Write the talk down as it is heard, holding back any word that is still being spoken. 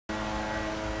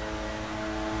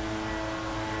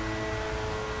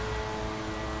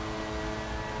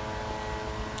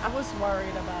I was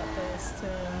worried about this too,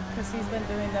 because he's been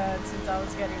doing that since I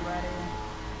was getting ready.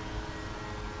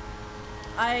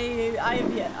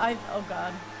 oh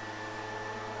god.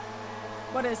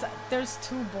 What is that? There's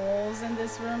 2 bowls in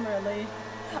this room, really?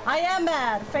 I am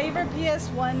mad. Favorite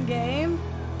PS1 game?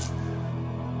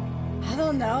 I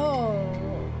don't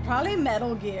know. Probably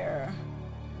Metal Gear.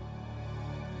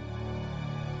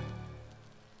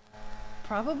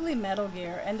 Probably Metal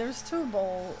Gear. And there's 2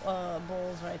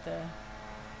 bowls right there.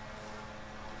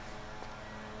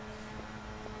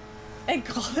 And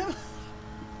call him.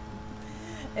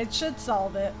 It should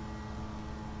solve it.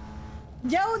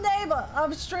 Yo, neighbor,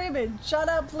 I'm streaming. Shut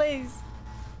up, please.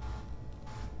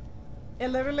 It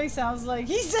literally sounds like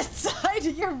he's inside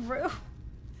your room.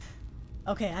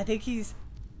 Okay, I think he's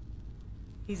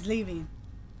leaving.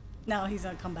 No, he's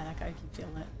gonna come back. I can feel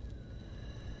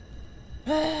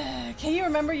it. Can you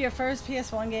remember your first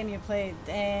PS1 game you played?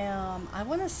 Damn, I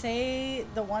want to say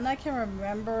the one I can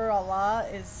remember a lot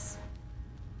is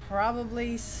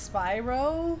probably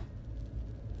Spyro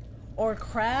or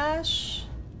Crash.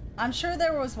 I'm sure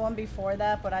there was one before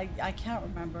that, but I can't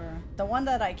remember. The one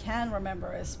that I can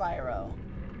remember is Spyro.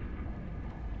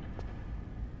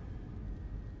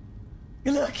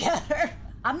 Look at her.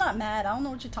 I'm not mad. I don't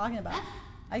know what you're talking about.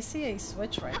 I see a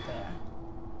switch right there.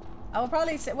 I would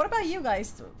probably say, what about you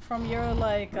guys from your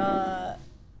like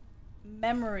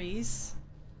memories?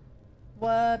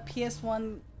 What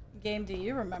PS1 game do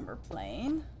you remember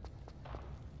playing?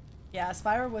 Yeah,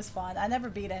 Spyro was fun. I never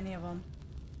beat any of them.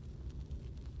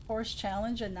 Horse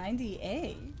Challenge in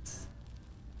 '98.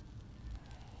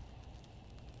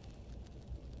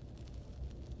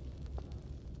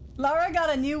 Lara got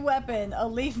a new weapon, a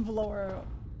leaf blower.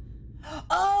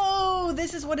 Oh,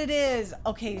 this is what it is.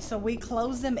 Okay, so we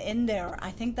close them in there.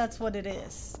 I think that's what it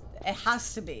is. It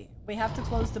has to be. We have to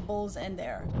close the bulls in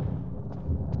there.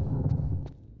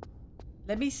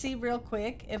 Let me see real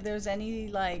quick if there's any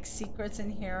like secrets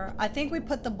in here. I think we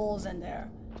put the bulls in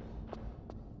there.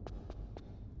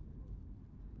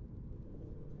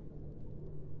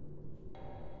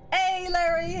 Hey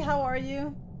Larry, how are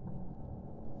you?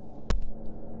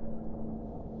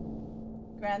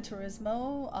 Gran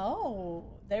Turismo. Oh,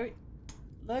 there.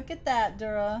 Look at that,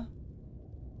 Dura.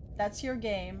 That's your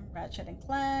game. Ratchet and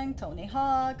Clank, Tony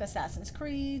Hawk, Assassin's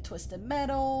Creed, Twisted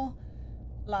Metal.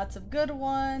 Lots of good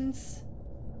ones.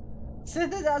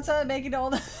 Sith is outside making all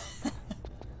the...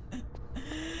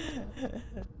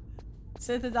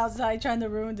 Sith is outside trying to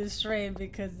ruin the stream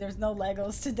because there's no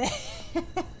Legos today.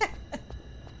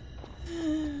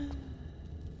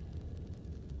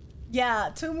 Yeah,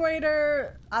 Tomb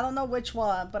Raider, I don't know which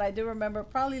one, but I do remember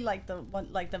probably like the one,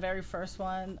 like the very first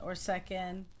one or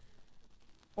second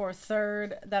or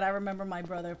third that I remember my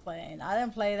brother playing. I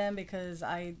didn't play them because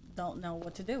I don't know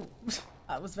what to do.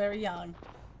 I was very young.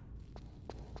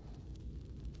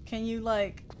 Can you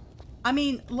like, I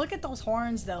mean, look at those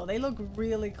horns though. They look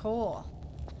really cool.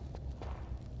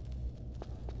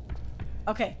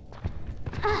 Okay.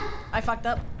 I fucked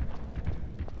up.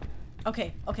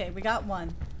 Okay, okay, we got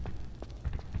one.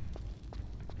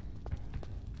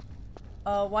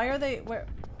 Why are they, where?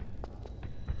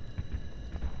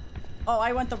 Oh,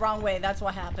 I went the wrong way. That's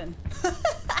what happened.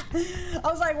 I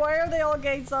was like, why are they all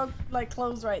getting so, like,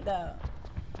 closed right now?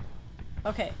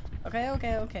 Okay, okay,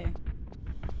 okay, okay.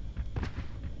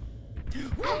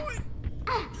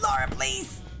 Laura,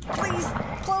 please! Please!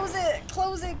 Close it!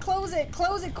 Close it! Close it!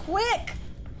 Close it quick!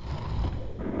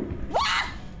 What?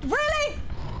 Really?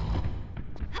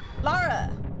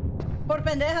 Laura! Por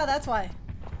pendeja, that's why.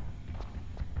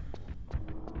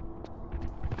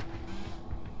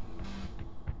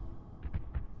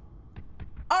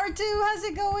 R2, how's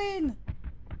it going?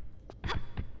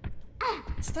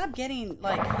 Stop getting,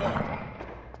 like, hit.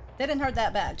 Didn't hurt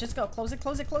that bad. Just go. Close it,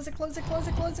 close it, close it, close it, close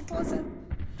it, close it, close it.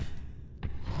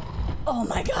 Oh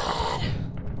my god.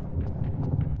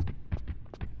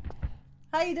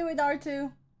 How you doing,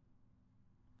 R2?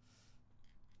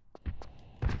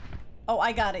 Oh,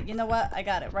 I got it. You know what? I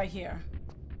got it right here.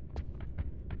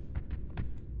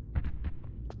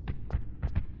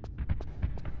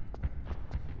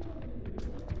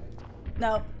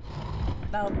 Nope.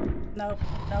 Nope. Nope.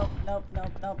 Nope. Nope.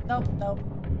 Nope. Nope. Nope. Nope.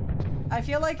 I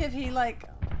feel like if he like...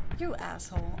 You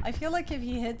asshole. I feel like if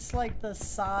he hits like the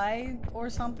side or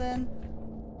something...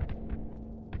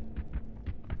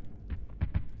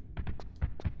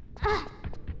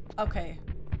 Okay.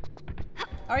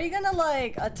 Are you gonna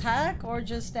like attack or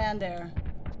just stand there?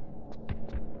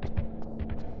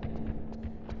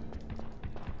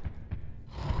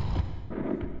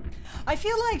 I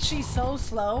feel like she's so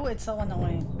slow, it's so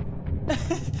annoying.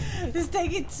 Just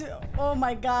take it to... Oh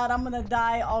my god, I'm gonna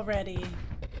die already.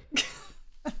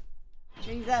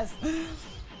 Jesus.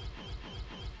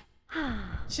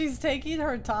 She's taking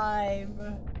her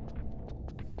time.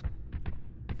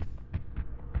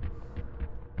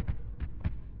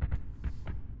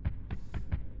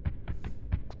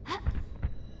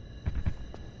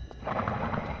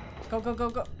 Go, go, go,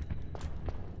 go.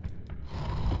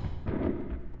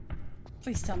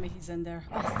 Please tell me he's in there.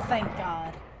 Oh, thank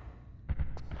God.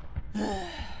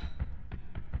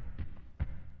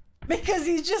 Because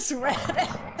he just read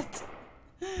it.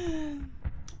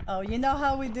 Oh, you know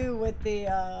how we do with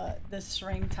the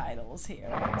stream titles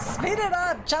here. Speed it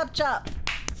up! Chop chop!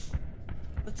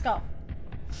 Let's go.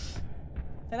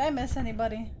 Did I miss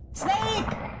anybody? Snake!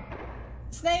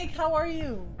 Snake, how are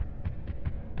you?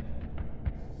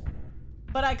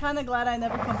 But I'm kind of glad I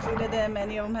never completed them.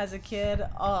 Any of them as a kid.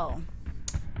 Oh.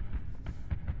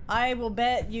 I will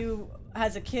bet you,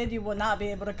 as a kid, you will not be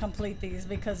able to complete these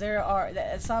because there are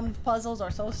some puzzles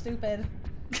are so stupid.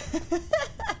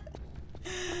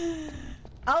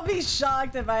 I'll be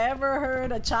shocked if I ever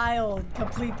heard a child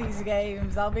complete these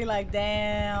games. I'll be like,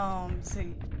 damn,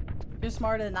 see, you're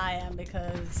smarter than I am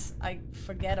because I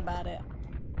forget about it.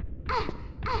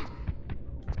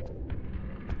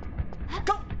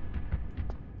 Go!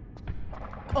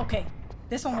 Okay,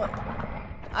 this one, what?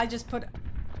 I just put,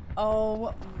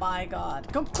 oh my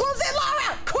God. Go close it,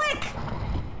 Laura! Quick!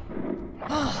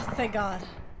 Oh, thank God.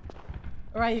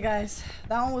 All right, you guys,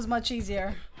 that one was much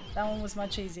easier. That one was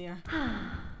much easier.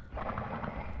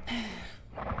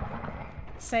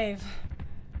 Save.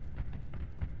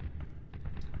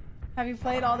 Have you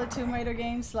played all the Tomb Raider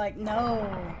games? Like, no.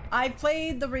 I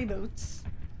played the reboots.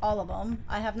 All of them.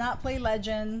 I have not played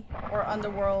Legend or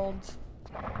Underworld.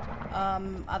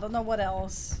 I don't know what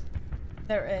else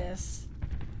there is.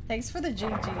 Thanks for the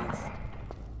GGs.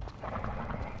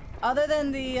 Other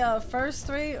than the first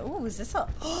three. Ooh, is this a...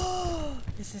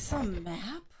 is this a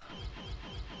map?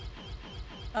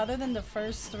 Other than the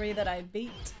first three that I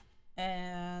beat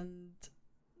and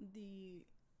the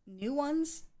new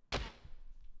ones.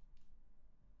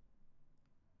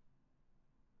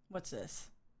 What's this?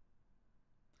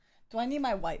 Do I need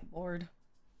my whiteboard?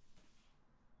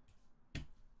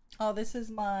 Oh, this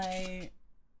is my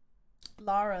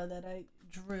Lara that I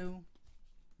drew.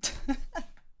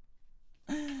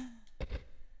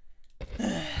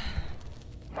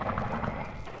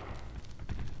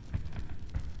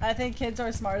 I think kids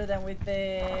are smarter than we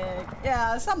think.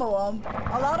 Yeah, some of them.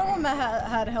 A lot of them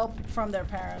had help from their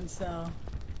parents, though.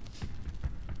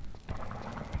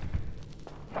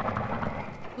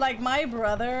 Like my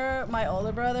brother, my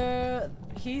older brother,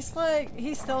 he's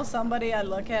still somebody I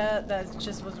look at that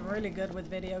just was really good with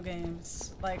video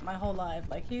games. Like my whole life.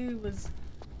 Like he was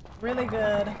really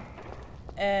good.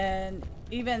 And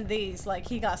even these, like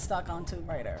he got stuck on Tomb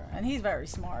Raider. And he's very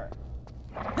smart.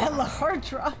 That hard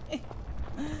drive.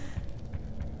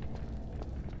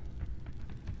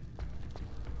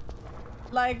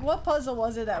 Like what puzzle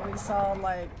was it that we saw?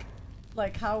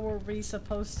 Like how were we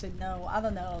supposed to know? I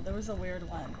don't know. There was a weird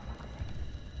one.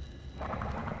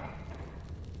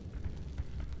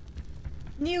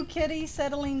 New kitty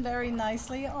settling very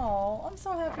nicely. Oh, I'm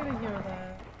so happy to hear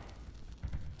that.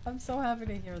 I'm so happy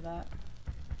to hear that.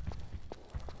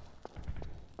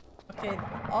 Okay,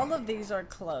 all of these are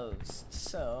closed,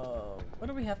 so what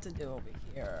do we have to do over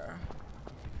here?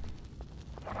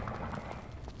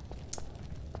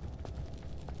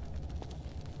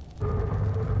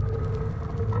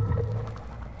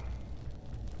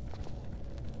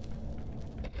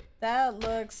 That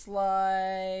looks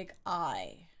like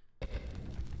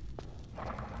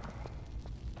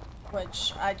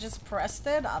which I just pressed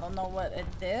it. I don't know what it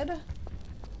did.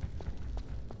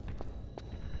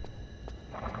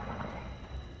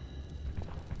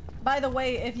 By the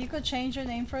way, if you could change your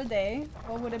name for a day,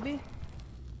 what would it be?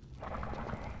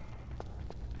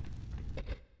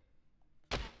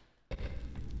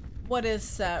 What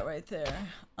is that right there?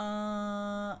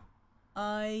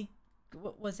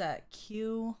 What was that?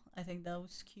 Q? I think that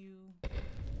was Q.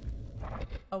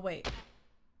 Oh, wait.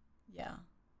 Yeah.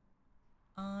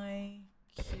 IQ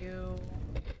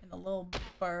and a little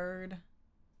bird.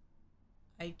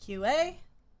 IQA?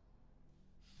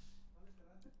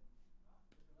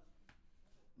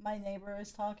 My neighbor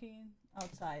is talking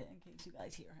outside in case you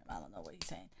guys hear him. I don't know what he's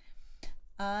saying.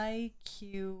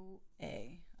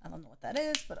 IQA. I don't know what that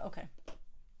is, but okay.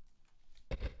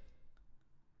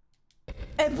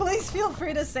 And please feel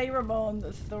free to say Ramon.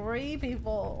 3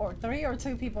 people, or 3 or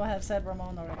 2 people have said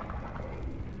Ramon already.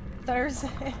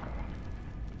 Thursday.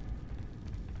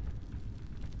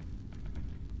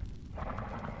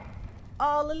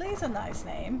 Oh, Lily's a nice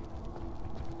name.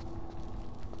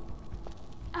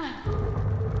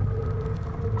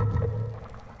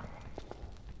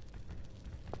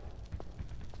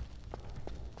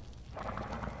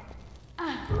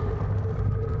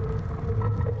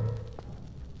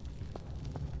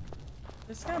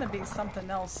 There's gotta be something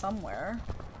else somewhere.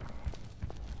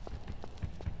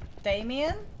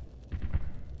 Damien?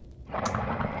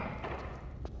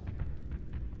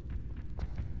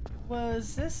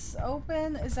 Was this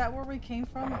open? Is that where we came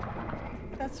from? I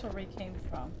think that's where we came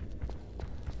from.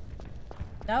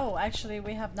 No, actually,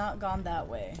 we have not gone that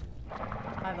way.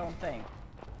 I don't think.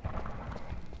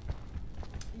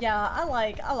 Yeah, I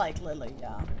like Lily,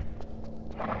 yeah.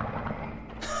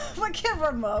 My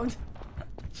camera mode.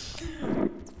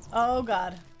 Oh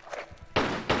god.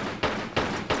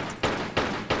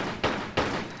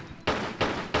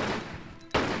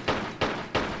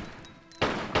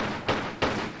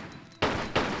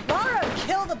 Laura,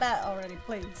 kill the bat already,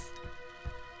 please.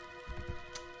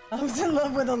 I was in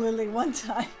love with a Lily one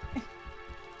time.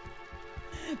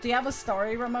 Do you have a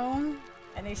story, Ramon?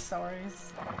 Any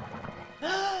stories?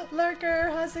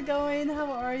 Lurker, how's it going? How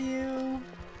are you?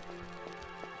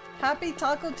 Happy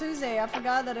Taco Tuesday. I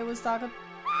forgot that it was Taco...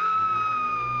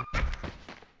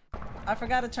 I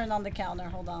forgot to turn on the counter.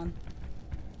 Hold on.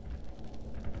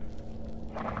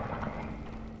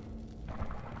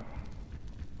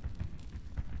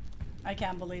 I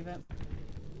can't believe it.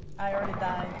 I already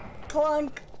died.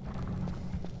 Clunk!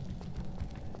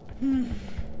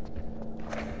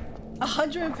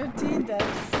 115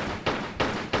 deaths.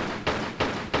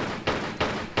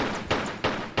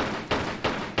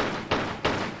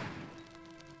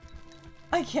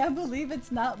 I can't believe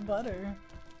it's not butter.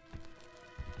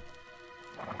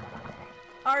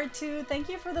 R2, thank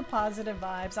you for the positive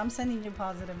vibes. I'm sending you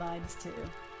positive vibes too.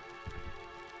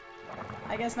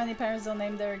 I guess many parents don't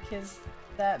name their kids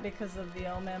that because of the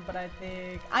omen, but I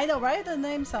think... I know, right? The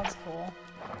name sounds cool.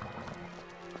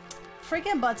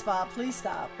 Freaking butt spot, please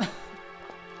stop.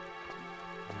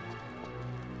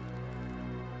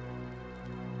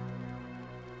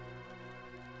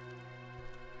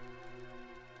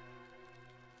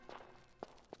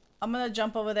 I'm gonna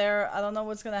jump over there. I don't know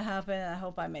what's gonna happen. I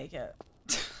hope I make it.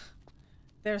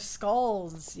 There's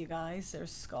skulls, you guys.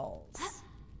 There's skulls.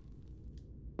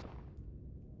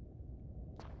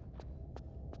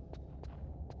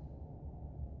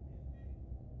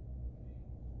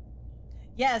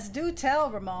 Yes, do tell,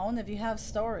 Ramon, if you have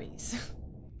stories.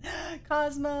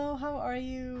 Cosmo, how are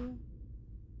you?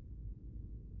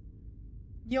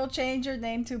 You'll change your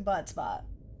name to Buttspot.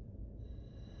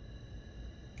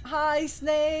 Hi,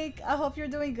 Snake. I hope you're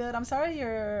doing good. I'm sorry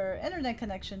your internet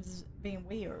connection's being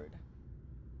weird.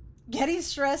 Getting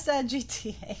stressed at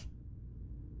GTA.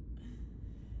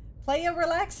 Play a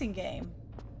relaxing game.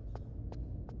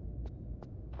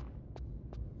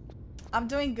 I'm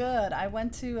doing good. I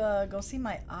went to go see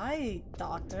my eye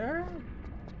doctor.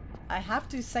 I have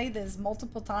to say this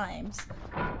multiple times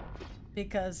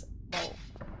because, whoa.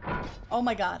 Oh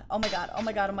my god. Oh my god. Oh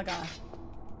my god. Oh my god.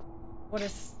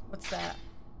 What's that?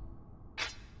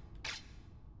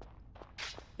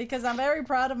 Because I'm very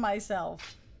proud of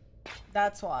myself.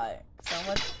 That's why. So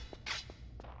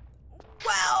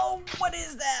wow, what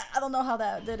is that? I don't know how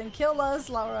that didn't kill us,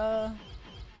 Laura.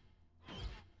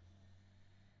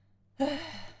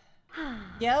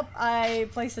 Yep, I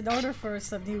placed an order for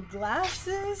some new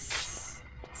glasses,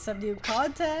 some new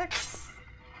contacts.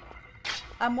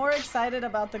 I'm more excited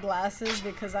about the glasses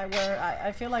because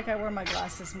I feel like I wear my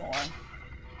glasses more.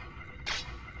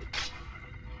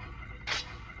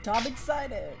 So I'm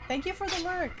excited. Thank you for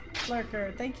the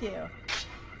lurker. Thank you.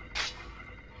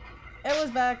 It was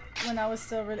back when I was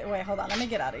still really... Wait, hold on. Let me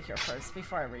get out of here first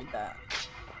before I read that.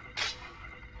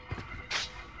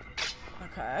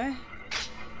 Okay.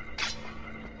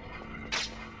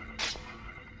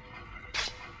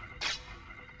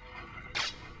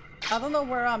 I don't know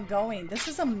where I'm going. This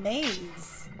is a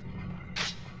maze.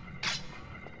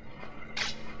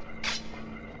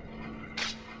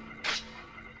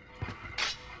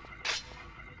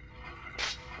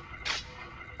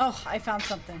 Oh, I found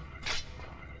something.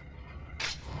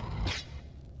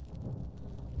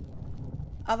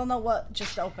 I don't know what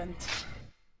just opened.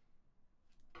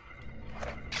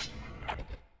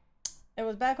 It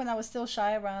was back when I was still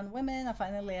shy around women. I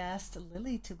finally asked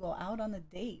Lily to go out on a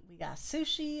date. We got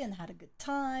sushi and had a good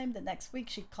time. The next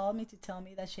week she called me to tell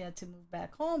me that she had to move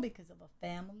back home because of a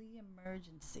family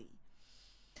emergency.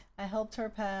 I helped her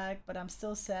pack, but I'm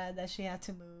still sad that she had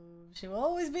to move. She will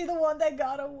always be the one that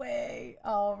got away.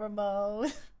 Oh,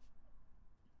 Ramon.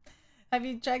 Have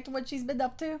you checked what she's been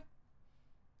up to?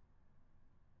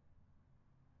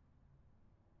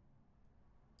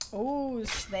 Oh,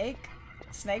 Snake.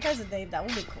 Snake has a name. That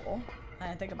would be cool. I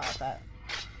didn't think about that.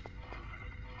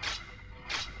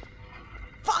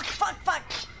 Fuck, fuck, fuck!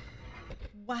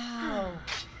 Wow.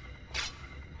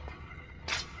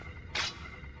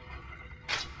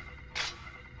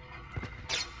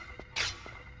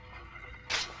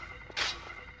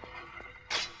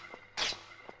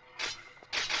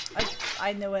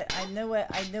 I knew it. I knew it.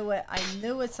 I knew it. I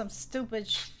knew it. Some stupid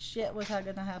shit was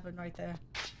gonna happen right there.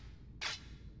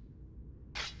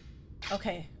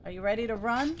 Okay, are you ready to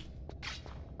run?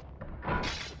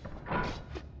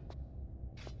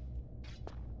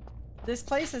 This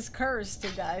place is cursed, you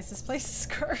guys. This place is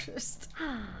cursed.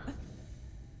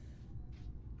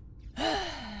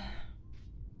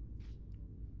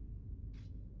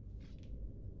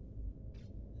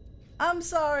 I'm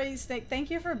sorry, Snake. Thank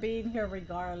you for being here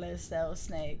regardless, though,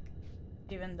 Snake.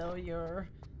 Even though your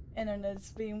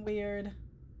internet's being weird.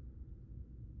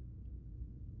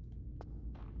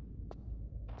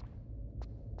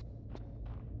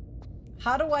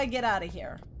 How do I get out of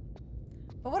here?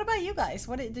 But what about you guys?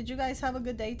 Did you guys have a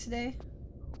good day today?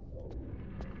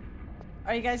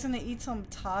 Are you guys gonna eat some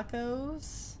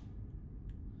tacos?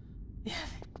 Yeah.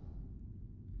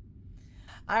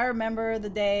 I remember the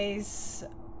days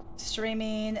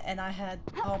streaming and I had,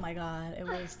 oh my god, it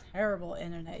was terrible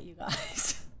internet, you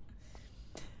guys.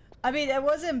 I mean, it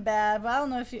wasn't bad, but I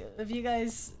don't know if you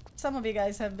guys, some of you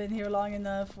guys have been here long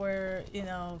enough where, you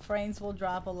know, frames will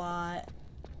drop a lot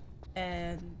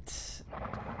and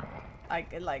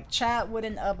like chat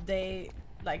wouldn't update,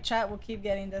 like chat will keep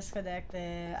getting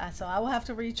disconnected, so I will have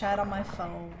to re-chat on my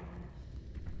phone.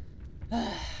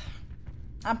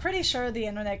 I'm pretty sure the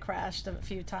internet crashed a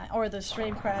few times, or the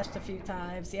stream crashed a few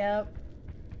times. Yep.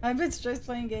 I've been stressed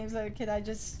playing games like, can I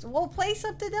just, well, play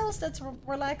something else that's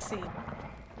relaxing.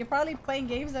 You're probably playing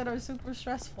games that are super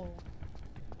stressful.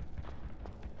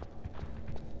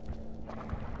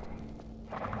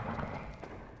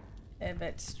 If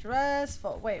it's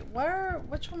stressful, wait,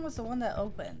 which one was the one that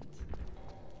opened?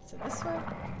 Is it this one?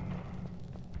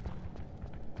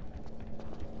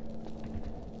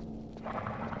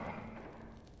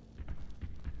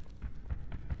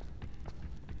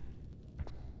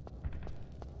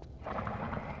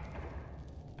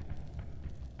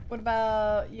 What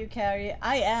about you, Carrie?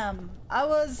 I am. I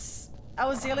was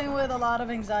dealing with a lot of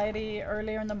anxiety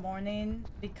earlier in the morning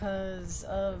because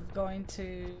of going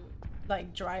to,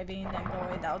 like, driving and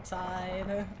going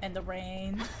outside in the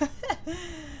rain.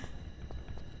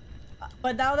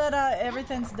 But now that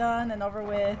everything's done and over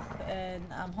with and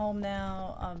I'm home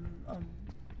now, I'm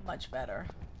much better.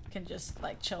 Can just,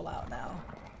 like, chill out now.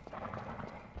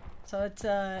 So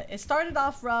it started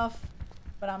off rough,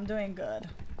 but I'm doing good.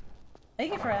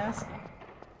 Thank you for asking.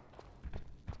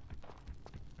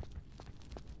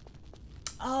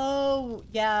 Oh,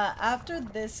 yeah, after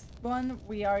this one,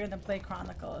 we are gonna play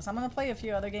Chronicles. I'm gonna play a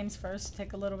few other games first,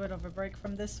 take a little bit of a break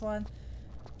from this one.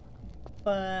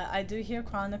 But I do hear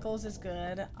Chronicles is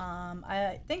good.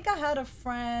 I think I had a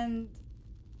friend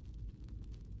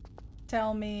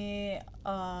tell me,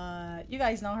 you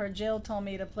guys know her, Jill told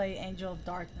me to play Angel of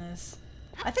Darkness.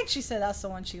 I think she said that's the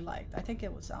one she liked. I think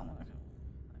it was that one.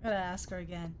 I gotta ask her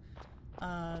again.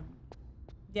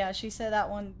 Yeah, she said that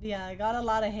one. Yeah, I got a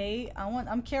lot of hate.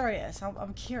 I'm curious.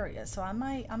 I'm curious, so I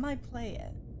might play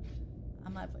it. I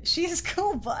might play. She is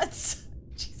cool, Butts.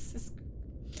 Jesus.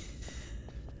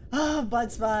 Oh,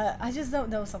 Budspot. I just don't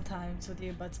know sometimes with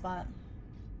you, Budspot.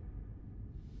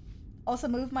 Also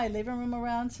moved my living room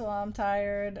around, so I'm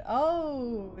tired.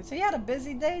 Oh, so you had a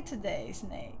busy day today,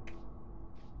 Snake.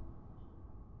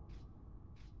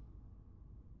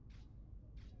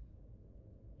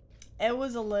 It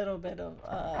was a little bit of,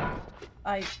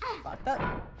 I fucked up.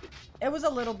 It was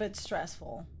a little bit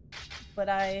stressful, but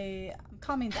I'm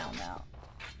calming down now.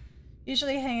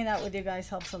 Usually hanging out with you guys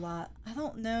helps a lot. I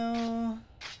don't know,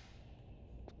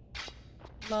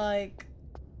 like,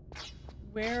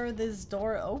 where this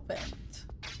door opened.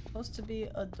 Supposed to be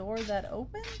a door that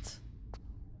opened?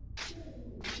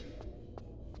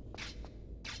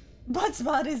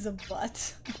 Buttspot is a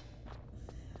butt.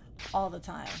 All the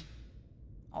time.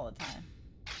 All the time.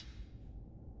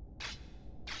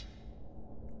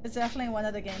 It's definitely one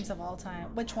of the games of all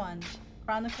time. Which one?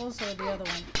 Chronicles or the other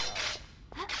one?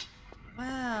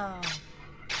 Wow.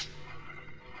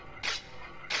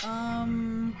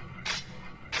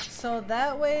 So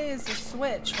that way is a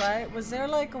switch, right? Was there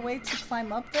like a way to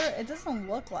climb up there? It doesn't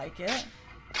look like it.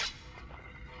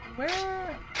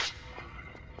 Where?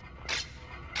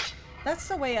 That's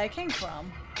the way I came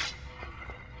from.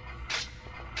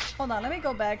 Hold on, let me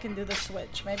go back and do the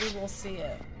switch. Maybe we'll see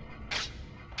it.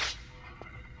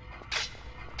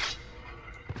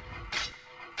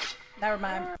 Never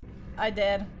mind. I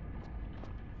did.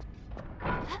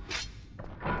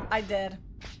 I did.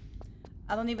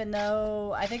 I don't even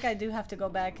know. I think I do have to go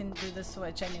back and do the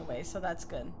switch anyway, so that's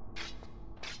good.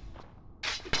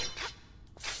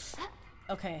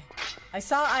 Okay.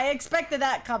 I expected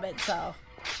that coming, so.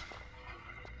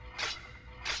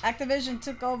 Activision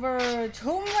took over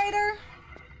Tomb Raider?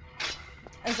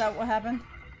 Is that what happened?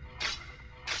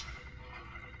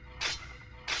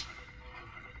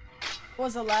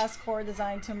 Was the last core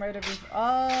designed to murder before?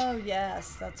 Oh,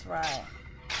 yes, that's right.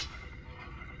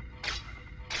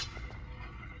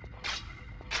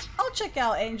 I'll check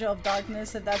out Angel of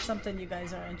Darkness if that's something you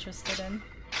guys are interested in.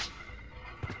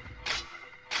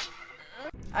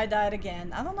 I died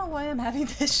again. I don't know why I'm having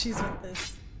issues with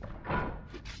this.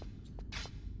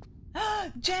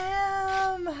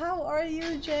 Jam! How are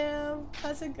you, Jam?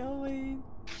 How's it going?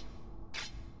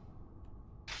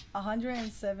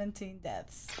 117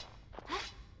 deaths.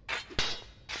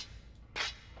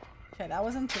 Okay, that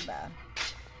wasn't too bad.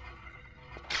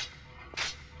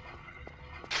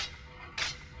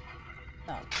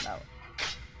 No, no.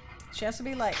 She has to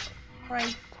be like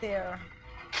right there.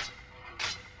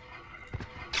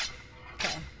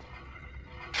 Okay.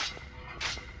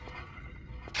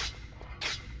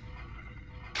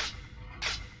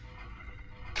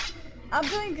 I'm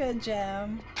doing good,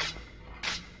 Jam.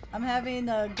 I'm having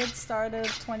a good start of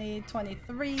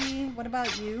 2023. What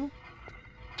about you?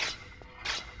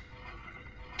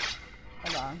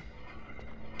 Hold on.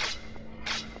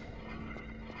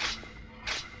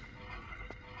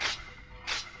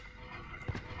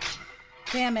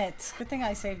 Damn it. Good thing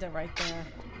I saved it right there.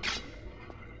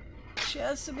 She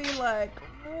has to be like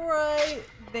right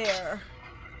there.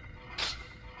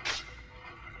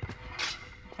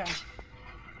 Okay.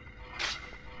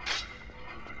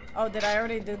 Oh, did I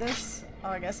already do this? Oh,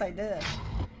 I guess I did.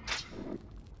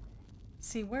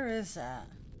 See, where is that?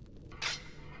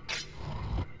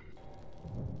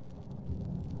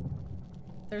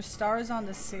 There's stars on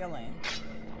the ceiling.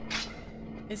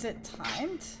 Is it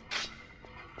timed?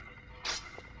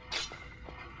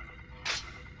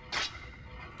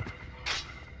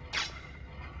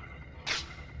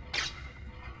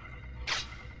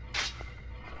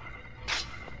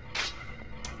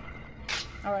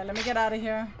 Alright, let me get out of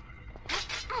here.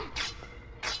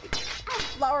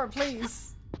 Laura,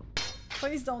 please.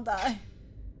 Please don't die.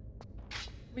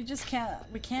 We just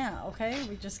can't. We can't, okay?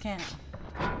 We just can't.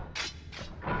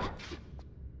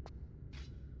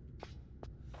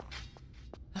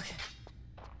 Okay.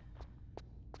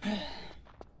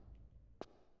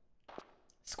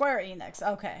 Square Enix,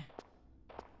 okay.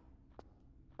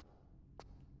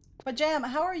 But Jam,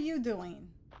 how are you doing?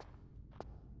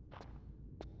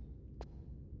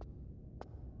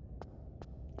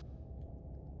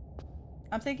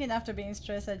 I'm thinking after being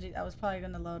stressed, I was probably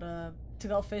gonna load up to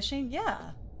go fishing.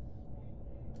 Yeah.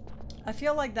 I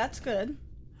feel like that's good.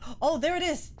 Oh, there it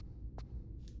is!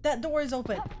 That door is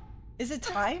open. Is it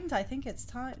timed? I think it's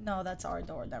timed. No, that's our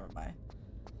door. Never mind.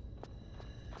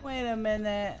 Wait a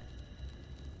minute.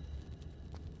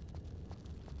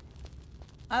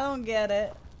 I don't get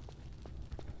it.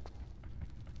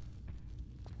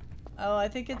 Oh, I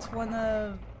think it's one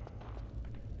of...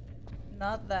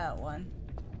 Not that one.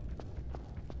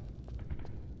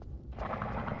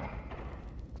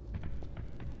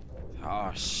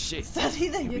 Oh shit. Study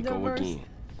the Here universe. we go again.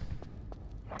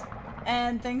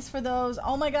 And thanks for those.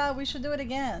 Oh my god, we should do it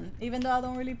again. Even though I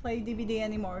don't really play DVD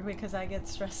anymore because I get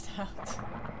stressed out.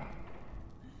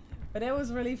 But it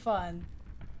was really fun.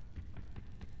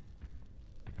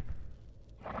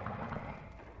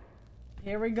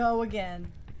 Here we go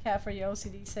again. Cat, for your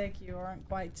OCD sake, you aren't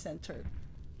quite centered.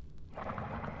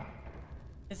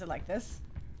 Is it like this?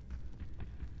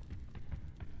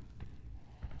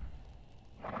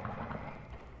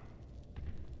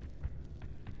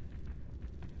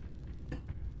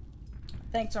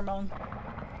 Thanks, Ramon.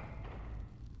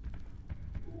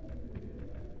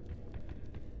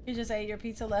 You just ate your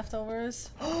pizza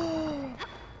leftovers? Oh,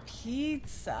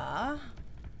 pizza?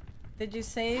 Did you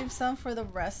save some for the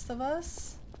rest of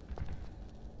us?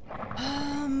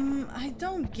 I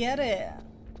don't get it.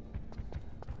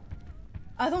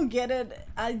 I don't get it.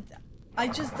 I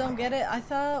just don't get it. I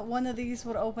thought one of these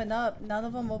would open up. None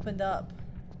of them opened up.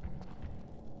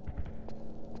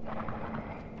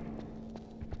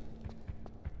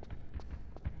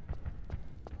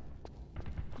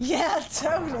 Yeah,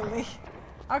 totally.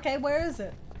 Okay, where is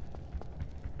it?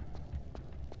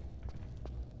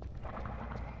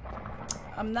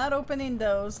 I'm not opening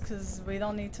those because we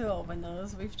don't need to open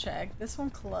those. We've checked. This one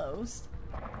closed.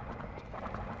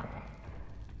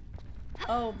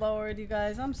 Oh Lord, you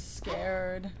guys, I'm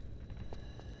scared.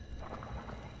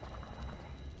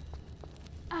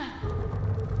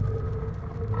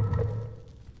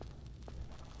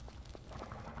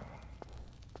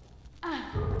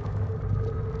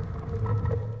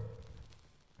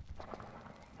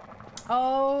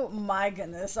 Oh my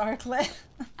goodness, Arclet.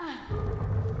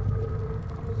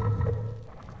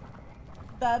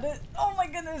 That is, oh my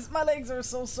goodness, my legs are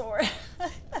so sore.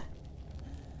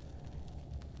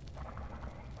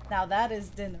 Now that is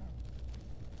dinner.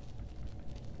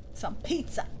 Some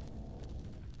pizza.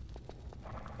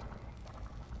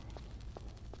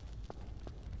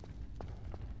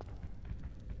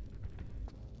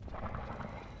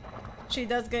 She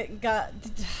does got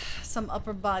some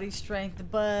upper body strength,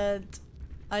 but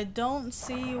I don't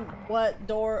see what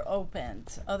door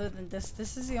opened other than this.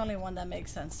 This is the only one that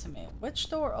makes sense to me. Which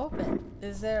door opened?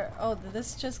 Is there... Oh, did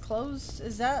this just close?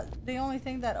 Is that the only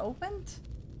thing that opened?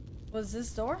 Was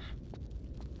this door?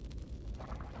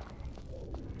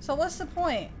 So what's the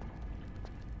point?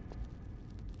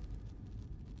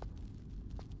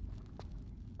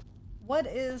 What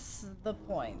is the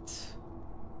point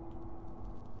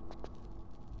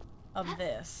of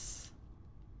this?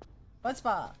 What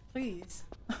spot? Please.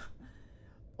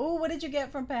 Oh, what did you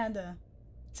get from Panda?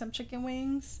 Some chicken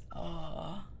wings?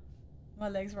 Oh, my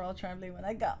legs were all trembling when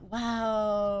I got...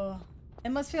 Wow. It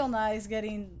must feel nice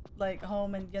getting like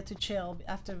home and get to chill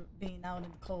after being out in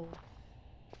the cold.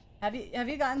 Have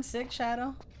you gotten sick,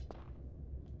 Shadow?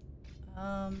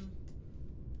 I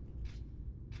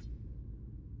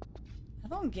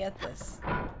don't get this.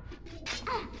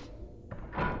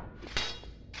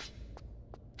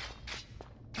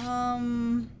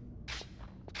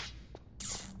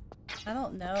 I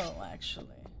don't know, actually.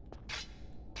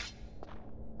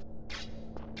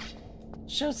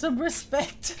 Show some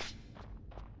respect.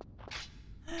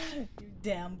 You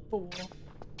damn fool.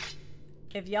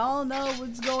 If y'all know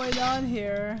what's going on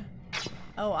here...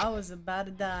 Oh, I was about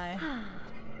to die.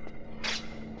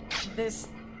 This...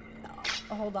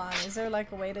 Hold on, is there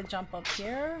like a way to jump up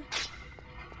here?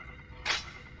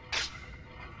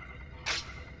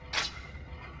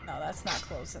 No, that's not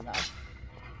close enough.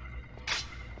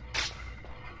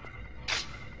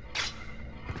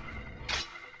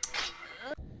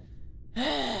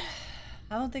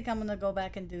 I don't think I'm gonna go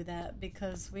back and do that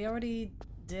because we already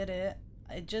did it.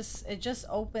 It just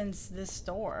opens this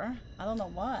door. I don't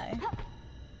know why.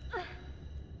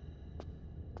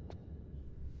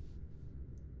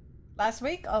 Last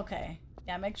week? Okay.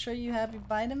 Yeah, make sure you have your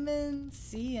vitamin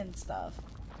C and stuff.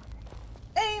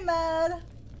 Hey, Mad!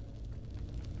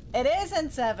 It is in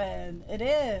 7. It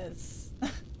is.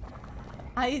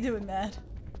 How you doing, Mad?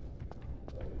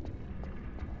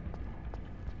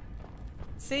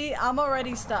 See, I'm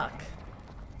already stuck.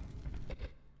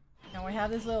 And we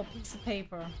have this little piece of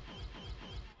paper.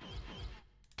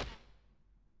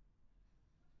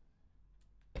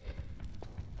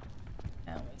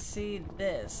 And we see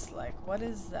this. Like, what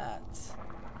is that?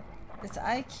 It's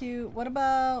IQ. What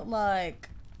about, like,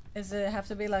 does it have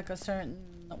to be like a certain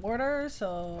order?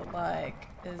 So, like,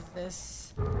 is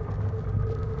this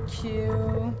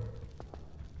Q?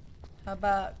 How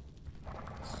about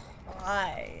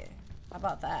Y? How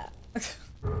about that?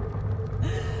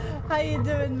 How you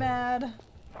doing, Mad?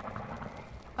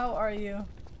 How are you?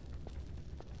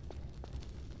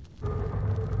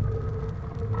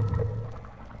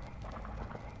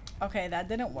 Okay, that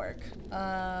didn't work.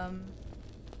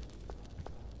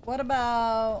 What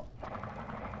about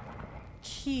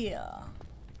Kia?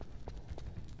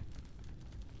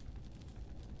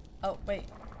 Oh, wait.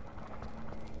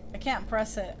 I can't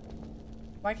press it.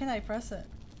 Why can't I press it?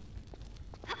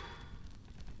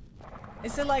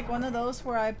 Is it like one of those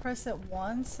where I press it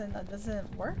once and that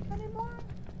doesn't work anymore?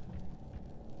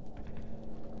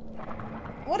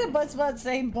 What did Buttspot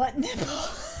say? Butt nipple?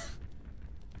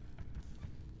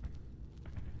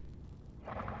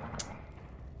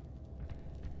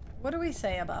 What do we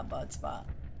say about Buttspot?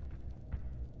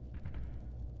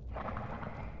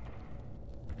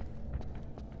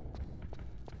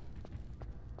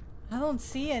 I don't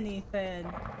see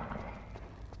anything.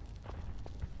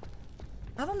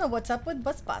 I don't know what's up with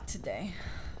Buttspot today.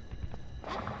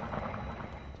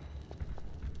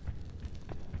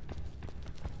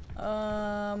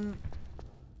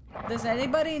 Does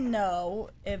anybody know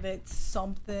if it's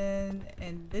something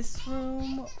in this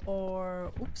room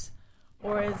or oops,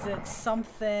 or is it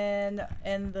something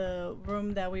in the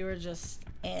room that we were just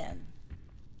in?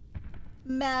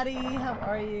 Maddie, how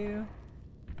are you?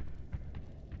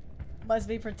 Must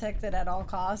be protected at all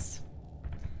costs.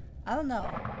 I don't know.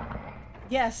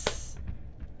 Yes.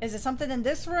 Is it something in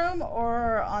this room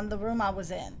or on the room I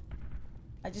was in?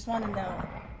 I just want to know.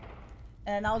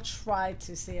 And I'll try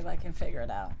to see if I can figure it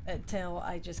out until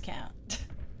I just can't.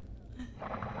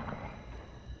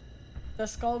 The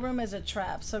skull room is a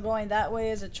trap. So going that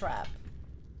way is a trap.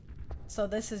 So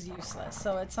this is useless.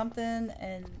 So it's something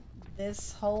in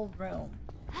this whole room.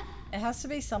 It has to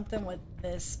be something with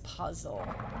this puzzle.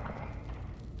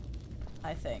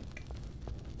 I think.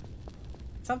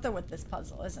 Something with this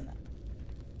puzzle, isn't it?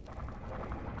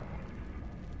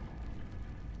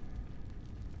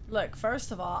 Look,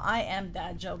 first of all, I am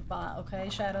that joke bot, okay,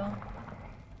 Shadow?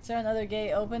 Is there another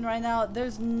gate open right now?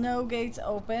 There's no gates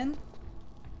open.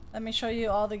 Let me show you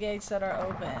all the gates that are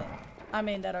open. I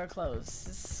mean, that are closed.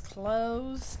 This is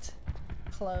closed.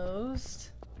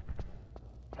 Closed.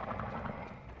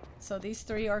 So these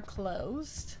 3 are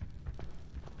closed.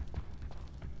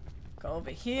 Go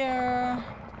over here.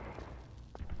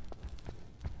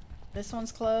 This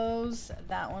one's closed.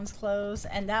 That one's closed.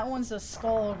 And that one's the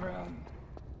skull room.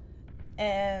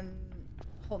 And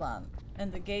hold on.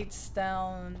 And the gates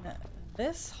down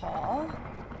this hall.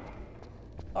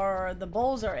 Or the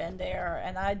bowls are in there.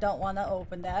 And I don't want to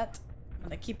open that. I'm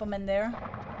going to keep them in there.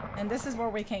 And this is where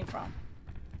we came from.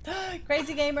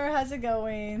 Crazy Gamer, how's it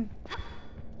going?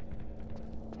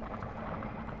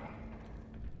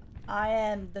 I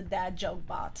am the dad joke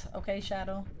bot. Okay,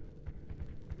 Shadow?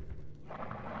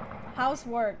 How's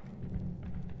work?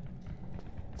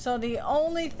 So the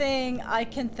only thing I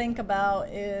can think about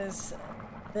is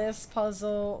this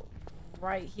puzzle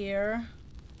right here.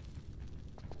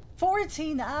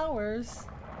 14 hours!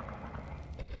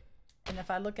 And if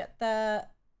I look at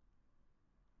that,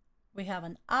 we have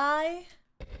an I.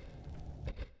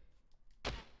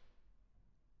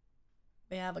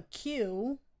 We have a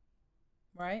Q,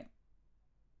 right?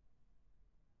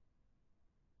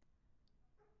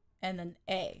 And an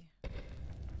A.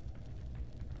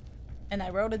 And I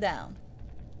wrote it down.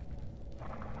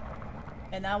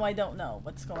 And now I don't know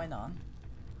what's going on.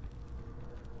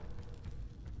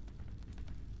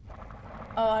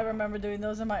 Oh, I remember doing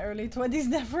those in my early 20s.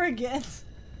 Never again.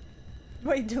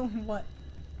 Wait, doing what?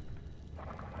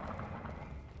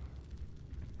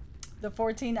 The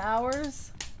 14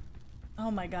 hours? Oh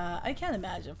my god, I can't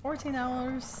imagine. 14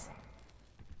 hours?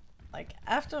 Like,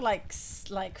 after like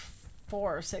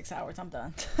 4 or 6 hours, I'm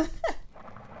done.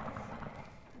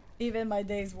 Even my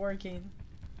days working.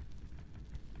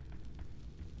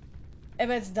 If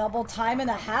it's double time and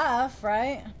a half,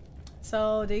 right?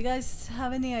 So, do you guys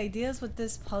have any ideas with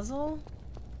this puzzle?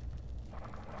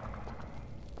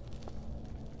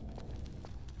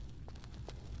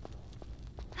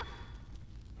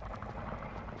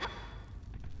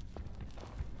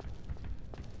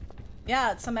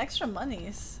 Yeah, it's some extra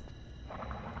monies.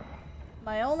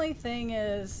 My only thing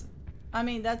is, I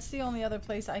mean, that's the only other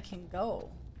place I can go.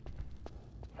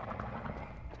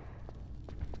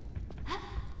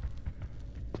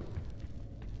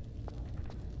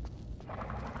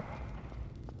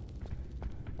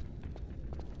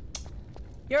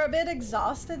 You're a bit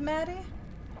exhausted, Maddie?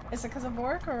 Is it because of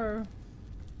work or...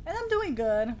 And I'm doing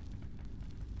good.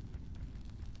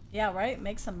 Yeah, right?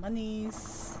 Make some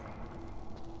monies.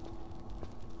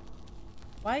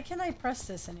 Why can't I press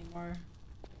this anymore?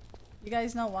 You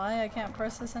guys know why I can't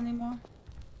press this anymore?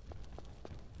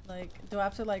 Like, do I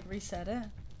have to like reset it?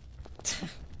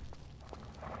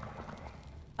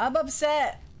 I'm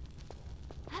upset!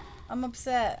 I'm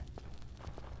upset.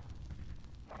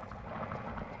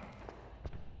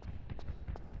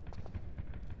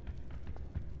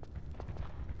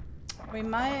 We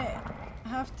might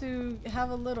have to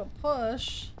have a little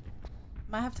push.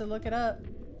 Might have to look it up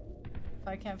if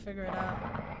I can't figure it out.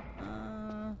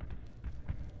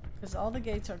 Because all the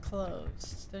gates are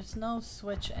closed. There's no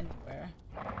switch anywhere.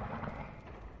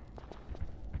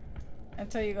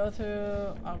 Until you go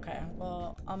through... Okay,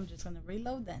 well, I'm just gonna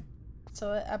reload then.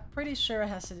 So I'm pretty sure it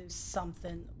has to do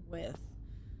something with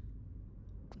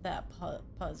that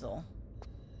puzzle.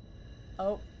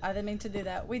 Oh, I didn't mean to do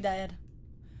that. We dead.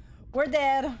 We're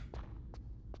dead.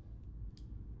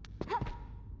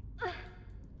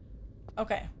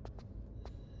 Okay.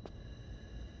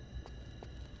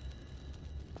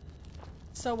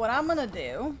 So what I'm gonna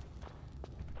do,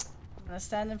 I'm gonna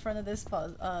stand in front of this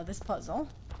puzzle.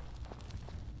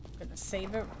 I'm gonna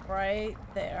save it right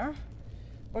there.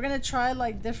 We're gonna try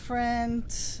like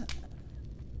different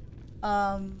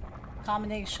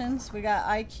combinations. We got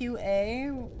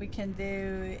IQA. We can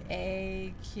do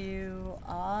AQI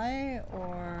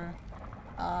or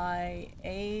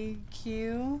IAQ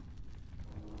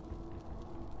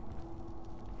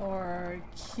or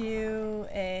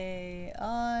QAI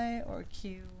or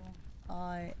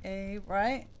QIA,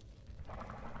 right?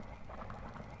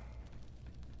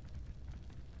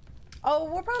 Oh,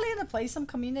 we're probably gonna play some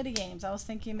community games. I was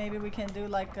thinking maybe we can do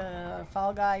like a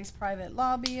Fall Guys private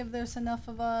lobby if there's enough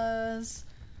of us,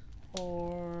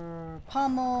 or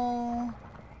Pummel,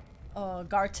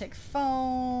 Gartic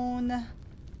Phone.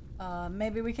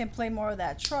 Maybe we can play more of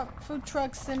that food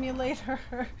truck simulator.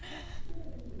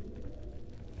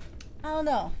 I don't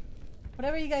know.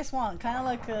 Whatever you guys want. Kind of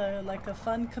like a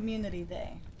fun community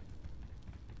day.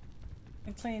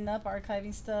 And cleaning up,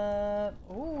 archiving stuff.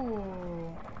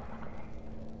 Ooh.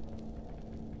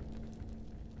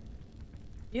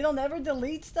 You don't ever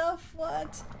delete stuff?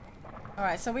 What?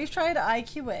 Alright, so we've tried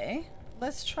IQA.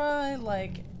 Let's try,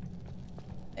 like,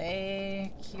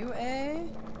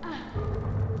 AQA?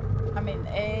 I mean,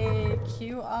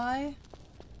 AQI?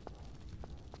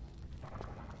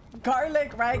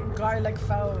 Garlic, right? Garlic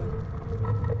phone.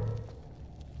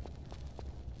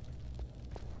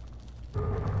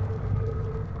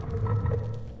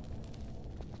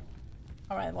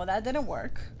 Alright, well that didn't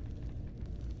work.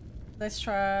 Let's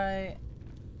try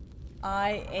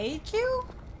IAQ?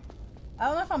 I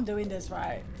don't know if I'm doing this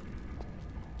right.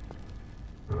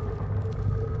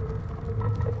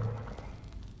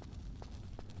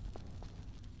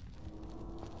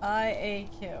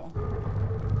 IAQ.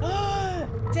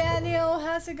 Daniel,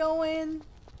 how's it going?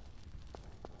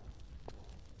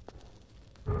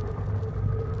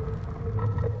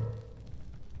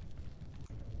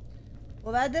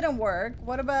 Well, that didn't work.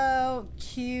 What about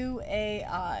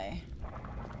QAI?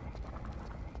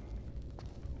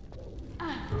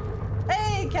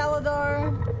 Hey,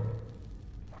 Calidar!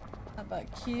 How about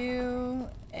QAI?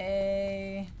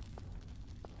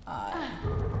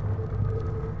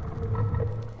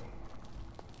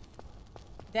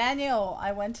 Daniel,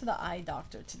 I went to the eye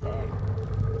doctor today.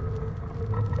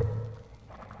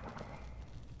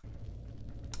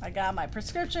 I got my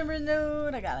prescription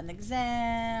renewed. I got an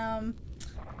exam.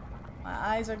 My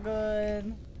eyes are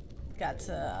good. Got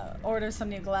to order some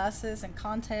new glasses and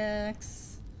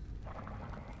contacts.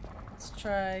 Let's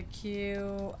try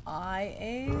QIA.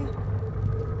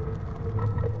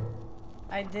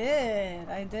 I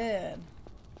did.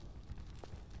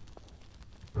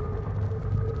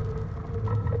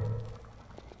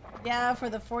 Yeah, for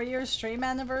the 4-year stream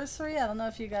anniversary. I don't know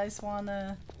if you guys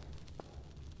wanna...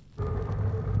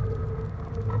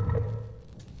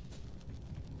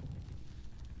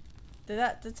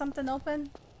 Did something open?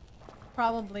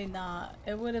 Probably not.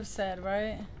 It would have said,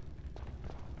 right?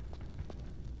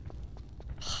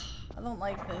 I don't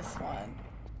like this one.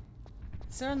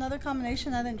 Is there another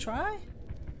combination I didn't try?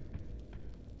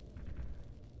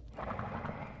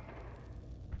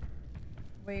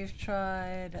 We've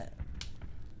tried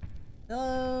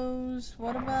those.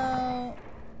 What about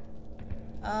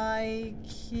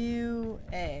IQA?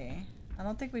 I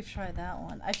don't think we've tried that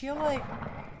one. I feel like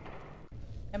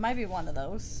it might be one of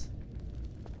those.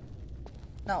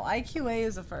 No, IQA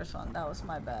is the first one. That was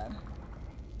my bad.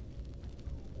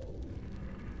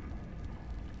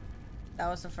 That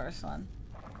was the first one.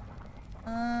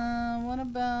 What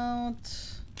about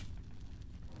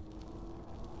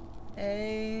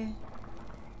AIQ?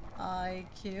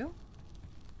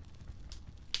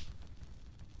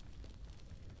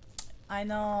 I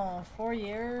know, 4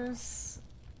 years.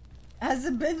 Has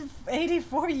it been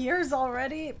 84 years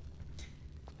already?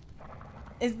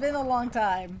 It's been a long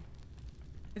time.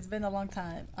 It's been a long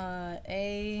time.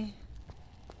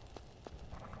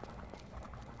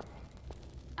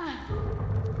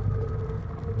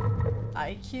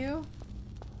 IQ?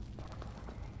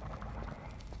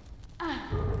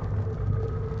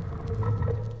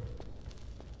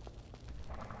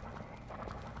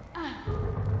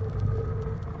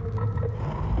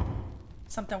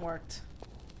 Something worked.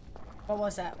 What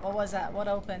was that? What was that? What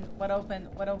opened? What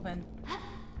opened? What opened?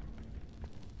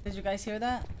 Did you guys hear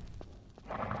that?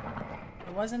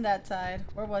 It wasn't that side.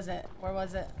 Where was it? Where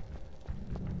was it?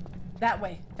 That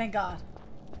way. Thank God.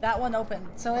 That one opened.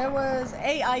 So it was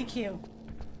AIQ.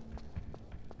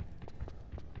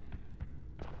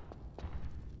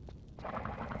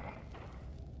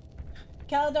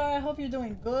 Calidar, I hope you're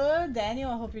doing good. Daniel,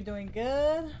 I hope you're doing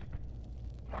good.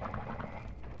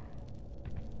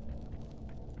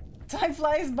 Time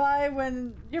flies by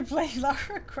when you're playing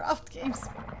Lara Croft games.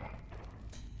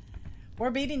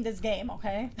 We're beating this game,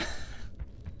 okay?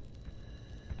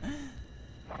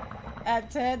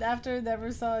 At 10 after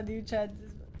never saw a new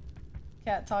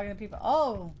cat talking to people.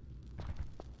 Oh!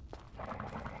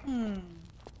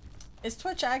 Is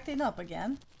Twitch acting up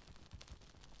again?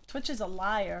 Twitch is a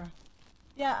liar.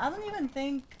 Yeah, I don't even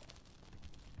think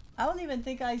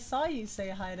I saw you say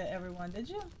hi to everyone, did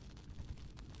you?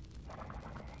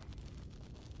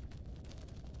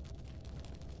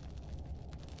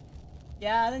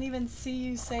 Yeah, I didn't even see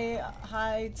you say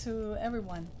hi to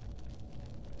everyone.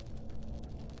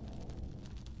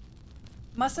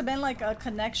 Must have been like a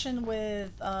connection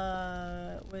with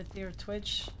your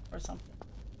Twitch or something.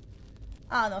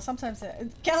 I don't know, sometimes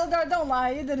Calidar, don't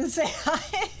lie, you didn't say hi.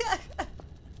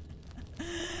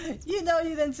 You know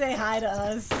you didn't say hi to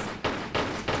us.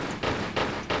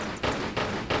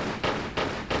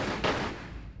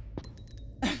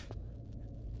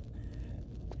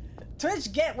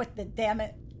 Twitch, get with it, damn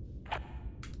it.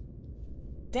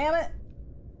 Damn it.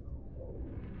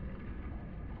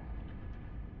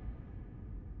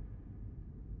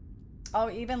 Oh,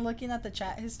 even looking at the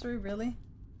chat history, really?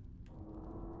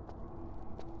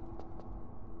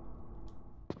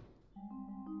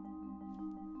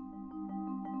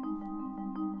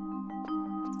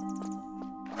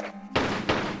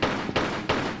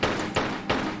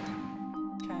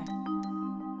 Okay.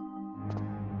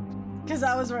 Because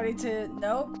I was ready to...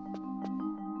 Nope.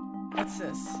 What's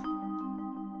this?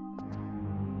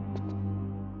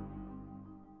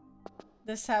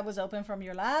 This tab was open from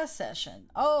your last session.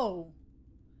 Oh.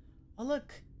 Oh,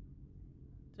 look.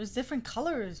 There's different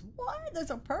colors. What? There's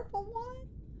a purple one?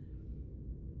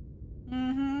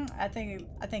 Mm-hmm. I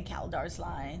think Kaldar's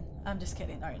lying. I'm just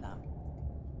kidding. No, you're not.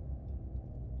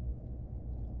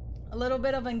 A little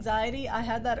bit of anxiety. I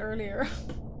had that earlier.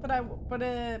 but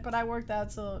I worked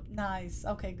out, so nice.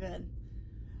 Okay, good.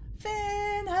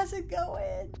 Finn, how's it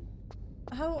going?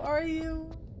 How are you?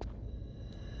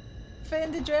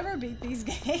 Finn, did you ever beat these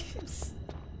games?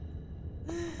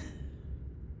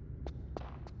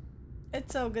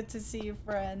 It's so good to see you,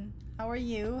 friend. How are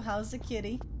you? How's the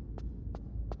kitty?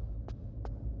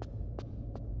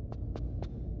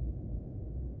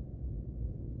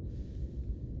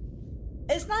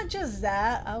 It's not just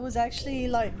that. I was actually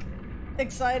like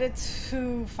excited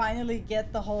to finally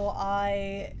get the whole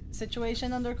eye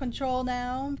situation under control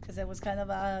now, because it was kind of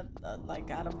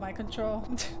like out of my control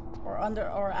or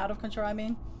out of control, I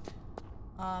mean.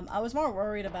 I was more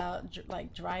worried about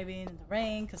like driving in the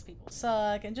rain because people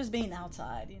suck and just being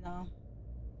outside, you know.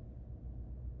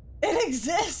 It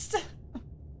exists.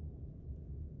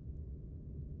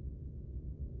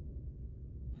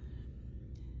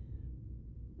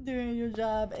 Doing your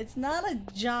job. It's not a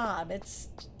job. It's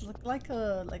like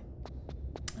a I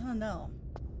don't know.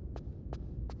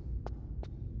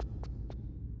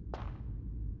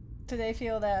 Today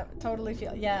feel that totally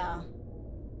feel yeah.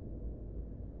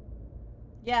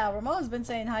 Yeah, Ramon's been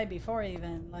saying hi before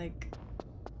even, like,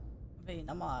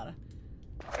 Vinamar.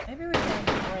 Maybe we can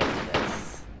break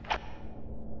this.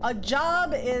 A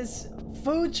job is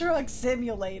food truck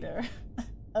simulator.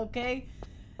 Okay?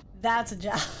 That's a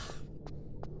job.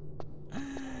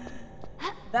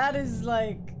 That is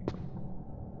like...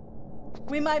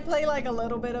 We might play like a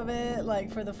little bit of it,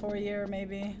 like for the 4-year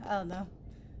maybe. I don't know.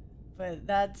 But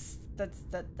that's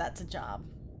a job.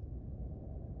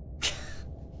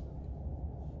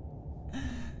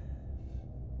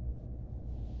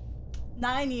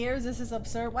 9 years? This is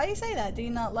absurd. Why do you say that? Do you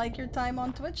not like your time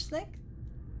on Twitch, Snake?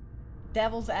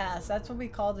 Devil's ass. That's what we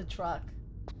call the truck.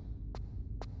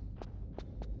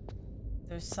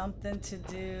 There's something to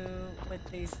do with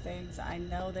these things. I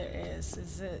know there is.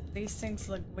 Is it? These things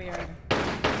look weird.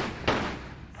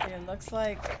 See, it looks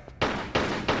like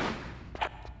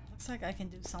I can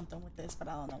do something with this, but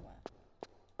I don't know what.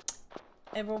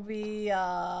 It will be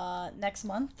next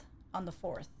month on the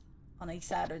 4th, on a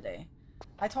Saturday.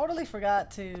 I totally forgot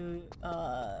to,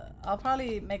 I'll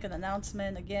probably make an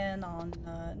announcement again on,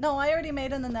 no, I already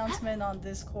made an announcement on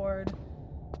Discord.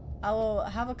 I will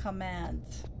have a command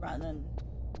running.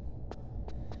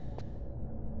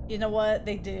 You know what?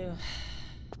 They do.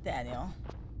 Daniel.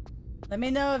 Let me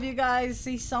know if you guys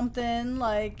see something,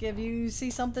 like if you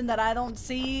see something that I don't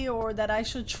see or that I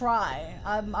should try.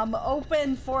 I'm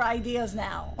open for ideas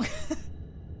now.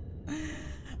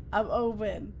 I'm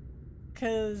open.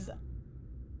 Cause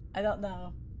I don't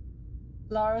know.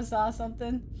 Laura saw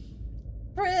something.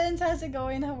 Prince, how's it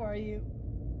going? How are you?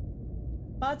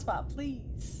 Hotspot,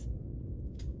 please.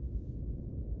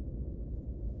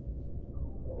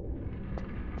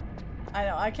 I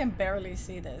know, I can barely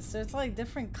see this. There's like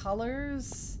different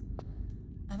colors.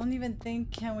 I don't even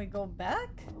think, can we go back?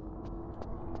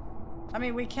 I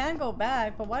mean, we can go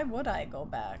back, but why would I go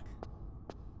back?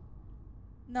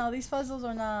 No, these puzzles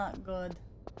are not good.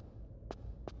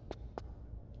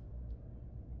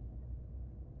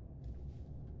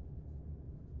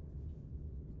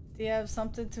 Do you have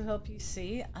something to help you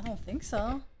see? I don't think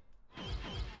so.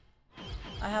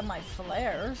 I have my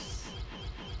flares.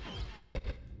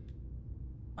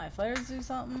 My flares do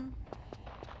something?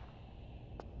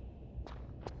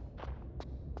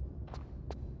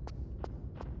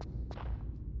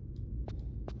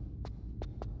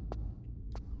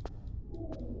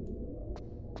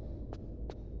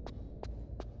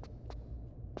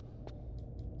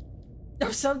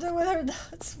 Or something with her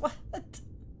nuts? What?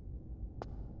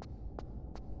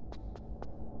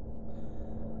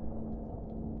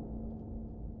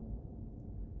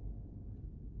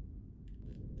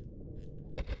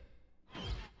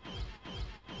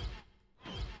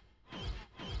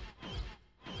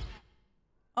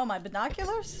 Oh, my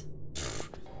binoculars?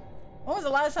 When was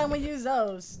the last time we used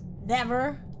those?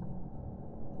 Never.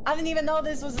 I didn't even know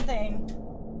this was a thing.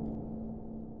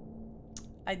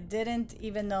 I didn't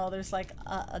even know there's like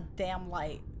a damn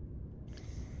light.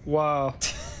 Wow.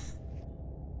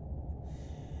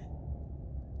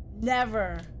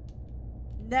 Never.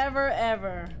 Never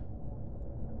ever.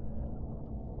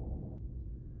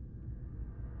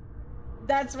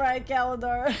 That's right,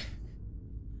 Calendar.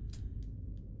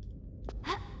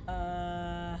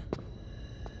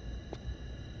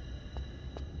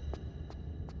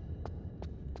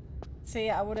 See,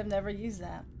 I would have never used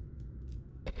that.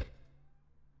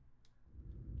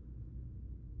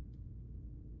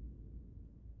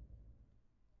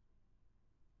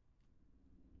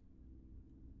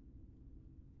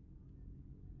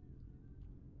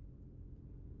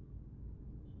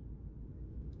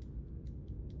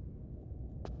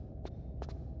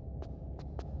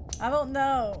 I don't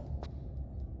know.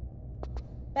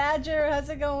 Badger, how's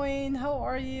it going? How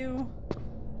are you?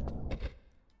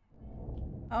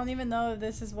 I don't even know if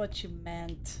this is what you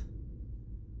meant.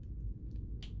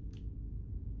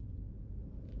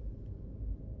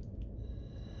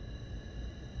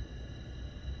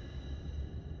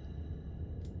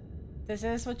 This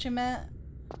is what you meant?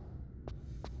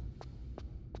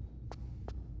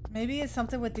 Maybe it's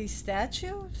something with these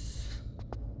statues?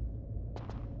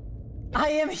 I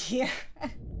am here.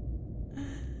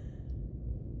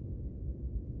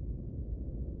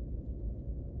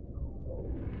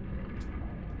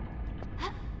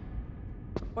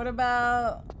 What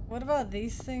about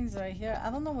these things right here?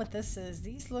 I don't know what this is.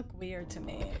 These look weird to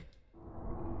me.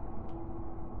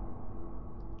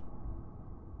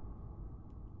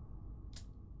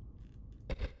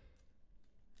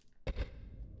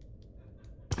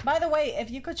 By the way, if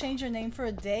you could change your name for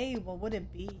a day, what would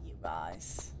it be, you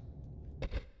guys?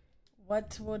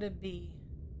 What would it be?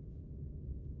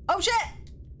 Oh shit!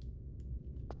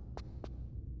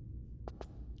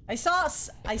 I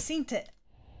seen it.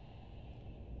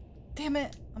 Damn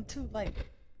it, I'm too like.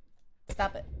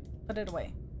 Stop it. Put it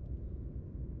away.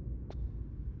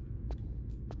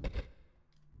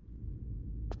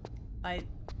 I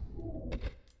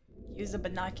use the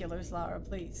binoculars, Lara,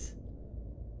 please.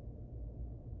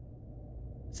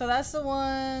 So that's the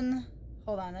one.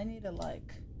 Hold on, I need to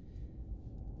like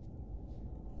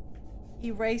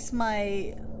erase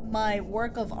my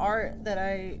work of art that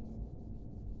I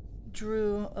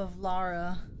drew of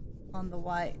Lara on the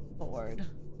whiteboard.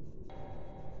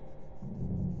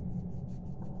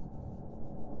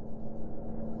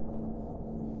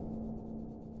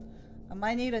 I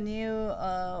might need a new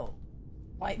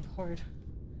whiteboard.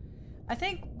 I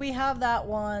think we have that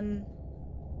one.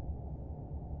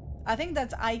 I think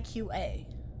that's IQA.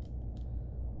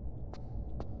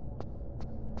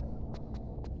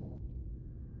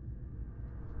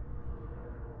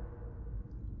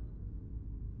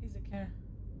 He's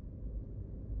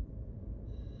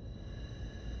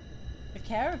a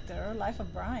character, Life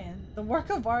of Brian. The work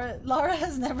of art, Lara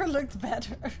has never looked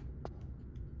better.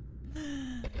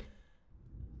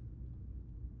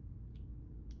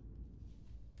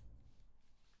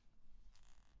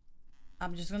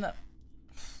 I'm just gonna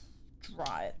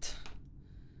draw it.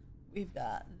 We've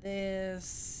got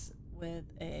this with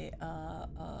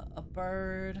a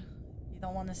bird. You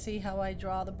don't want to see how I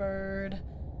draw the bird.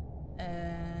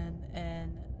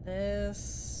 And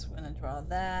this. We're gonna draw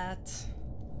that.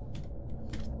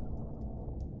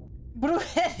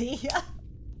 Brujeria.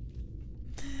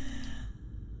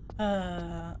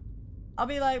 I'll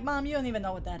be like, Mom, you don't even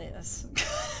know what that is.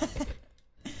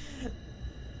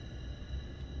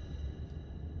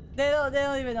 They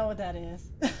don't even know what that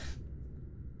is.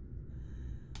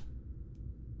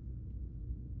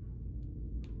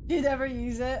 You never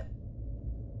use it.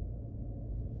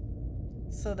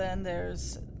 So then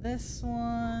there's this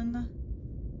one.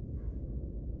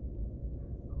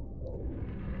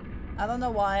 I don't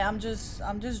know why. I'm just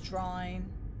drawing.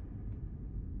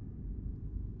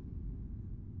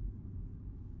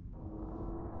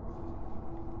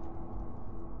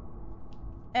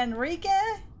 Enrique?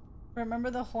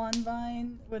 Remember the Juan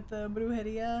vine with the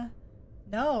brujeria?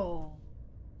 No.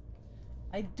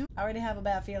 I do. I already have a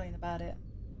bad feeling about it.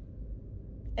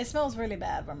 It smells really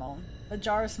bad, Ramon. The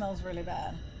jar smells really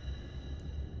bad.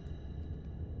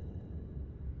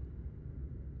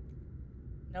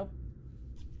 Nope.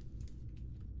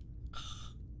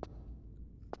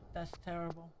 That's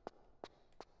terrible.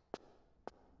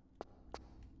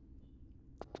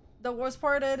 The worst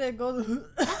part is it goes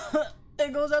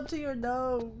it goes up to your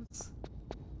nose.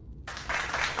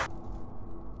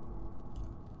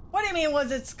 What do you mean,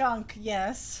 was it skunk?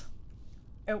 Yes.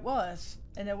 It was.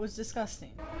 And it was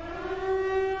disgusting.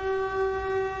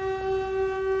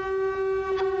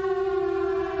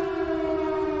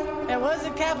 It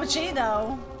wasn't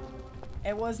cappuccino.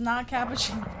 It was not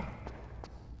cappuccino.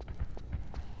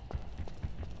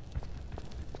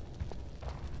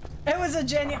 It was a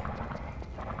genuine...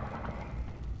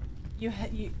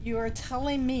 You were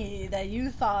telling me that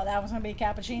you thought that was gonna be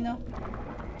cappuccino?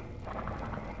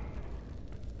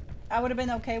 I would have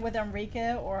been okay with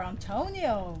Enrique or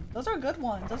Antonio. Those are good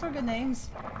ones. Those are good names.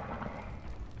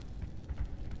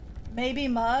 Maybe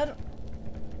Mud.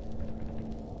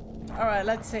 Alright,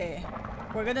 let's see.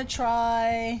 We're gonna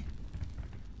try...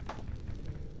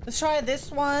 Let's try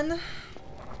this one.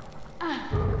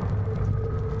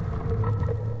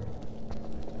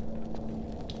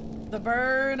 The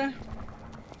bird.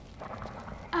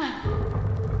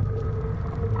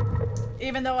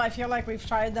 Even though I feel like we've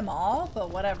tried them all, but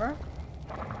whatever.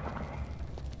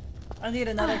 I need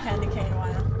another candy cane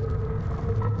one.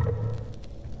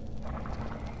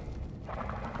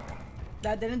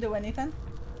 That didn't do anything.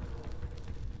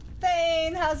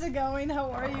 Thane, how's it going?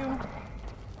 How are you?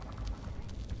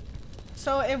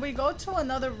 So if we go to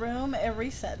another room, it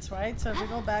resets, right? So if we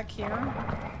go back here,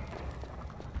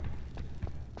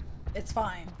 it's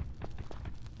fine.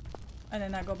 And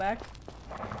then I go back.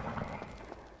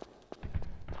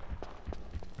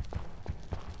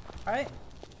 Alright.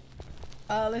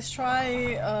 Let's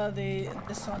try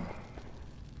this one.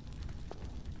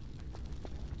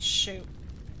 Shoot.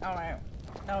 Alright.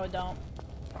 No, it don't.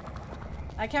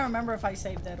 I can't remember if I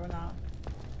saved it or not.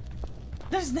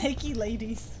 There's naked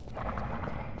ladies.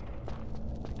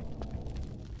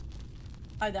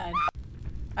 I died.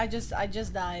 I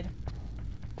just died.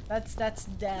 That's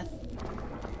death.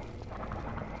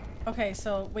 Okay,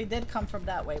 so we did come from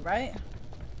that way, right?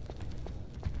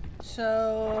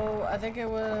 So I think it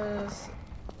was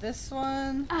this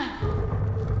one.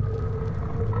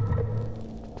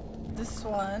 This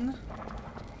one.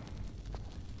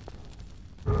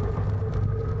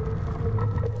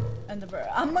 And the bird.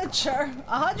 I'm not sure.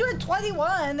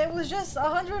 121. It was just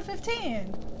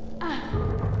 115.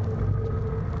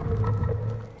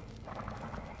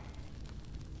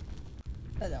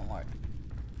 That didn't work.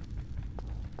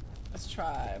 Let's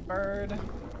try bird.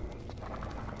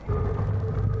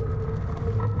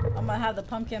 I'm gonna have the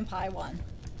pumpkin pie one.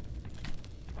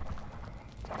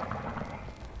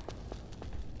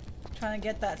 Trying to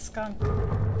get that skunk.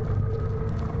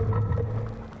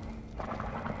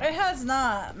 It has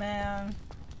not, man.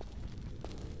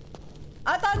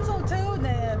 I thought so too,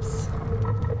 Nips.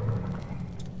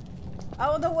 I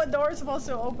don't know what door is supposed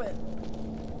to open.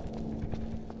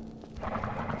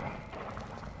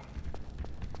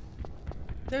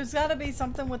 There's gotta be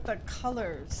something with the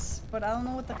colors, but I don't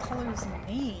know what the colors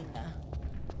mean.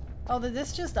 Oh, did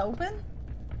this just open?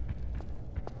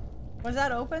 Was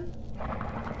that open?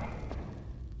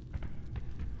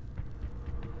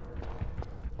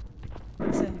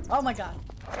 Let's see. Oh my god.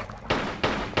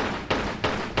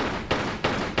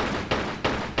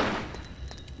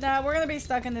 Nah, we're gonna be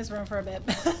stuck in this room for a bit.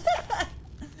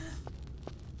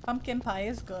 Pumpkin pie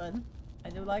is good. I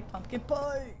do like pumpkin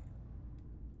pie.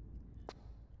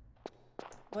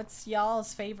 What's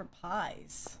y'all's favorite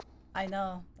pies? I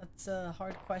know, that's a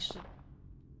hard question.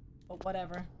 But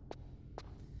whatever.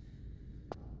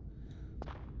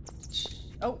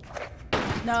 Oh.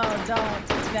 No, don't,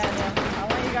 Daniel. I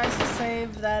want you guys to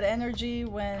save that energy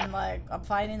when, like, I'm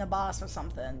fighting a boss or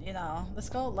something, you know. Let's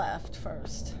go left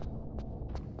first.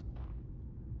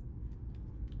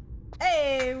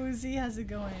 Hey, Uzi, how's it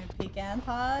going? Pecan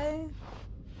pie?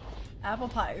 Apple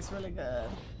pie is really good.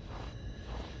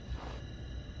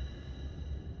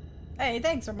 Hey,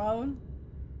 thanks, Ramon.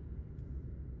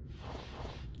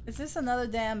 Is this another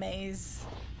damn maze?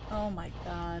 Oh my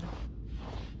god.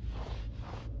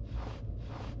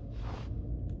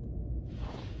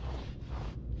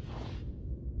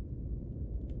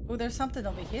 Oh, there's something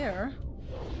over here.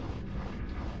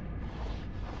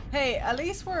 Hey, at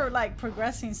least we're like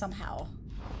progressing somehow.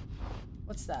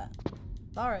 What's that?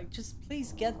 Laura, just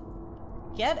please get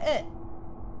it.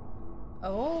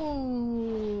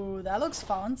 Oh, that looks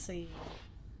fancy.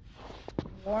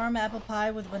 Warm apple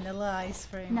pie with vanilla ice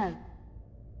cream. No.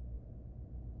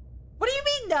 What do you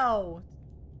mean no?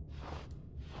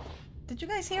 Did you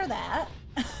guys hear that?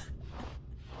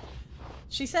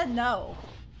 She said no.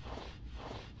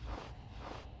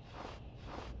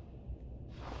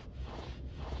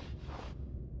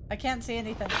 I can't see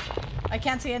anything. I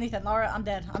can't see anything. Laura, I'm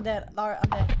dead. I'm dead. Laura, I'm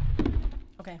dead.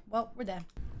 Okay, well, we're dead.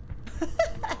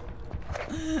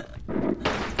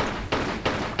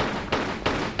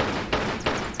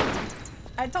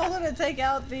 I told her to take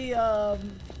out the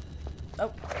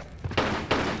Oh.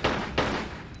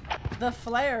 The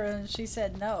flare, and she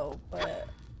said no, but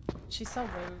she's so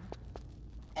rude.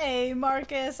 Hey,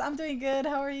 Marcus, I'm doing good.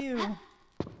 How are you?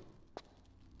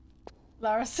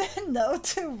 Lara said no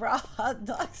to raw hot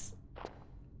dogs.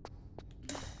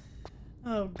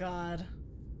 Oh, God.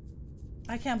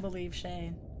 I can't believe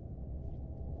Shane.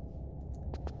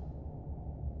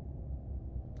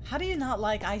 How do you not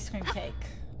like ice cream cake?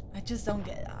 I just don't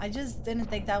get it. I just didn't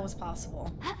think that was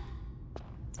possible.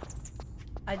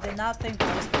 I did not think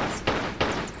that was possible.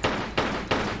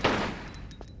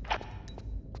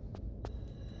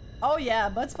 Oh yeah,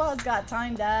 Buttspot's got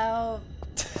timed out.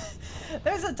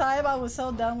 There's a time I was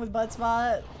so done with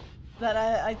Buttspot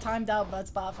that I timed out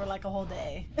Buttspot for like a whole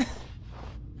day.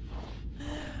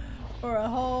 For a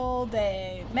whole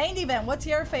day. Main event, what's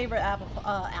your favorite apple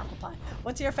pie?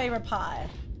 What's your favorite pie?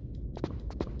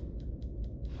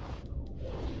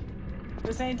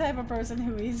 The same type of person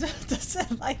who eats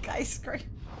doesn't like ice cream.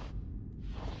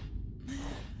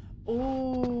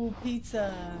 Ooh,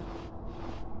 pizza.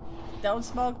 Don't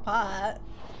smoke pot.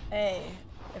 Hey,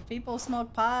 if people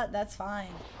smoke pot, that's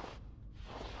fine.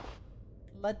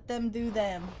 Let them do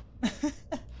them.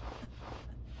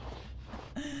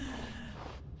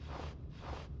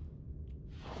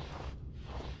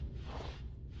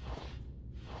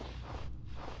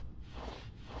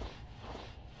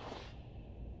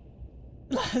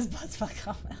 Last Buttspot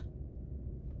comment.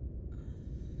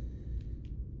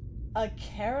 A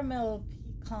caramel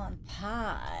pecan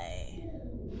pie.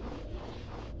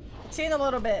 See in a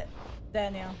little bit,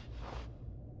 Daniel.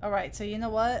 Alright, so you know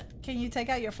what? Can you take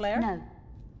out your flare? No.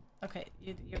 Okay,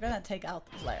 you're gonna take out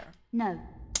the flare. No.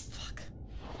 Fuck.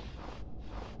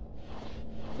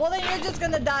 Well, then you're just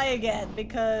gonna die again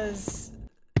because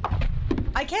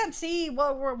I can't see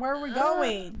where we're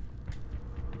going.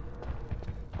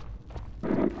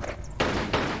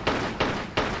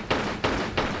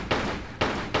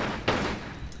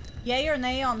 Yay or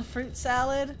nay on fruit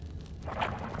salad?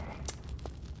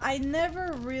 I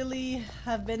never really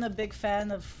have been a big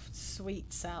fan of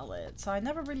sweet salad, so I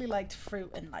never really liked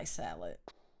fruit in my salad.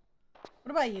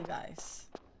 What about you guys?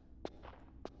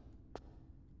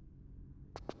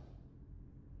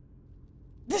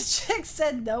 This chick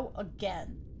said no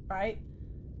again, right?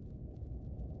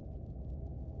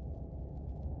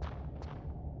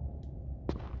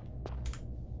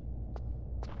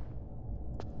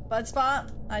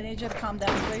 Buttspot, I need you to calm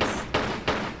down, please.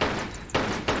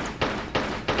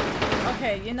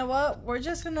 Okay, you know what? We're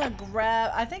just gonna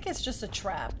grab... I think it's just a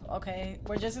trap, okay?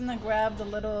 We're just gonna grab the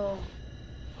little...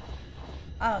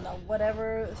 I don't know,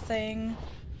 whatever thing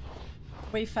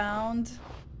we found.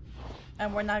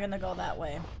 And we're not gonna go that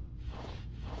way.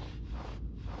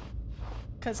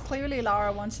 Because clearly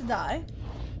Lara wants to die.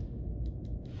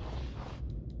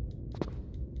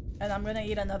 And I'm gonna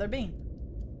eat another bean.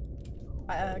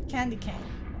 Candy cane.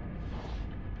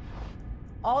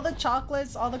 All the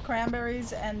chocolates, all the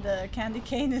cranberries, and the candy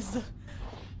cane is the...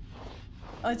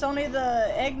 Oh, it's only the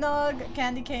eggnog,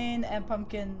 candy cane, and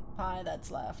pumpkin pie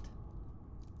that's left.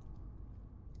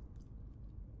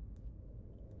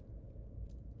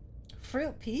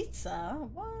 Fruit pizza?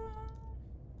 What?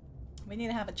 We need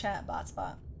to have a chat,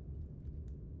 Buttspot.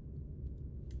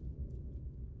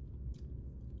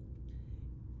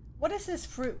 What is this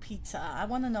fruit pizza? I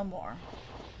want to know more.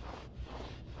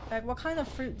 Like, what kind of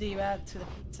fruit do you add to the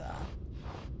pizza?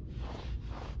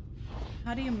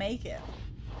 How do you make it?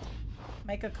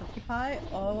 Make a cookie pie?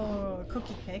 Oh,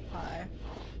 cookie cake pie.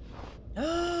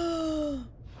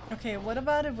 Okay, what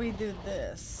about if we do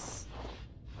this?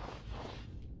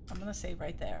 I'm gonna save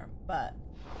right there, but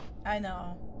I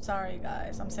know. Sorry,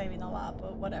 guys. I'm saving a lot,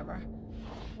 but whatever.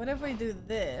 What if we do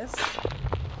this?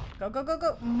 Go, go, go,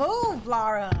 go. Move,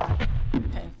 Lara!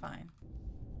 Okay, fine.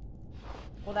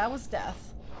 Well, that was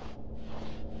death.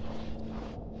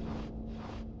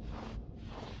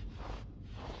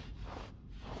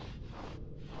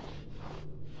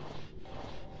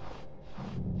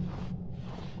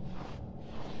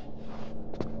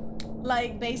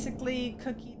 Like, basically,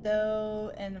 cookie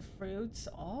dough and fruits.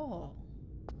 Oh.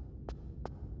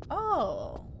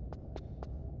 Oh.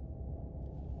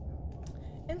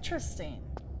 Interesting.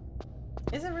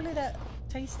 Is it really that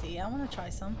tasty? I want to try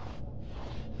some.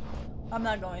 I'm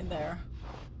not going there.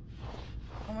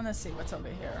 I want to see what's over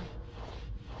here.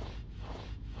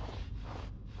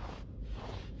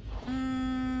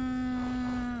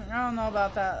 I don't know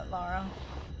about that, Laura.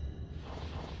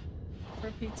 For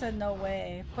pizza, no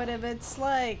way. But if it's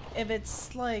like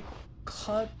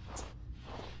cooked,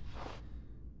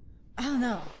 I don't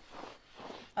know.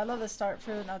 I love the start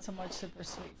fruit, not so much super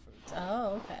sweet fruits.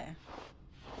 Oh, okay.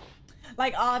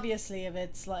 Like, obviously, if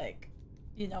it's like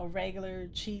you know, regular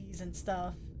cheese and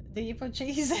stuff. Do you put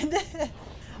cheese in it?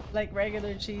 Like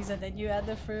regular cheese and then you add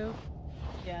the fruit?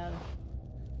 Yeah.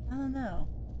 I don't know.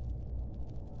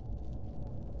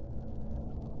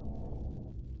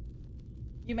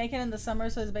 You make it in the summer,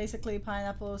 so it's basically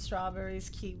pineapple, strawberries,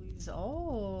 kiwis.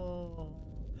 Oh.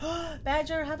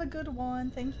 Badger, have a good one.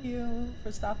 Thank you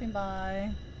for stopping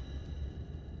by.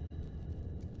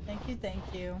 Thank you, thank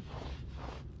you.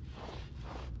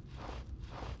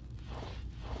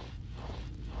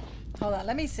 Hold on,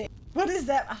 let me see. What is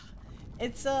that?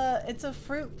 It's a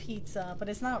fruit pizza, but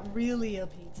it's not really a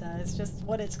pizza. It's just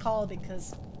what it's called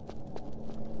because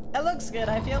it looks good.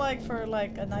 I feel like for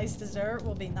like a nice dessert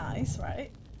will be nice,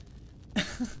 right?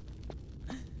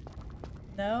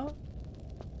 No?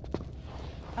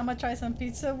 I'm gonna try some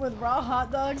pizza with raw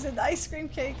hot dogs and ice cream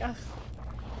cake. Ugh.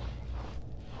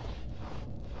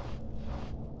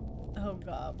 Oh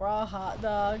god, raw hot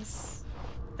dogs.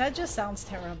 That just sounds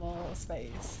terrible,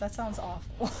 Space. That sounds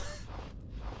awful.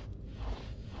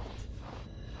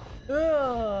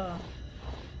 Ugh.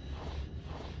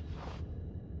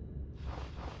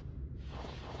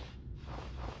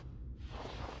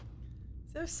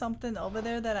 Is there something over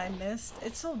there that I missed?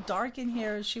 It's so dark in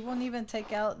here, she won't even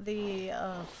take out the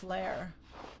flare.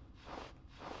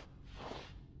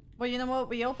 Well, you know what?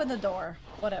 We opened the door.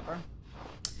 Whatever.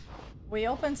 We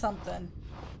opened something.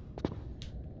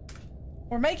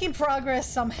 We're making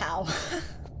progress somehow.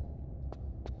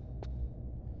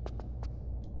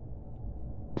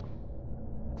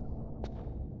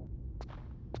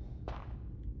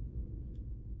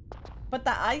 But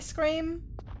the ice cream?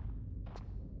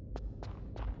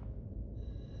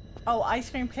 Oh, ice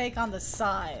cream cake on the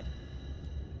side.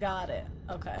 Got it.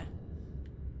 Okay.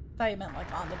 Thought you meant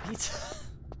like on the pizza.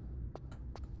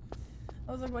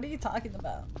 I was like, what are you talking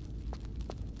about?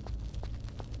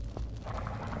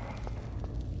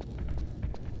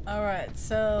 Alright,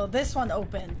 so this one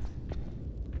opened.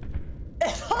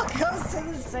 It all goes to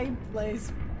the same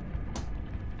place.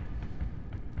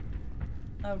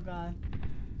 Oh god.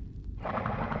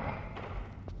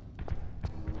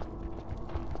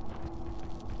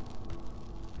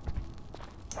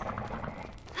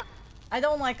 I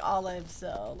don't like olives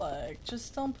though, like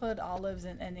just don't put olives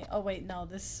in any. Oh wait, no,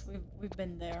 this we've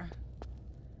been there.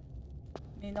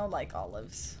 Me no like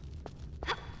olives.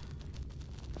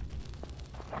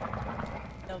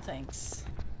 No thanks.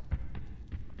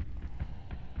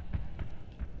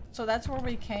 So that's where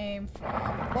we came from.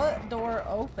 What door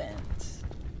opened?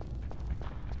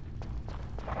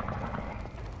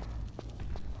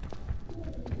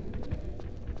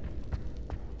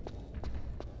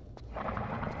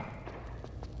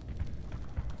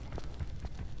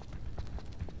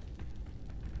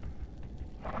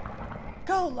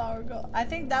 Go, Laura, go. I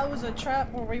think that was a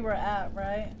trap where we were at,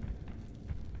 right?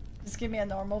 Just give me a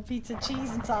normal pizza,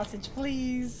 cheese, and sausage,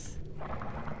 please.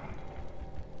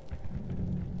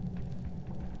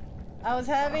 I was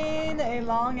having a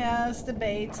long-ass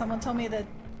debate. Someone told me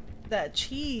that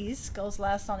cheese goes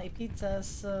last on a pizza,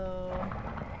 so...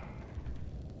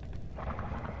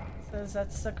 Says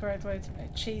that's the correct way to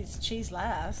make cheese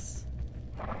last.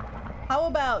 How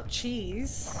about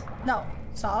cheese? No,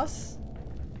 sauce,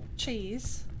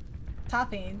 cheese,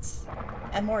 toppings,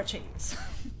 and more cheese.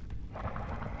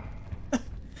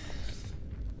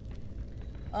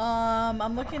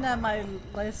 I'm looking at my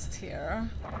list here,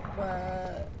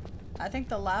 but I think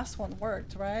the last one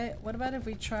worked, right? What about if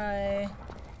we try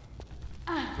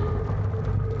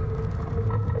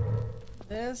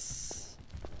this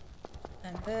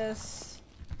and this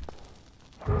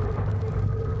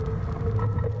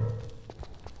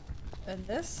and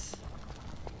this?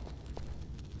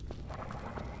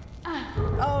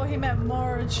 Oh, he meant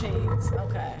more cheese.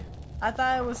 Okay. I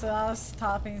thought it was last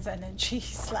toppings and then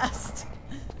cheese last.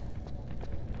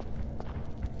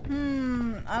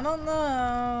 I don't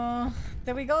know.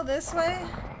 Did we go this way?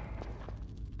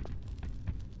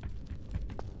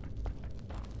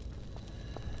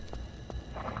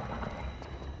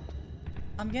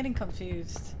 I'm getting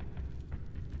confused.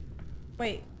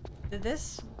 Wait, did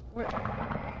this...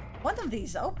 One of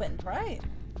these opened, right?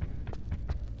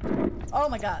 Oh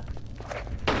my god.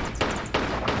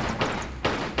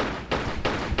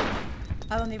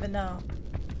 I don't even know.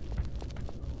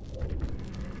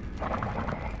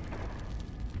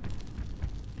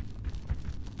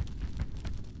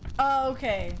 Oh,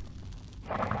 okay.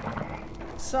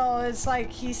 So it's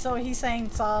like he's saying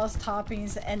sauce,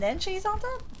 toppings, and then cheese on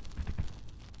top?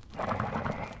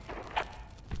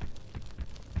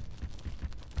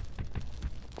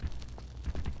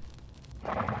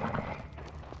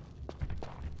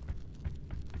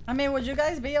 I mean, would you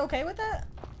guys be okay with that?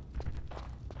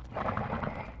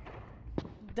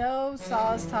 dough,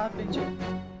 sauce, topping.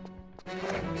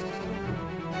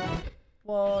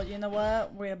 Well, you know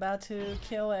what? We're about to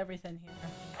kill everything here.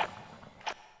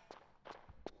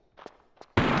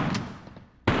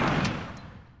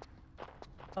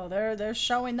 Oh, they're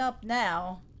showing up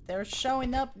now. They're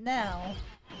showing up now.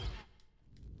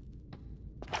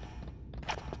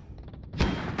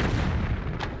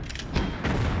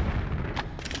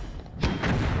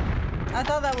 I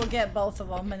thought that would get both of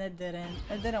them, and it didn't.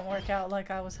 It didn't work out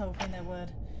like I was hoping it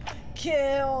would.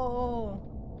 Kill!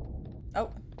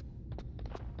 Oh.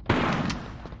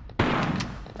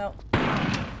 No.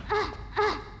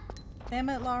 Damn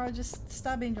it, Laura, just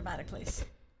stop being dramatic, please.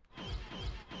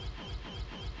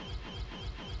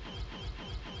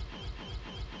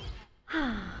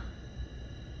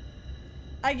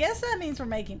 I guess that means we're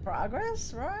making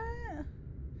progress, right?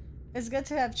 It's good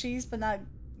to have cheese, but not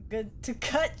good to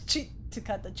cut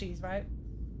the cheese, right?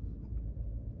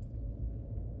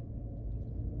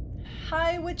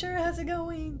 Hi, Witcher, how's it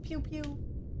going? Pew pew.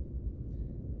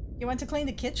 You went to clean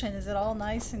the kitchen. Is it all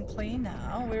nice and clean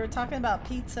now? We were talking about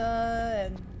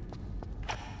pizza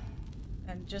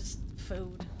and just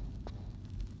food.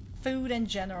 Food in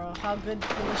general. How good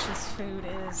delicious food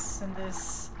is in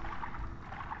this.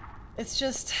 It's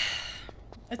just,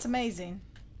 it's amazing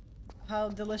how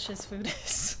delicious food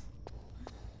is.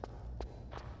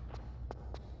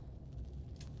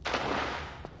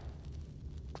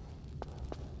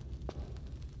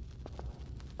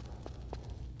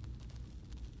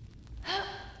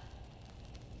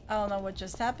 I don't know what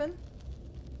just happened.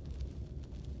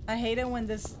 I hate it when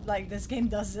this game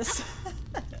does this.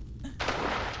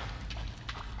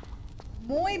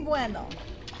 Muy bueno.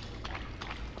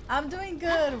 I'm doing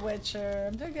good, Witcher.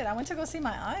 I'm doing good. I went to go see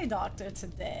my eye doctor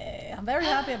today. I'm very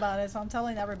happy about it, so I'm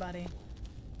telling everybody.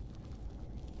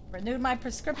 Renewed my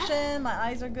prescription. My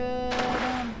eyes are good.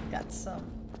 Got some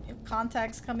new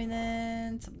contacts coming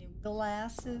in. Some new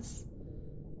glasses.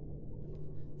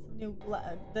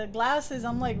 The glasses,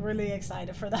 I'm like really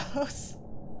excited for those.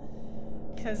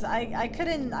 Cause I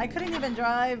couldn't even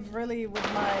drive really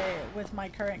with my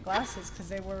current glasses because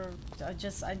they were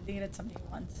I needed some new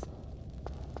ones.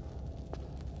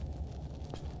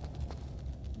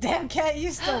 Damn cat,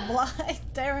 you still blind.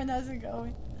 Darren, how's it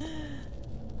going?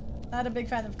 Not a big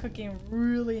fan of cooking,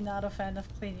 really not a fan of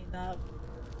cleaning up.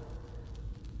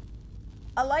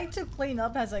 I like to clean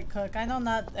up as I cook. I know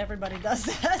not everybody does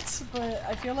that, but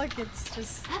I feel like it's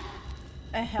just,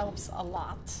 it helps a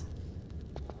lot.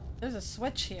 There's a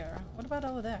switch here. What about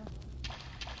over there?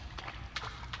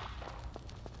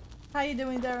 How you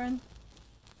doing, Darren?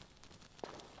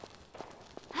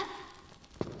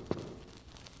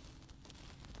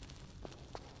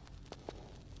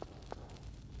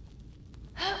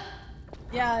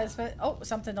 Yeah, it's, oh,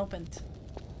 something opened.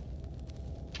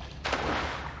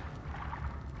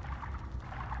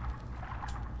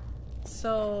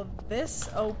 So this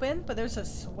opened, but there's a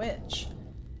switch.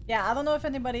 Yeah, I don't know if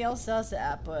anybody else does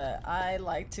that, but I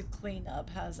like to clean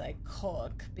up as I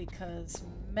cook because,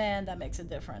 man, that makes a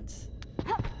difference.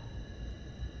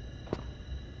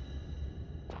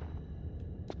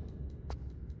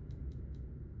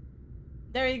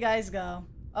 There you guys go.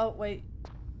 Oh, wait.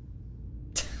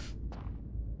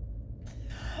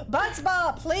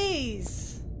 Butzbot,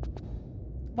 please!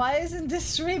 Why isn't this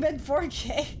stream in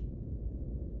 4K?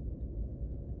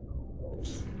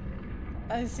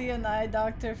 I see an eye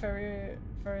doctor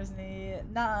for his knee.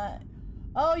 Nah.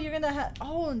 Oh, you're gonna have.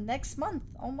 Oh, next month,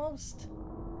 almost.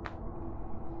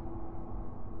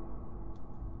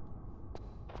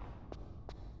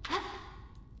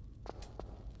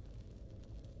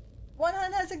 One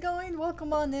hand, how's it going?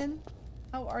 Welcome on in.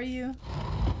 How are you?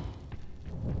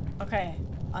 Okay,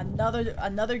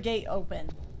 another gate open.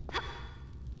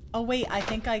 Oh wait, I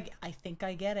think I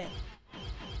get it.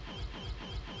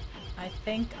 I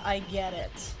think I get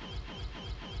it.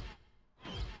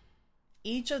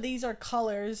 Each of these are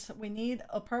colors. We need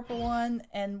a purple one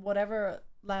and whatever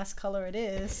last color it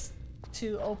is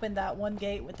to open that one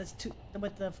gate with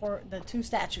the two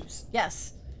statues.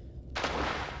 Yes.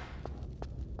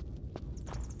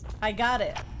 I got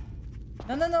it.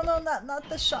 No, not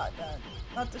the shotgun.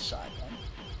 Not the shotgun.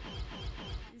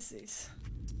 These.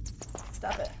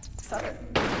 Stop it. Stop it.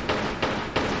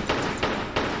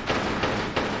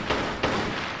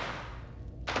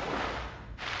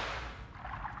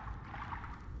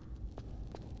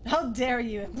 How dare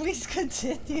you? Please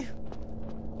continue.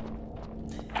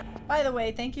 By the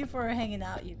way, thank you for hanging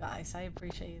out, you guys. I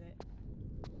appreciate it.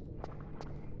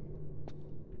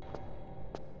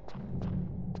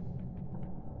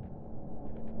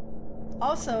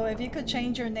 Also, if you could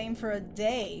change your name for a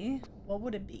day, what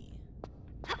would it be?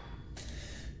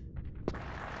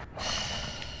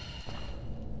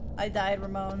 I died,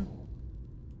 Ramon.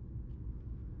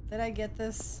 Did I get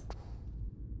this?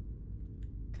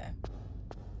 Okay.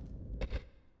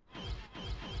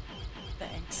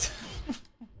 Thanks.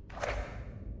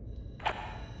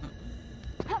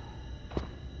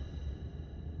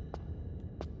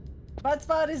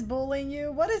 Buttspot is bullying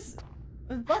you. What is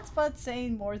Buttspot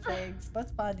saying more things?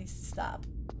 Buttspot needs to stop.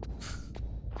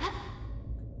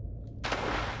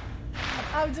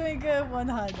 I'm doing good,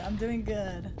 100. I'm doing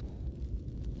good.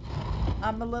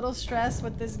 I'm a little stressed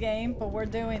with this game, but we're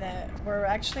doing it. We're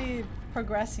actually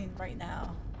progressing right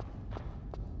now.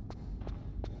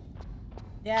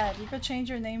 Yeah, if you could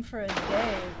change your name for a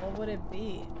day, what would it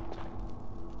be?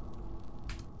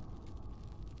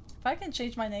 If I can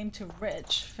change my name to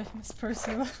Rich, famous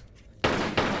person. Laura,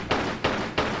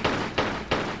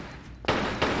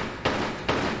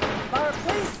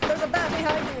 please! There's a bat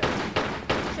behind you!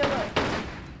 Kill it.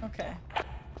 Okay.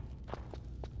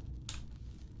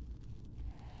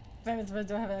 Famous person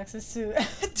don't have access to...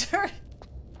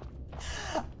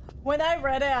 When I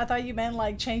read it, I thought you meant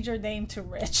like change your name to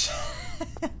Rich.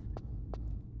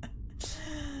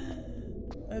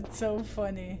 That's so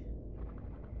funny.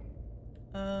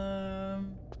 Am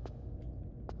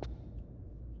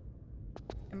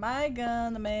I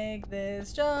gonna make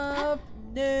this jump?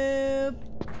 Nope.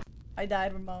 I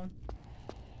died, Ramon.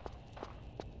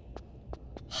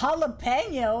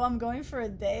 Jalapeno? I'm going for a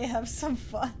day. Have some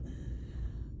fun.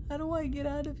 How do I get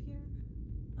out of here?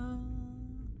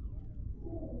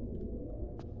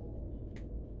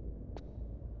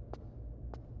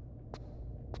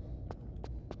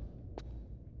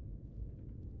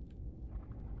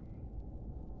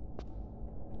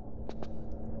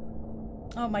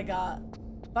 Oh my god.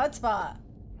 Buttspot.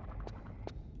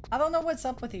 I don't know what's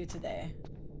up with you today.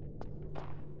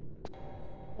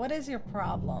 What is your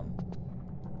problem?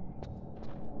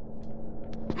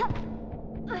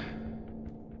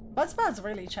 Buttspot's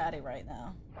really chatty right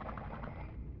now.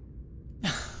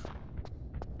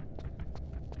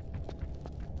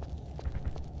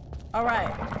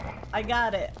 Alright. I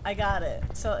got it. I got it.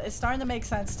 So it's starting to make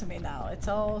sense to me now. It's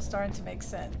all starting to make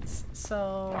sense.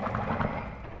 So...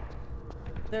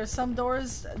 there's some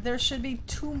doors. There should be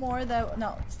 2 more that...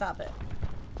 no, stop it.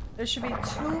 There should be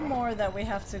 2 more that we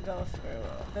have to go through.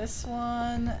 This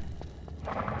one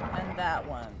and that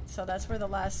one. So that's where the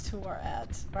last 2 are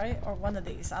at, right? Or one of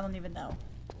these. I don't even know.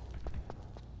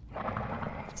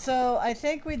 So I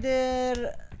think we did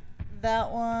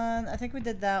that one. I think we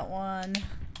did that one.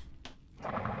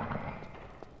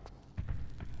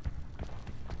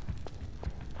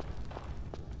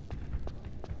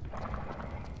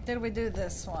 Did we do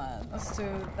this one? Let's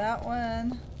do that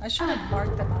one. I should have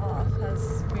marked them off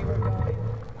as we were going.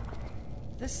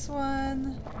 This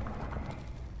one.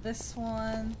 This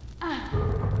one.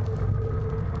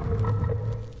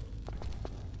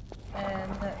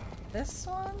 And this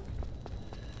one?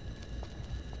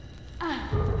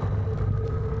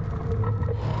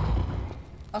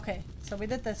 Okay, so we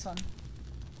did this one.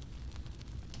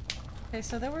 Okay,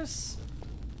 so there was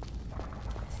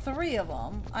 3 of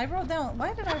them. I wrote down...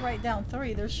 why did I write down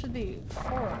 3? There should be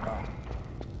 4 of them.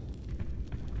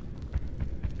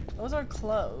 Those are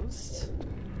closed.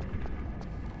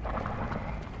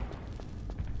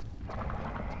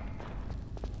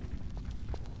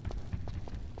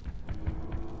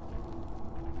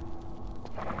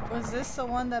 Was this the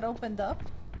one that opened up?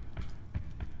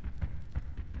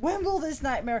 When will this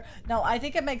nightmare... no, I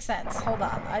think it makes sense. Hold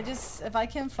on. I just... if I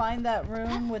can find that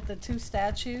room with the 2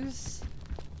 statues...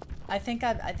 I think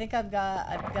I've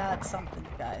got something,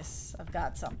 you guys. I've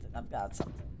got something.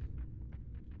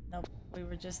 Nope, we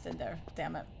were just in there.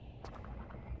 Damn it.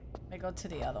 Let me go to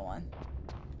the other one.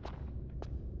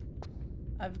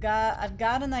 I've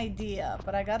got an idea,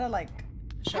 but I gotta like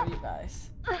show you guys.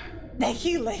 Thank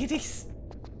you, ladies.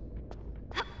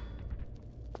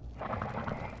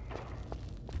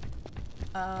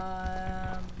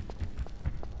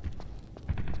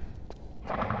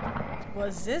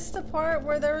 Was this the part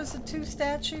where there was the 2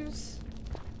 statues?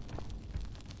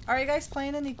 Are you guys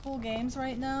playing any cool games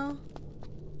right now?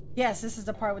 Yes, this is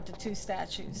the part with the 2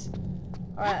 statues.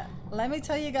 Alright, let me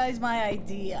tell you guys my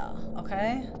idea,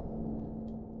 okay?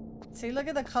 See, look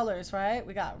at the colors, right?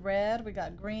 We got red, we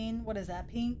got green, what is that,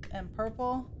 pink and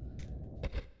purple?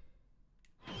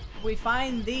 We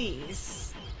find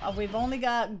these. We've only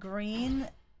got green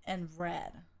and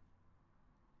red.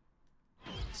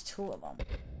 There's 2 of them.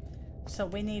 So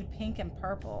we need pink and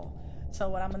purple. So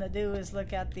what I'm gonna do is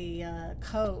look at the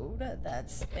code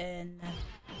that's in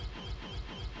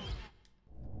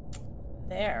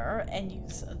there and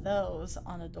use those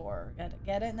on a door.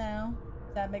 Get it now?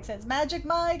 That makes sense. Magic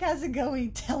Mike, how's it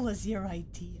going? Tell us your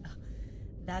idea.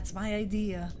 That's my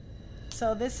idea.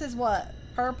 So this is what?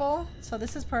 Purple? So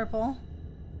this is purple.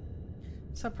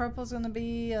 So purple's gonna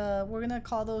be, we're gonna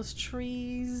call those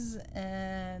trees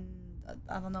and,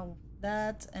 I don't know,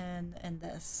 that and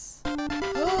this.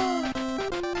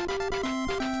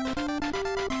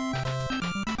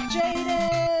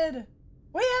 Jaded!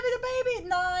 We having a baby!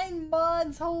 9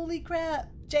 months! Holy crap!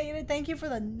 Jaded, thank you for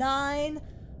the 9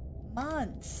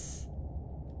 months.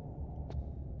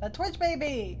 The Twitch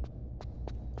baby!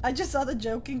 I just saw the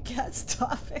joking cats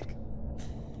topic.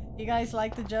 You guys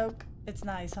like the joke? It's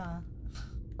nice, huh?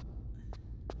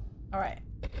 Alright.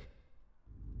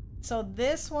 So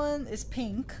this one is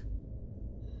pink.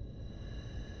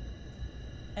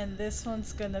 And this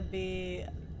one's gonna be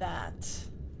that.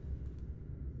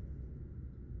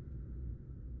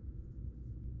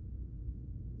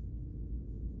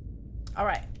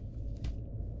 Alright.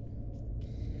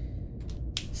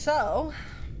 So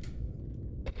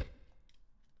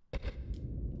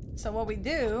what we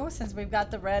do, since we've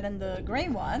got the red and the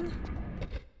green one,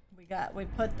 we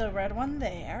put the red one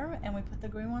there and we put the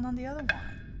green one on the other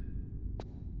one.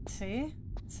 See?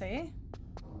 See?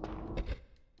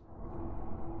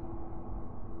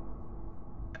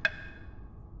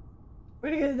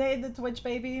 We're gonna name the Twitch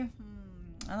baby?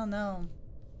 I don't know.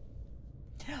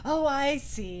 Oh, I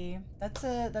see. That's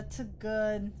a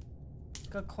good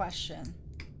question.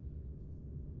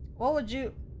 What would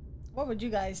you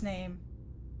guys name?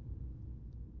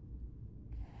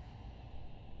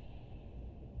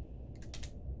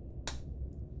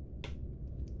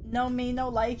 No me, no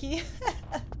likey.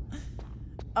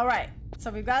 All right.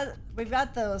 So we've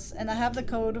got those, and I have the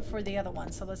code for the other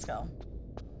one. So let's go.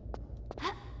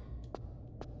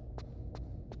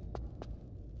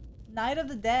 Night of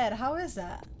the Dead. How is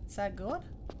that? Is that good?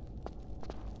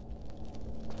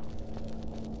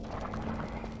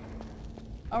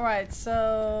 All right.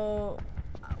 So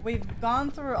we've gone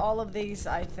through all of these,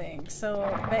 I think.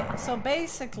 So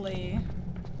basically,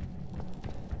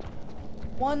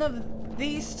 one of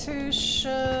these two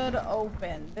should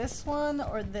open. This one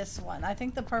or this one. I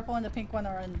think the purple and the pink one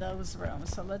are in those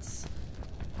rooms. So let's...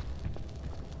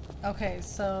 Okay,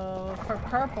 so for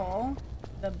purple,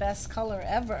 the best color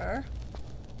ever,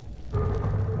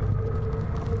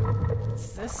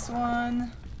 it's this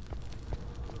one,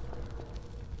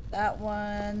 that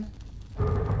one,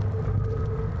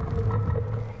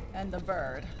 and the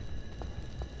bird.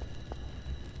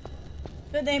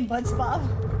 Good name, Butts Bob.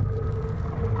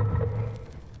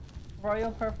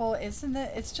 Royal purple, isn't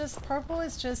it? It's just, purple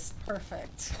is just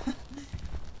perfect.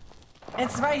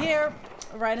 It's right here,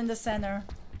 right in the center.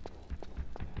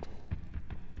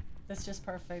 It's just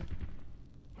perfect.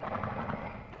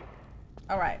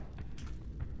 Alright.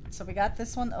 So we got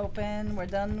this one open. We're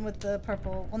done with the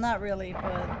purple. Well, not really,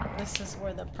 but this is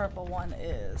where the purple one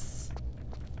is.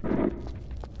 I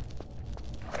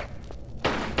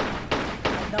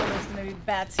know there's gonna be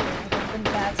bats here. There's been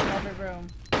bats in every room.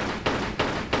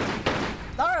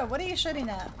 Laura, what are you shooting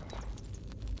at?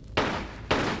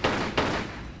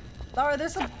 Laura,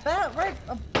 there's a bat right...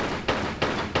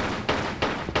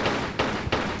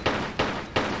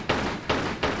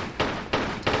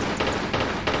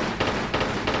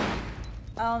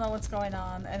 I don't know what's going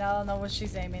on, and I don't know what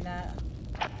she's aiming at.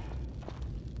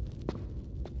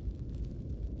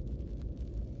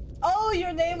 Oh,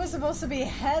 your name was supposed to be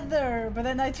Heather, but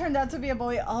then I turned out to be a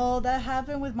boy. Oh, that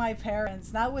happened with my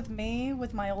parents, not with me,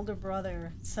 with my older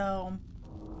brother. So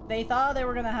they thought they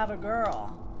were gonna have a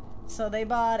girl. So they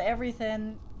bought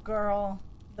everything girl.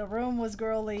 The room was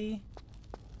girly.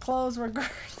 Clothes were girly.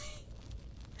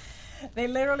 They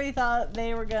literally thought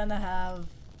they were gonna have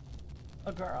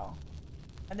a girl.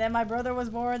 And then my brother was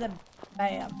born and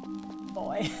bam,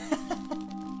 boy.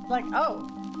 Like, oh.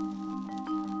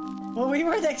 Well, we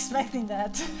weren't expecting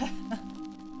that.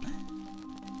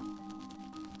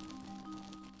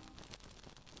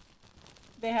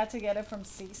 They had to get it from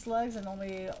sea slugs and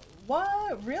only...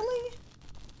 What? Really?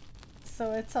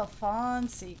 So it's a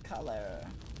fancy color.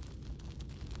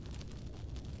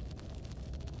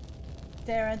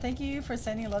 Darren, thank you for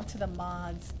sending love to the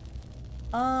mods.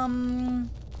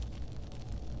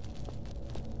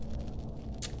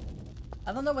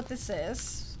 I don't know what this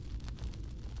is.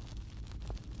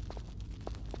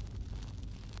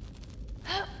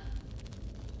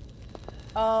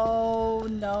 Oh,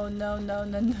 no, no, no,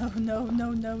 no, no, no,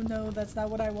 no, no, no. That's not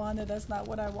what I wanted. That's not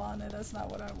what I wanted. That's not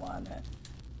what I wanted.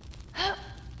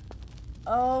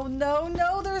 Oh, no,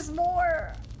 no, there's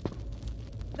more.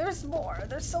 There's more.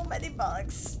 There's so many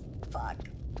bugs. Fuck.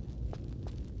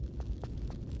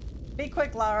 Be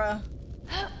quick, Lara.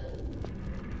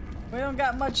 We don't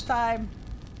got much time.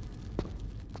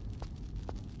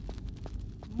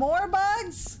 More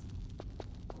bugs?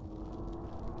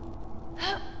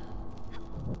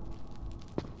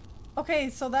 Okay,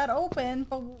 so that opened,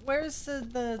 but where's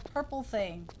the purple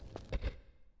thing?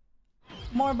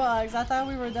 More bugs. I thought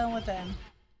we were done with them.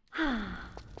 God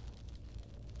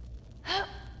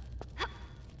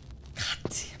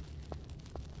damn.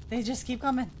 They just keep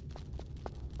coming.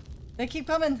 They keep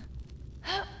coming.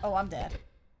 Oh, I'm dead.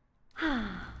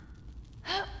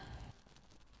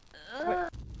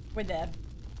 We're dead.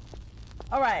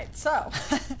 Alright, so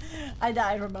I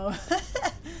died, Ramon.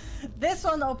 This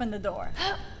one opened the door.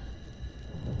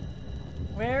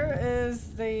 Where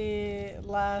is the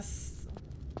last...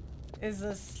 Is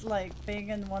this like thing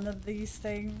in one of these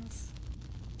things?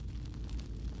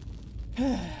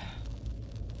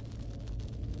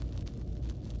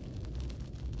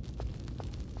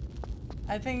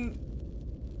 I think...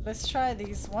 Let's try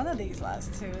these. One of these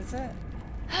last two, is it?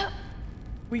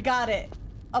 We got it.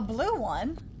 A blue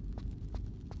one?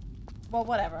 Well,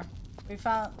 whatever. We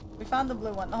found the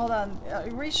blue one. Hold on. Are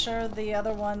we sure the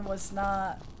other one was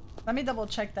not... Let me double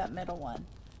check that middle one.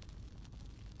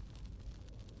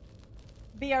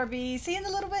 BRB. See you in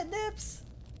a little bit, Dips.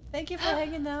 Thank you for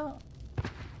hanging out.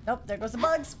 Nope, there goes the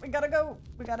bugs. We gotta go.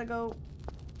 We gotta go.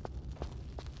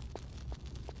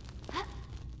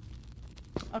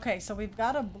 Okay, so we've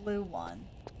got a blue one.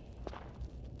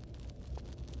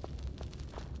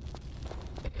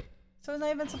 So it's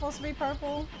not even supposed to be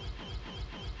purple?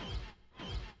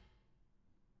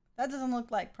 That doesn't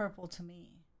look like purple to me.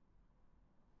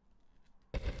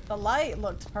 The light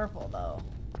looked purple though.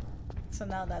 So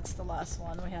now that's the last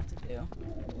one we have to do.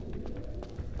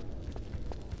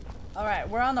 Alright,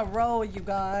 we're on a roll, you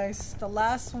guys. The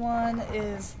last one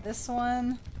is this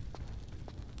one.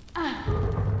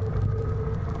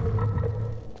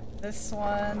 This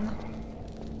one.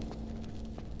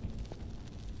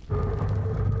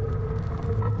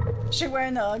 She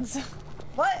wearing Uggs.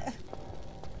 What?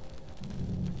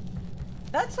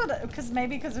 That's what,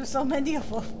 because there's so many of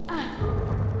them.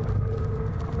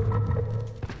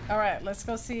 Alright, let's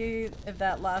go see if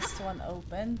that last one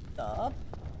opened up.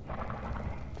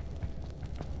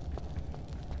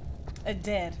 It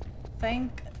did.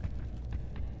 Thank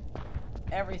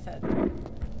everything.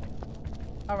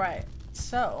 Alright,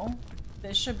 so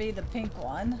this should be the pink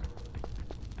one.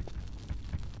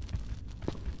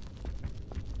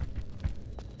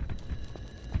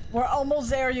 We're almost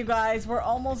there, you guys. We're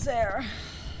almost there.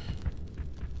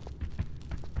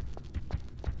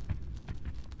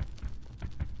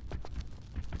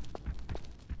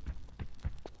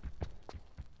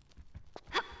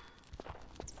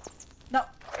 No.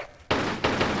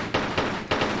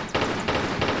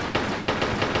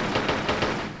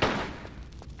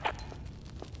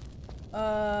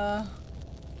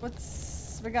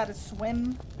 We gotta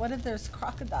swim. What if there's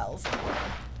crocodiles?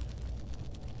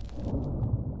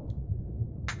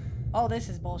 Oh, this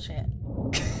is bullshit.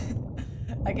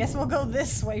 I guess we'll go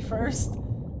this way first.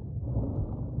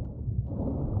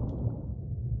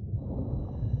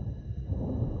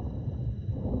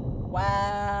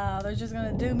 Wow, they're just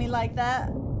gonna do me like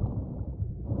that?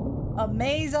 A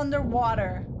maze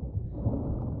underwater.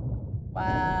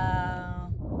 Wow.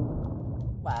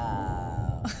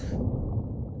 Wow.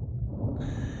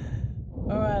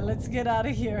 Alright, let's get out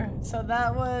of here. So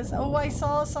that was... Oh, I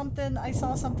saw something. I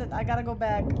gotta go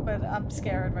back, but I'm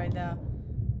scared right now.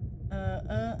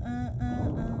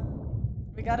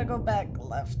 We gotta go back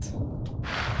left.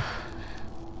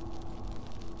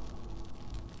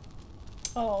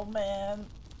 Oh, man.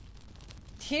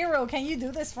 Hero, can you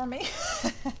do this for me?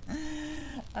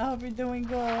 I hope you're doing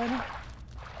good.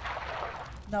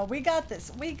 No, we got this.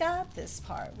 We got this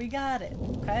part. We got it,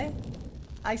 okay?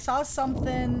 I saw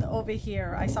something over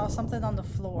here. I saw something on the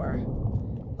floor.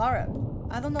 Laura,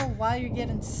 I don't know why you're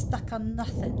getting stuck on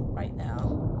nothing right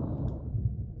now.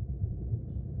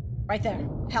 Right there.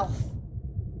 Health.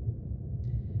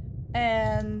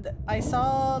 And I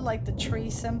saw like the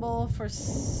tree symbol for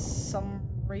some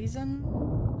reason.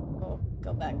 We'll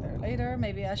go back there later.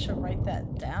 Maybe I should write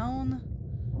that down.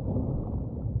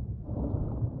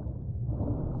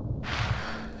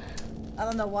 I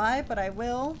don't know why, but I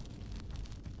will.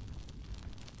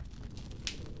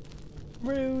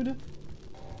 Rude.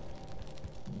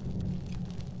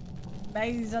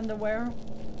 Maze underwear.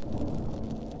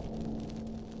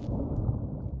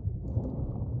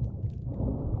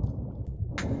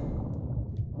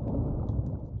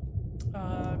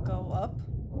 Go up.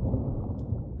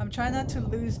 I'm trying not to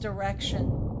lose direction.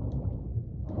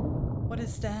 What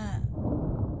is that?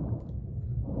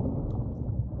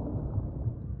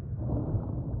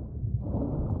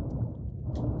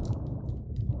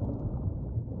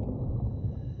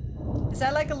 Is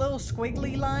that like a little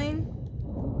squiggly line?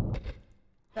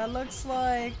 That looks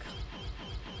like...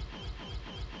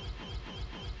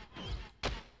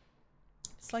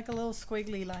 It's like a little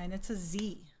squiggly line. It's a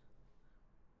Z.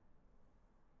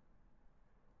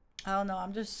 I don't know.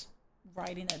 I'm just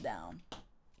writing it down.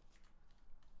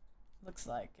 Looks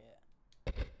like it.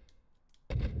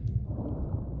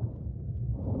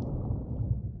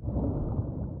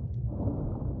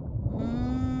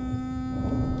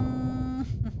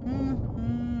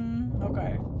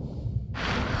 Okay.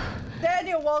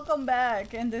 Daniel, welcome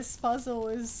back. And this puzzle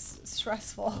is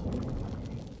stressful.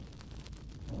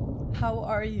 How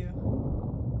are you?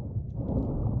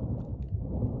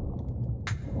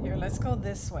 Here, let's go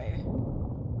this way.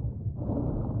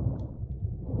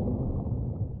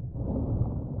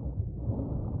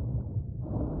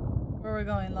 Where are we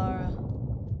going, Lara?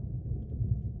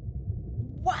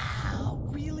 Wow,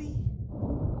 really?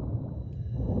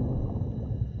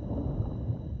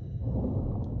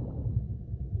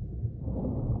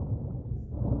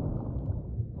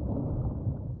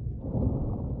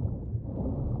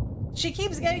 She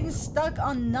keeps getting stuck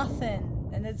on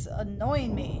nothing, and it's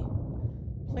annoying me.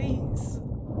 Please.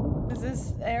 Is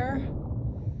this air?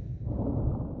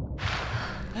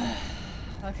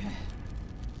 Okay.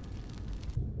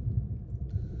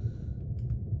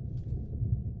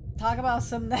 Talk about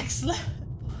some next level.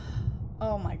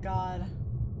 Oh my god.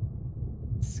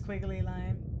 Squiggly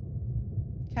line.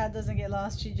 Cat doesn't get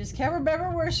lost. She just can't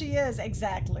remember where she is.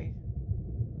 Exactly.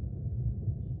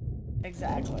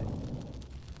 Exactly.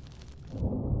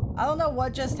 I don't know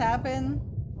what just happened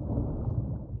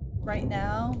right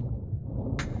now.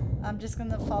 I'm just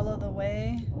gonna follow the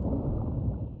way.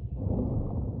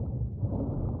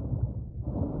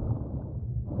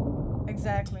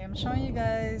 Exactly. I'm showing you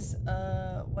guys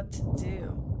what to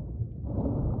do.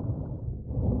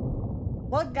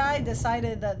 What guy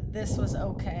decided that this was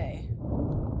okay?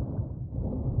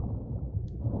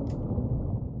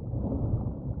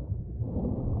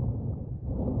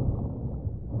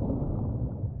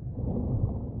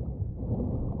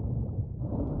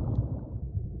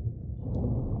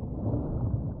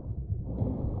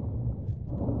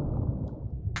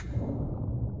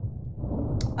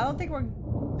 I don't think we're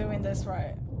doing this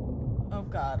right. Oh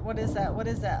god, what is that? What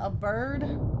is that? A bird?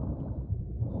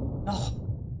 Oh.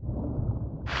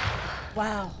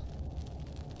 Wow.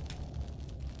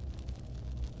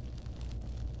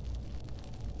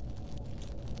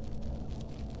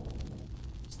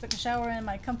 Just took a shower in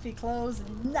my comfy clothes.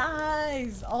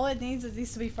 Nice! All it needs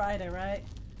to be Friday, right?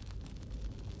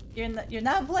 You're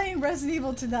not playing Resident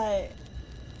Evil tonight.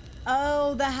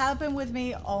 Oh, that happened with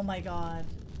me. Oh my god.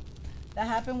 That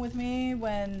happened with me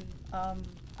when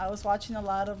I was watching a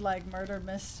lot of like murder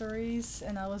mysteries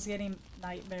and I was getting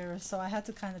nightmares, so I had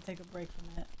to kind of take a break from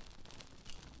it.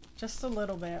 Just a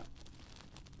little bit.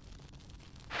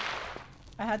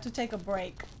 I had to take a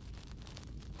break.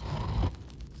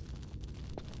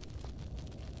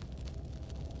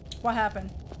 What happened?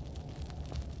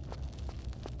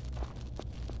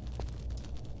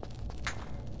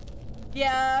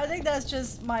 Yeah, I think that's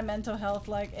just my mental health.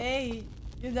 Like, hey,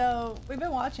 you know, we've been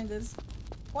watching this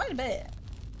quite a bit,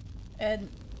 and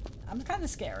I'm kind of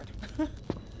scared.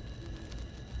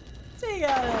 So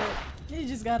you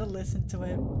just gotta listen to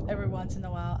it every once in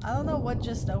a while. I don't know what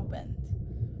just opened.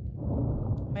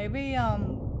 Maybe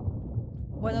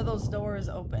one of those doors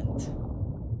opened.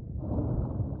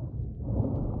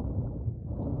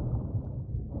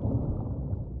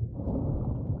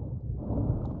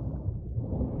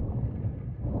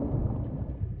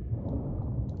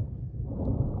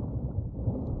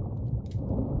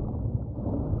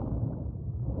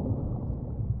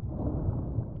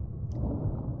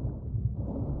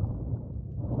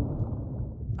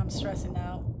 Stressing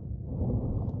out.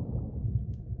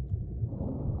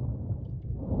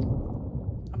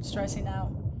 I'm stressing out.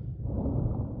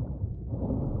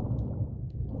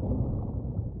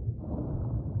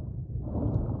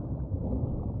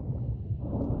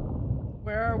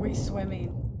 Where are we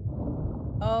swimming?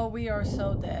 Oh, we are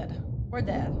so dead. We're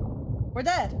dead. We're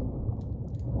dead.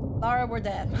 Lara, we're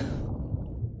dead.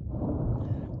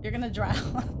 You're gonna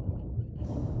drown.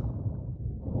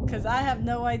 Because I have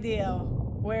no idea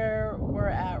where we're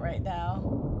at right now.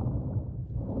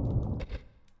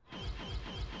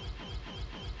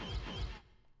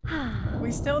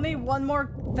 We still need one more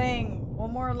thing.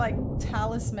 One more, like,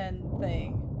 talisman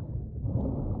thing.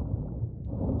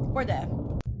 We're dead.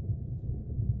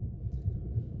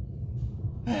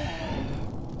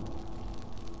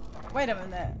 Wait a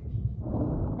minute.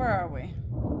 Where are we?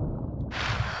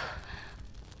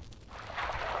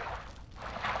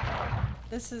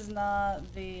 This is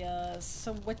not the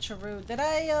switcheroo. Did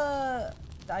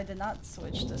I did not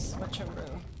switch the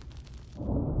switcheroo.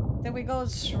 Did we go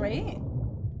straight?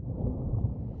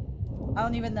 I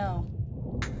don't even know.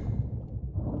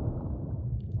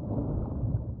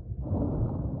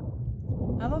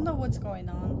 I don't know what's going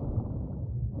on.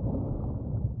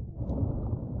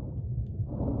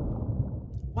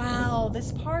 Wow,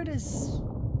 this part is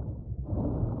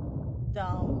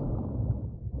dumb.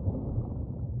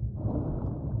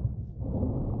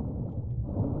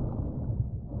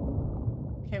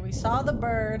 Okay, we saw the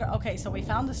bird. Okay, so we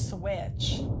found the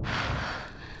switch.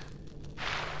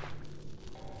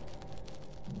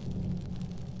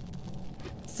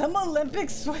 Some Olympic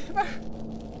swimmer?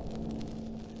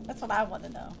 That's what I want to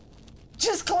know.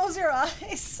 Just close your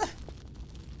eyes.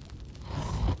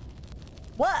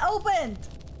 What opened?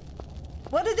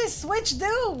 What did this switch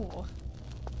do?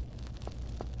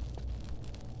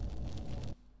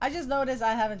 I just noticed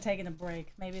I haven't taken a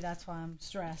break. Maybe that's why I'm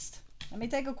stressed. Let me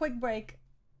take a quick break.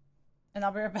 And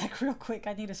I'll be right back real quick.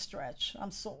 I need a stretch.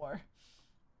 I'm sore.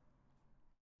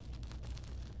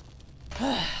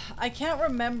 I can't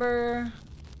remember...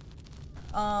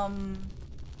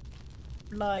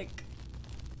 like...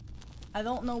 I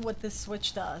don't know what this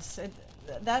switch does.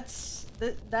 That's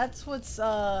what's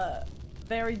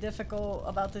very difficult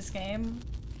about this game.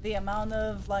 The amount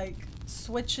of like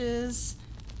switches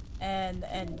and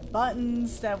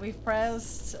buttons that we've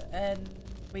pressed and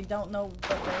we don't know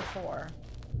what they're for.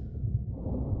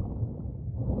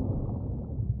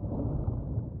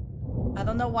 I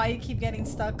don't know why you keep getting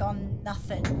stuck on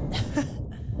nothing.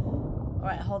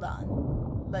 Alright, hold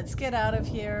on. Let's get out of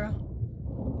here.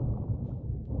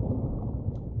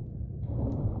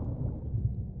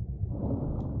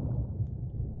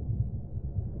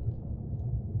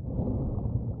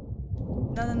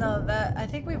 No, that I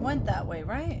think we went that way,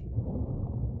 right?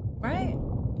 Right?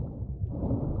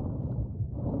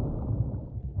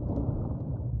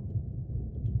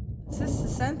 Is this the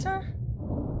center?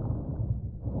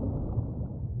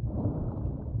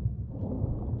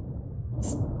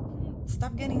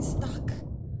 Stop getting stuck.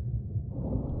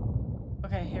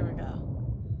 Okay, here we go.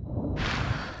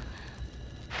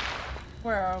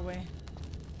 Where are we?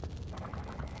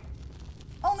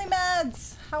 Only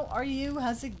Mads! How are you?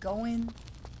 How's it going?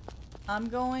 I'm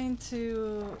going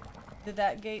to... Did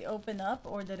that gate open up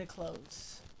or did it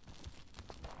close?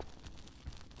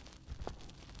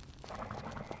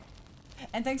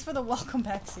 And thanks for the welcome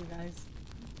back, you guys.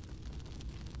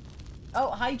 Oh,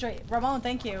 hydrate. Ramon,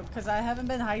 thank you. Because I haven't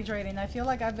been hydrating. I feel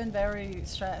like I've been very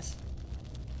stressed.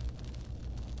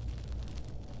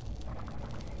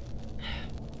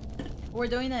 We're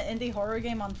doing an indie horror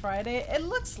game on Friday. It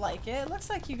looks like it. It looks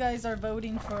like you guys are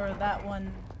voting for that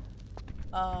one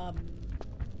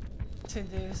to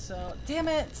do so. Damn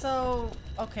it. So,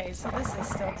 okay. So this is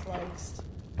still closed.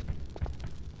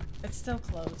 It's still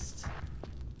closed.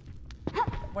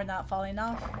 We're not falling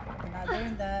off. We're not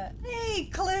doing that. Hey,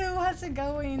 Clue. How's it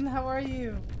going? How are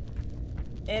you?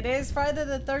 It is Friday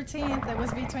the 13th. It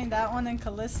was between that one and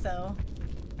Callisto.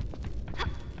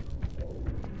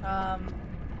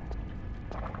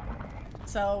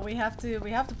 So we have to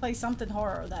play something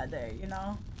horror that day, you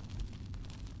know?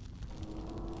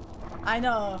 I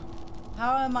know.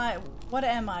 How am I? What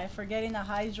am I? Forgetting to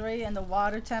hydrate in the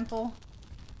water temple?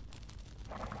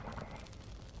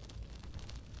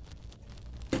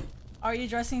 Are you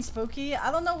dressing spooky? I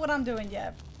don't know what I'm doing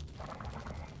yet.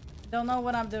 Don't know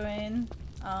what I'm doing.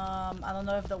 I don't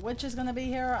know if the witch is gonna be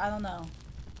here. I don't know.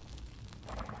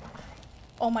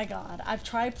 Oh my god, I've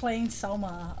tried playing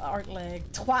Soma Art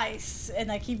Leg twice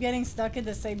and I keep getting stuck in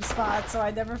the same spot, so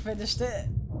I never finished it.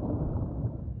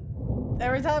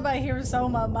 Every time I hear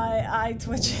Soma, my eye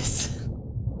twitches.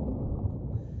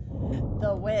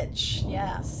 The witch,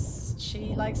 yes.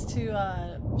 She likes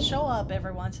to show up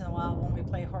every once in a while when we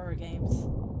play horror games.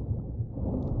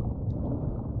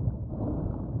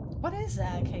 What is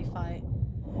that, K-Fight?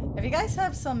 If you guys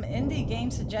have some indie game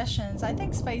suggestions, I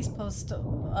think Space posted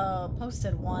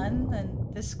one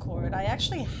in Discord. I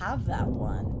actually have that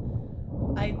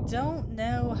one. I don't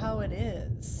know how it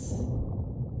is.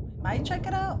 Might check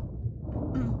it out.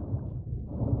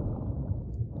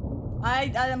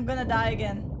 I'm gonna die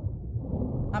again.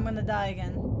 I'm gonna die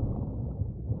again.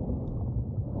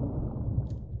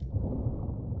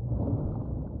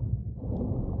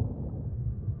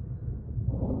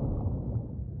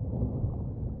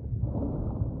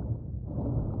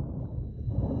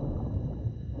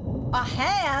 A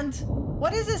hand?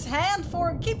 What is this hand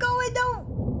for? Keep going,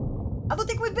 don't! I don't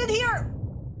think we've been here!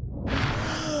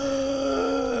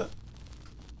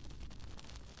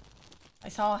 I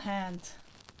saw a hand.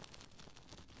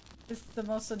 This is the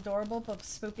most adorable but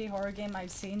spoopy horror game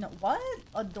I've seen. What?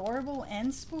 Adorable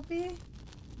and spoopy?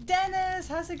 Dennis,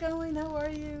 how's it going? How are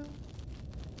you?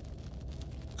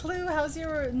 Clue, how's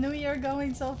your new year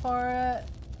going so far?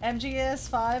 MGS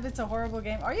 5, it's a horrible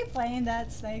game. Are you playing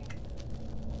that, Snake?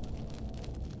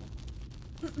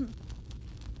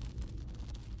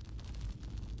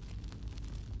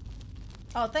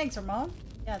 Oh, thanks, Ramon.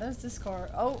 Yeah, there's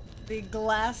Discord. Oh, the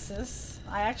glasses.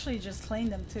 I actually just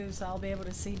cleaned them too, so I'll be able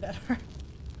to see better.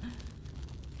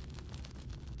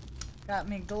 Got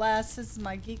me glasses,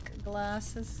 my geek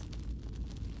glasses.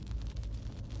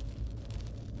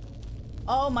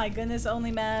 Oh my goodness,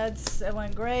 only meds. It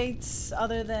went great.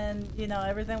 Other than, you know,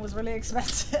 everything was really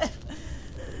expensive.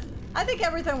 I think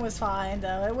everything was fine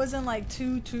though. It wasn't like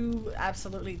too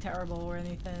absolutely terrible or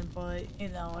anything, but you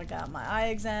know, I got my eye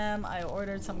exam. I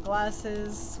ordered some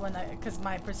glasses because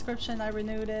my prescription, I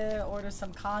renewed it. Ordered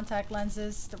some contact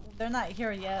lenses. They're not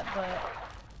here yet,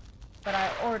 but I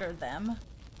ordered them.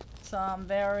 So I'm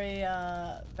very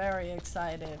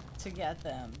excited to get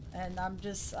them, and I'm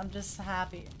just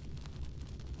happy.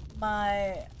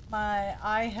 My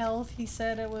eye health, he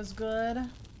said it was good.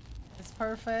 It's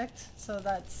perfect, so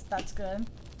that's good.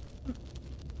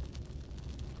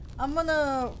 I'm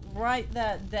gonna write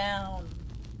that down.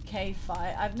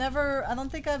 K-Fi. I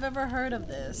don't think I've ever heard of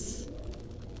this.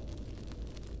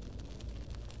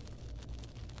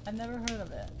 I've never heard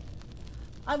of it.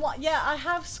 Yeah, I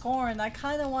have Scorn. I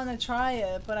kind of want to try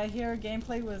it, but I hear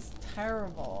gameplay was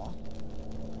terrible.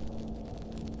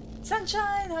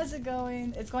 Sunshine, how's it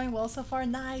going? It's going well so far.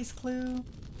 Nice, Clue.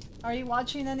 Are you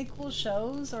watching any cool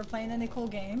shows or playing any cool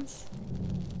games?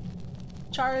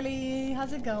 Charlie,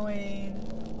 how's it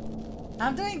going?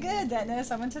 I'm doing good, Dennis.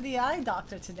 I went to the eye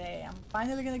doctor today. I'm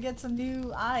finally gonna get some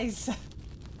new eyes.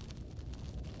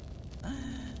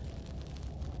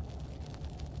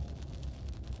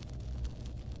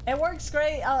 It works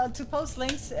great. To post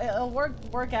links, it'll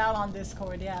work out on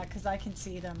Discord, yeah, because I can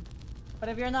see them. But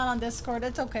if you're not on Discord,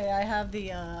 it's okay. I have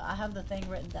the thing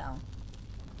written down.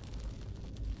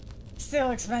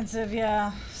 Still expensive,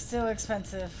 yeah. Still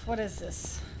expensive. What is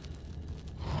this?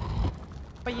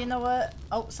 But you know what?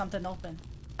 Oh, something opened.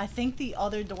 I think the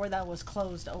other door that was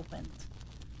closed opened.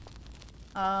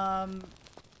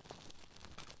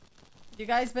 You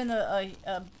guys been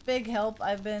a big help.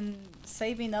 I've been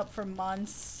saving up for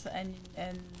months, and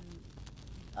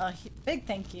a big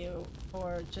thank you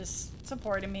for just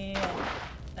supporting me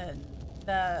and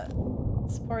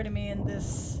supporting me in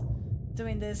this.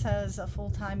 Doing this as a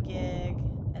full-time gig,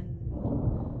 and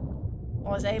I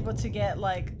was able to get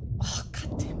like, oh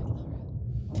god damn it,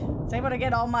 Laura. I was able to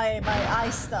get all my eye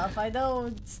stuff. I know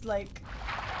it's like,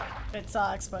 it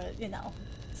sucks, but you know,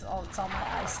 it's all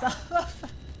my eye stuff.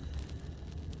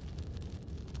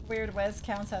 Weird West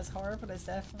counts as horror, but it's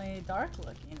definitely dark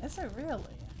looking. Is it really?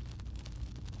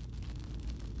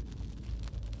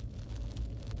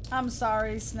 I'm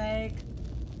sorry, Snake.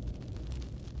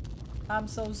 I'm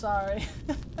so sorry.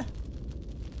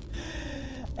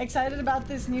 Excited about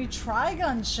this new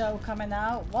Trigun show coming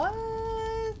out.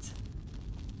 What?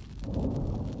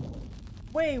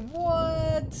 Wait,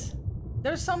 what?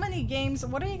 There's so many games.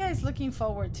 What are you guys looking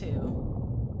forward to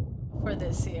for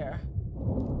this year?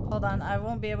 Hold on, I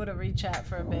won't be able to reach out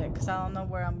for a bit because I don't know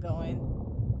where I'm going.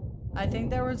 I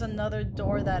think there was another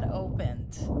door that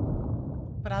opened,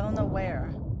 but I don't know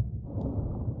where.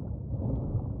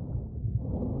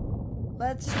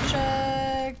 Let's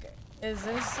check. Is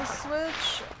this a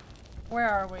switch? Where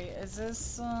are we? Is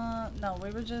this, no, we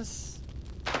were just...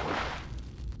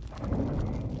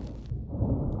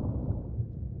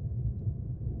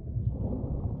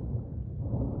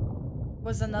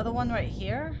 Was another one right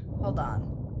here? Hold on.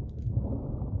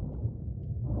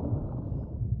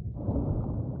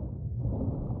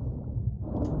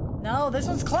 No, this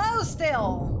one's closed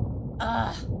still!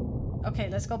 Ugh. Okay,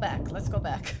 let's go back. Let's go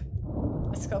back.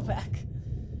 Let's go back.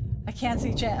 I can't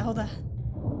see chat. Hold on.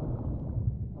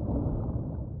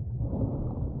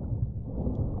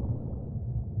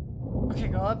 Okay,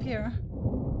 go up here.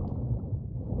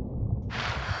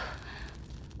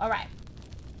 Alright.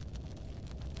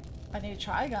 I need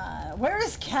Trigun. Where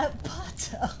is Cat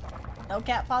Pato? No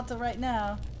Cat Pato right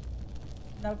now.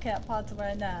 No Cat Pato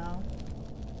right now.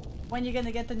 When you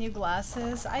gonna get the new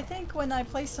glasses? I think when I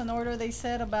placed an order, they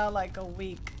said about like a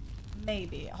week.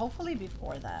 Maybe. Hopefully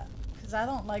before that. Because I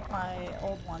don't like my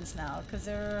old ones now. Because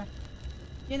they're...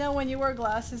 You know, when you wear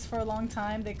glasses for a long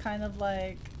time, they kind of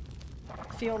like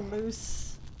feel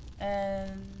loose.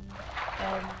 And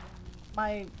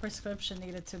my prescription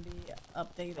needed to be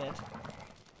updated.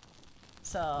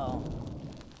 So...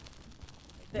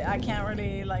 I can't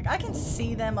really, like, I can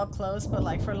see them up close, but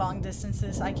like for long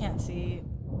distances, I can't see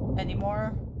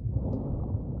anymore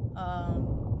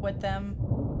with them.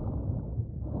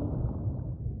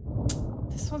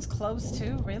 This one's closed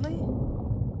too, really?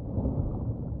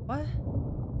 What?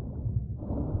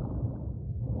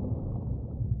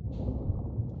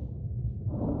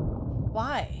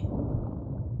 Why?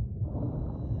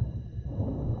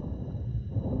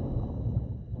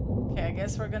 Okay, I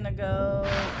guess we're gonna go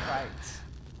right.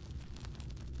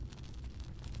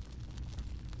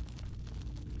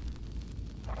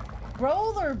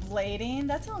 Rollerblading,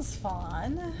 that sounds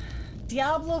fun.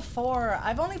 Diablo 4.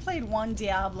 I've only played one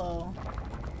Diablo.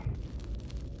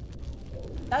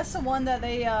 That's the one that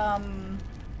they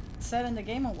said in the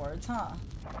Game Awards, huh?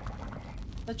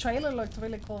 The trailer looked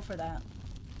really cool for that.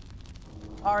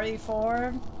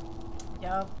 RE4.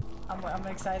 Yup. I'm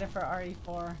excited for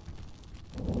RE4.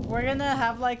 We're gonna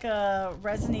have like a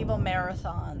Resident Evil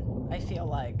marathon, I feel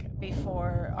like,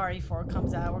 before RE4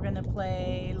 comes out. We're gonna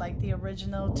play like the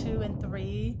original 2 and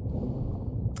 3.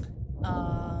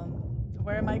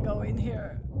 Where am I going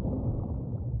here?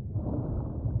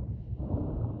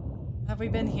 Have we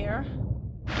been here?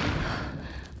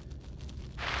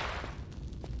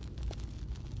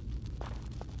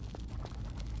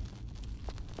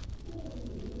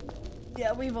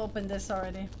 Yeah, we've opened this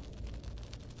already.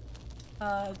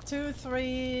 2,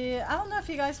 3. I don't know if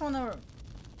you guys want to.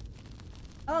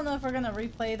 I don't know if we're gonna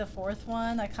replay the 4th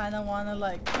one. I kind of want to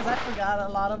like, cause I forgot a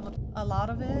lot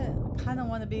of it. I kind of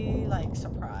want to be like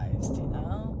surprised, you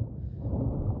know.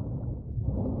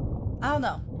 I don't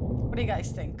know. What do you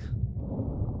guys think?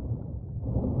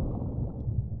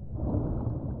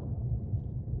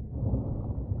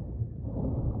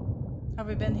 Have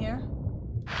we been here?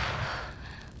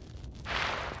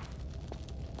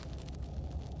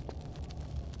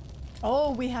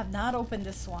 Oh, we have not opened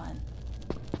this one.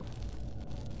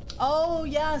 Oh,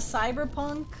 yeah,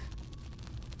 Cyberpunk.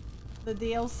 The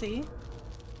DLC.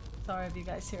 Sorry if you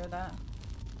guys hear that.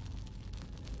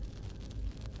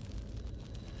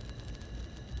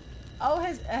 Oh,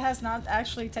 it has not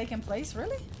actually taken place?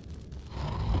 Really?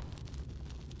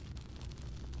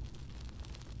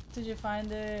 Did you find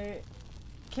the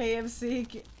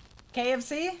KFC?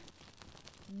 KFC?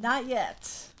 Not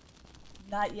yet.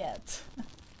 Not yet.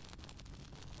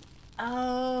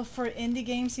 Oh, for indie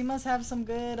games, you must have some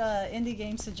good indie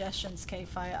game suggestions,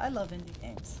 K-Fi. I love indie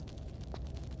games.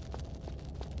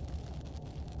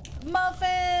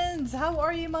 Muffins! How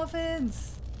are you,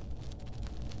 Muffins?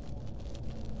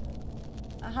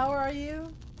 How are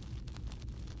you?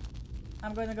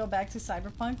 I'm going to go back to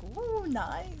Cyberpunk. Ooh,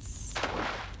 nice.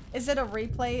 Is it a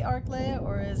replay, Arclet,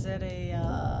 or is it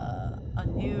a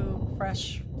new,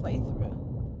 fresh playthrough?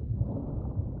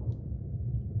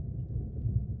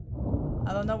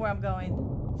 I don't know where I'm going.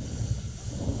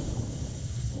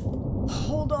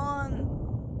 Hold on.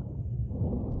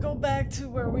 Go back to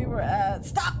where we were at.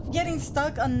 Stop getting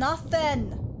stuck on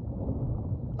nothing!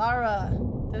 Lara,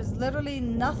 there's literally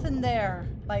nothing there.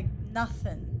 Like,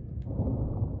 nothing.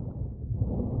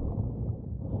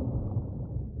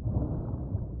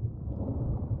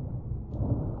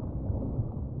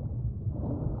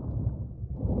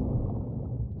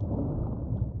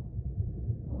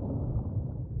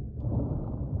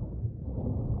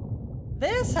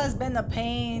 This has been a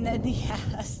pain in the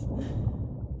ass.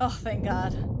 Oh, thank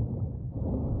God.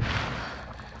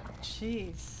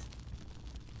 Jeez.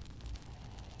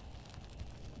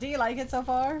 Do you like it so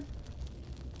far?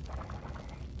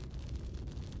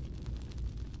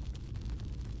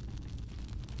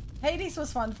 Hades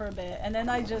was fun for a bit, and then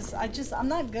I'm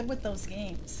not good with those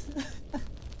games.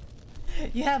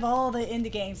 You have all the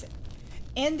indie games.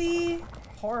 Indie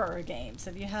horror games.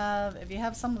 If you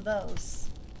have some of those,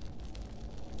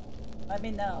 let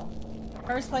me know.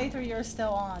 First playthrough, you're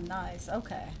still on. Nice.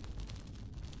 Okay.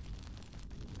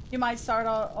 You might start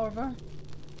all over.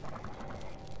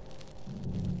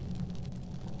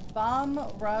 Bomb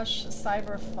Rush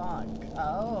Cyberpunk.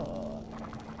 Oh.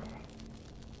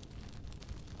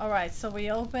 Alright, so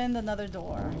we opened another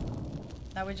door.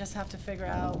 Now we just have to figure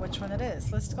out which one it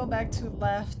is. Let's go back to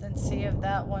left and see if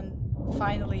that one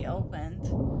finally opened.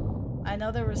 I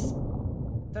know there was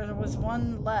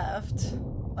one left.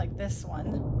 Like this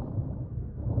one.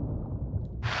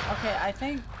 Okay, I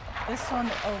think this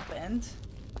one opened.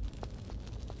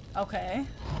 Okay.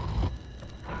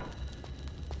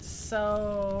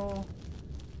 So...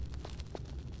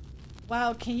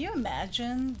 Wow, can you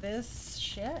imagine this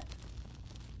shit?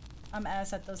 I'm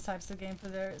ass at those types of games for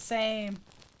their... Same.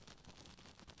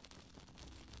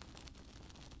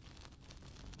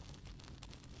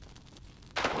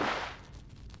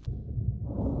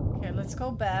 Okay, let's go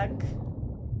go back.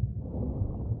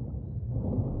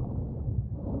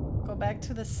 Go back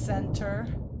to the center.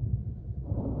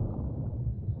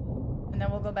 And then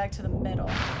we'll go back to the middle.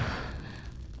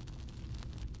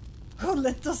 Who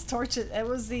lit those torches? It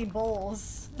was the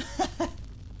bulls.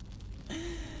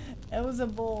 It was the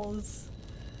bulls.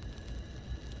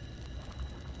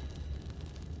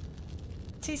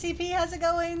 TCP, how's it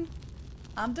going?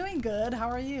 I'm doing good. How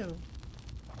are you?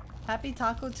 Happy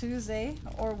Taco Tuesday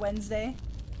or Wednesday.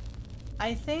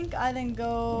 I think I didn't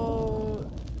go,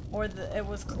 or it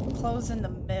was closed in the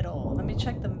middle. Let me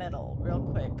check the middle real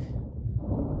quick.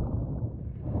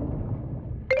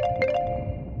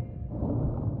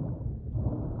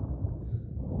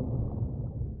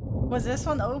 Was this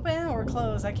one open or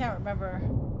closed? I can't remember.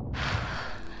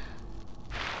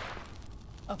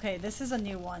 Okay, this is a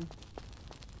new one.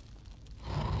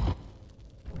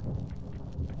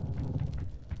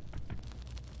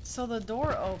 So the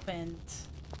door opened.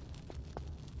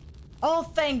 Oh,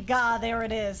 thank God, there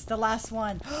it is. The last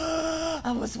one.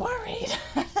 I was worried.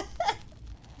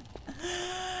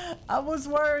 I was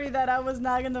worried that I was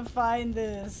not gonna find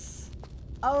this.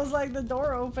 I was like, the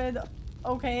door opened.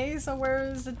 Okay, so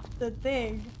where is the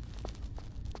thing?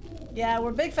 Yeah,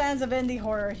 we're big fans of indie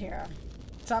horror here.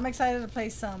 So I'm excited to play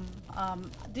some.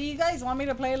 Do you guys want me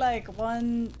to play like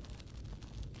one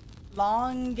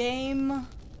long game?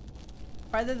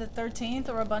 Friday the 13th,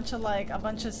 or a bunch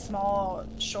of small,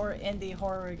 short indie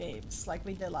horror games like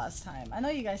we did last time. I know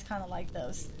you guys kind of like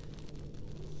those.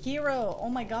 Hero, oh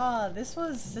my God, this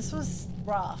was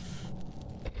rough.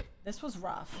 This was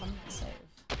rough. Let me save.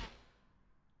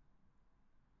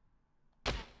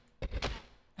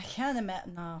 I can't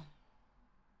imagine. No.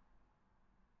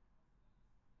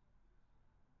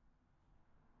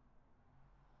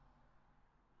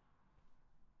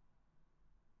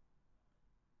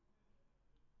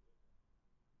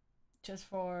 Just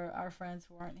for our friends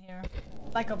who aren't here.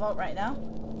 Like a vote right now.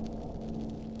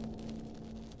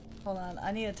 Hold on,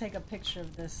 I need to take a picture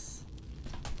of this.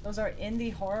 Those are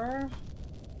indie horror.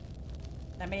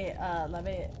 Let me.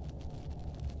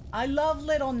 I love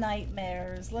Little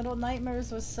Nightmares. Little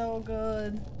Nightmares was so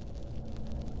good.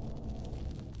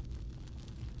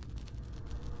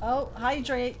 Oh,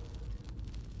 hydrate.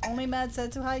 Only Matt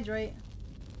said to hydrate.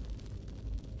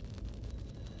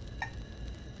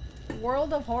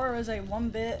 World of Horror is a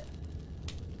 1-bit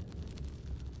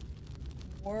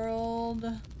World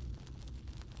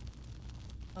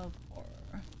of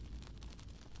Horror.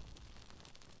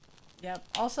 Yep.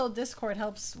 Also, Discord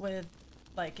helps with,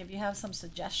 like, if you have some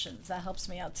suggestions, that helps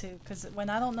me out too. Because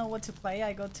when I don't know what to play,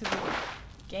 I go to the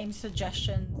Game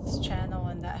Suggestions channel,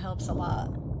 and that helps a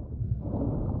lot.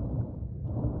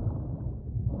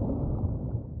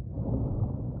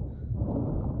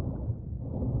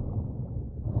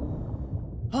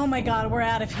 Oh my God, we're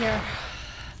out of here.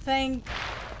 Thank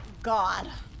God.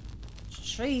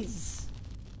 Jeez.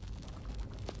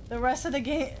 The rest of the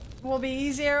game will be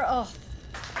easier. Oh.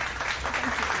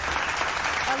 Thank you.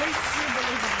 At least you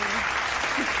believe in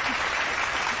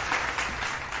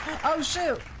me. Oh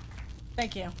shoot.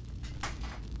 Thank you.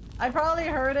 I probably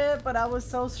heard it, but I was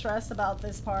so stressed about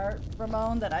this part,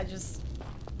 Ramon, that I just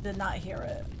did not hear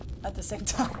it at the same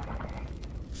time.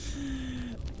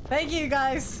 Thank you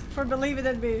guys for believing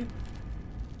in me.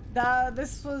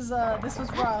 This was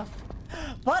rough,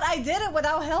 but I did it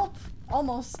without help,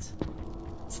 almost.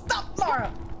 Stop,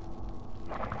 Laura.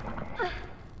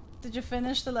 Did you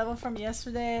finish the level from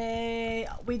yesterday?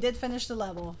 We did finish the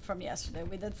level from yesterday.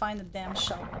 We did find the damn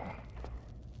shovel.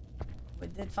 We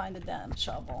did find the damn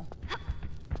shovel.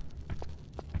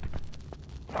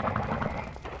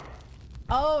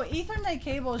 Oh, Ethernet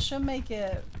cable should make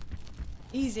it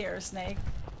easier, Snake.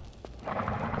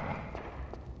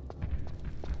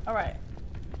 Alright.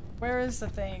 Where is the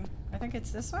thing? I think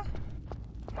it's this way?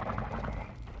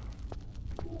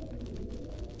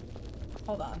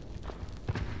 Hold on.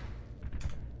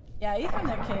 Yeah,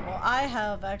 Ethernet cable. I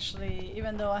have actually,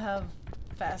 even though I have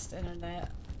fast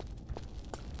internet,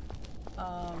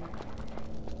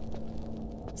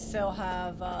 still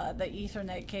have the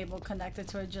Ethernet cable connected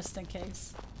to it just in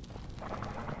case.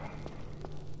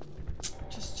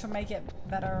 Just to make it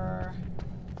better.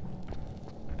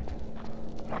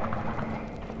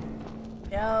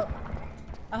 Yep.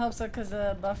 I hope so, because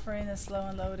the buffering is slow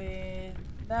and loading.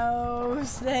 No,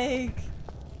 Snake!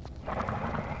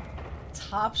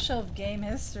 Top shelf game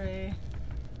history.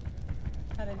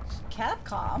 How did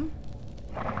Capcom?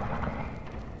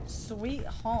 Sweet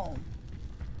Home.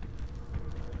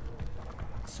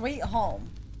 Sweet Home.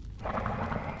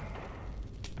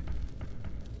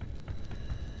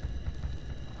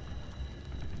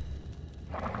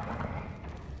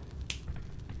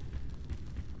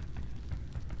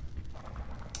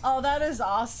 Oh, that is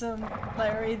awesome,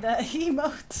 Larry, the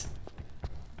emote.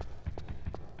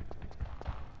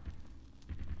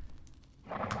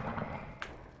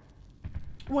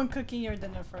 When cooking your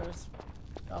dinner first.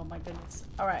 Oh my goodness.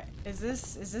 Alright, is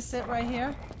this it right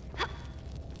here?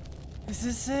 Is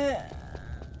this it?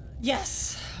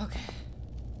 Yes! Okay.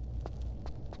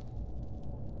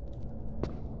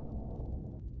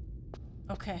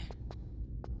 Okay.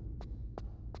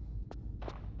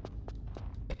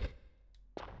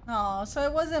 Oh, so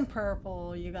it wasn't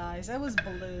purple, you guys. It was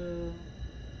blue.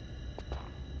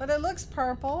 But it looks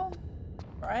purple,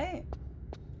 right?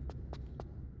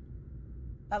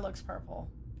 That looks purple.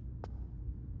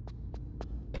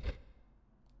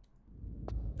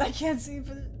 I can't see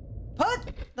for the...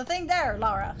 Put the thing there,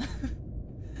 Laura.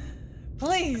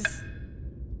 Please.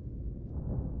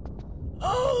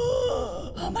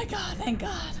 Oh my god, thank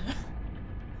god.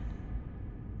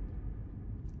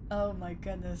 Oh my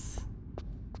goodness.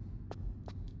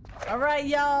 All right,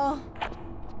 y'all.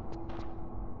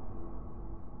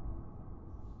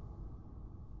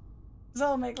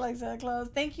 So make like Santa Claus.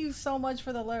 Thank you so much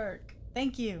for the lurk.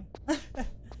 Thank you.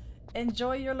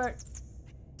 Enjoy your lurk.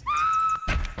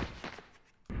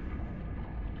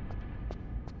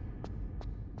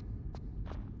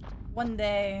 One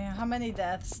day. How many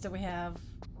deaths do we have?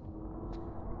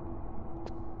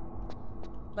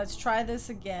 Let's try this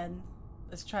again.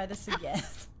 Let's try this again.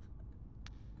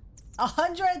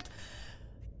 100.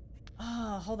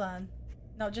 Oh, hold on.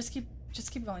 No, just keep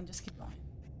going. Just keep going.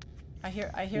 I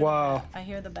hear Wow. the bat. I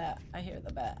hear the bat. I hear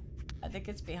the bat. I think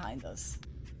it's behind us.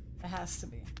 It has to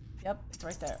be. Yep, it's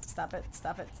right there. Stop it.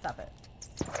 Stop it. Stop it.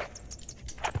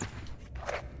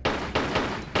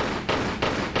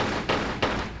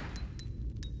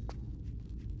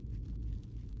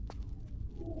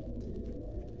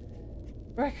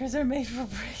 Records are made for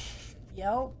break.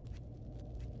 Yep.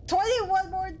 21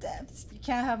 more deaths. You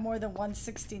can't have more than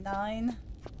 169.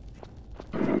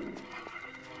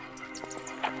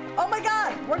 Oh my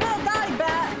god! We're gonna die,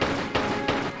 bat!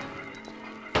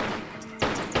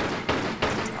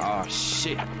 Oh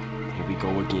shit. Here we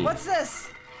go again. What's this?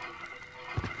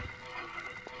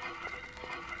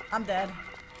 I'm dead.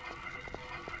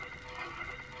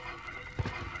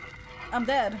 I'm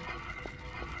dead.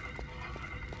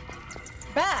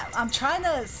 Bat, I'm trying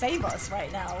to save us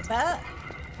right now. Bat,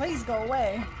 please go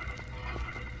away.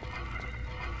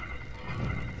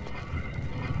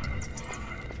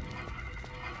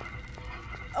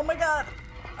 Oh my god.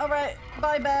 Alright,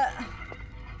 bye, Bat.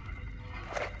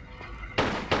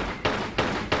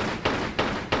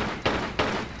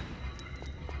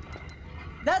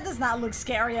 That does not look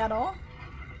scary at all.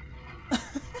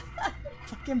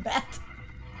 Fucking bat.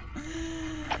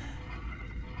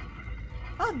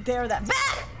 How dare that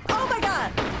bat! Oh my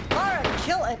god! Laura,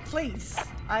 kill it, please.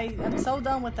 I am so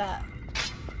done with that.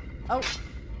 Oh.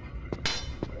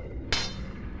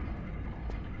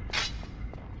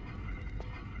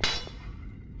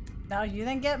 No, you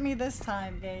didn't get me this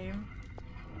time, game.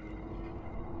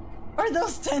 Are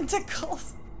those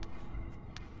tentacles?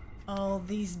 Oh,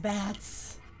 these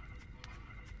bats.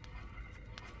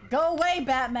 Go away,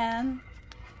 Batman.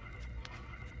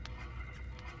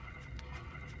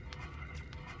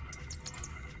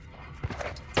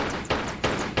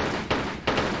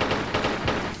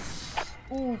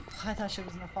 Ooh, I thought she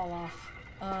was gonna fall off.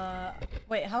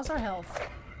 Wait, how's our health?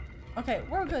 Okay,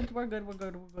 we're good, we're good, we're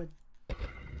good, we're good.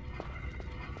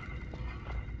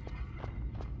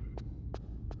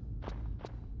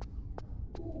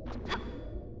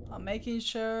 I'm making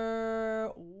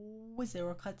sure... Ooh, is there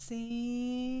a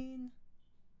cutscene?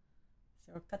 Is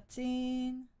there a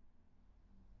cutscene?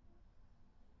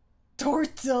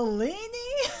 Tortellini?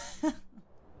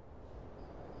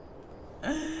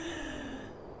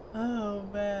 Oh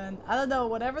man, I don't know,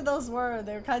 whatever those were,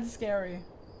 they were kind of scary.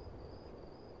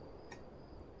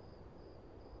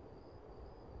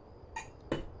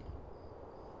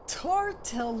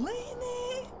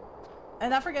 Tortellini?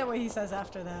 And I forget what he says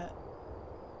after that.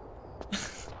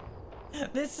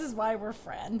 This is why we're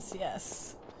friends,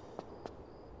 yes.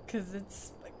 Cause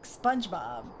it's like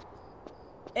SpongeBob.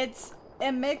 It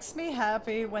makes me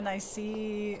happy when I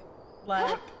see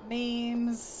like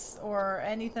memes or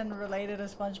anything related to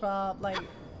SpongeBob, like,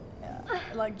 yeah,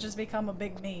 like just become a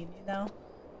big meme, you know?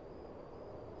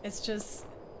 It's just,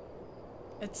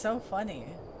 it's so funny.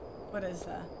 What is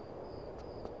that?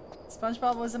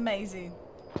 SpongeBob was amazing.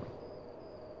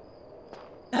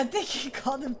 I think he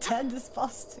called him Ted this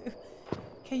boss too.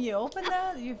 Can you open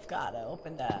that? You've gotta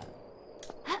open that.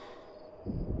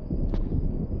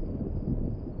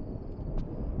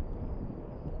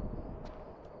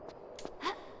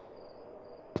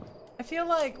 I feel feel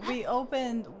like we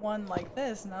opened one like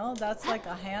this, no? That's like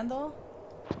a handle.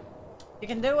 You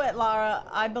can do it, Lara.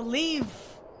 I believe.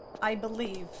 I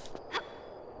believe.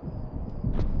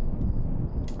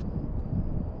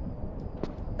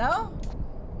 No?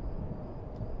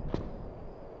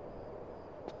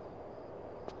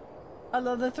 I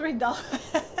love the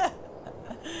 $3.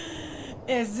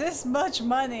 Is this much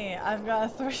money? I've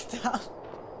got $3.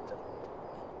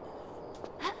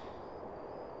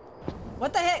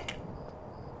 What the heck?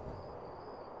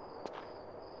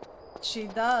 She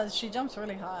does. She jumps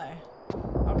really high.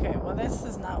 Okay, well this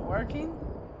is not working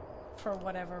for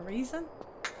whatever reason.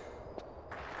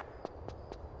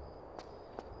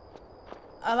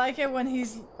 I like it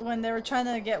when they were trying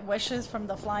to get wishes from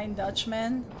the Flying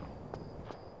Dutchman.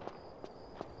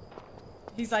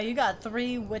 He's like, you got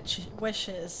 3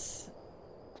 wishes.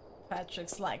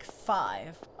 Patrick's like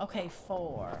 5. Okay,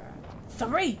 4.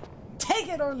 3! Take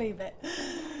it or leave it.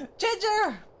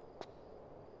 Ginger!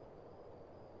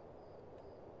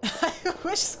 I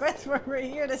wish Squidward were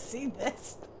here to see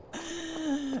this.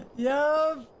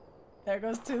 Yup. There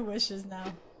goes 2 wishes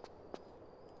now.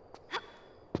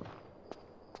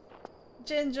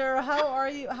 Ginger, how are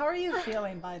you? How are you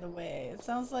feeling, by the way? It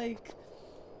sounds like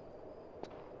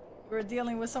we're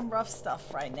dealing with some rough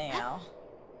stuff right now.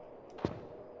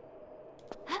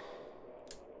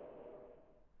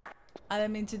 I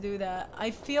didn't mean to do that.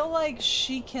 I feel like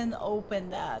she can open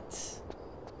that.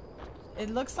 It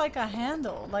looks like a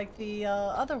handle, like the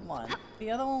other one.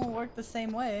 The other one will work the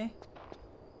same way.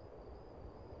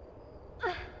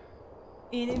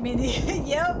 Eeny, meeny,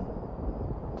 yep.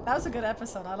 That was a good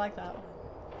episode. I like that one.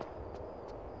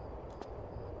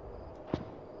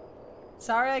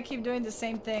 Sorry I keep doing the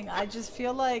same thing. I just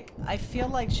feel like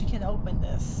she can open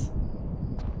this.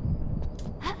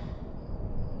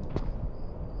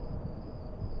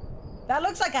 That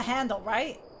looks like a handle,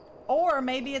 right? Or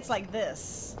maybe it's like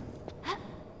this.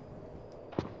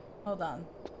 Hold on.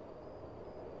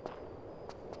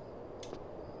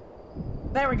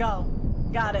 There we go.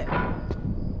 Got it.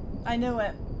 I knew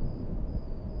it.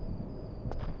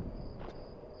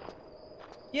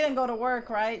 You didn't go to work,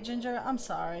 right, Ginger? I'm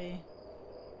sorry.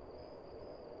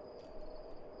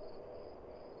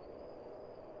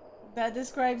 That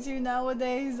describes you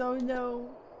nowadays, oh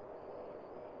no.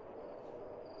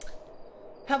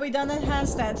 Have we done a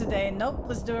handstand today? Nope,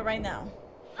 let's do it right now.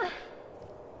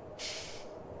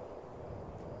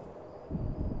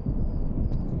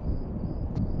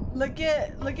 Look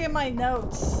at my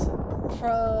notes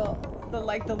for the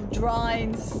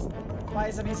drawings. Why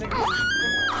is the music?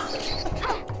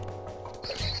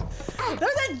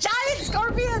 There's a giant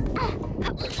scorpion!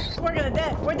 We're gonna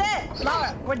dead. We're dead!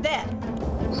 Lara, we're dead.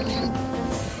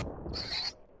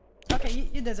 Okay,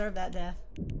 you deserve that death.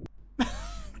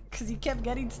 Cause you kept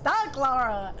getting stuck,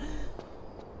 Lara.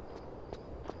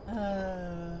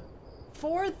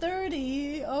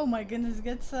 4:30. Oh my goodness,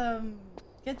 get some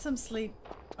sleep,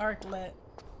 Arclet.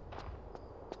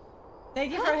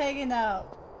 Thank you for hanging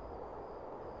out.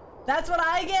 That's what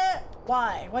I get?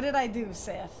 Why? What did I do,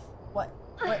 Seth? What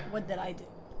did I do?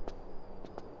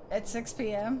 At 6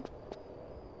 p.m?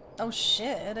 Oh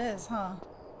shit, it is, huh?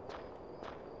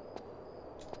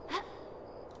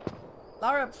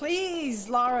 Lara, please!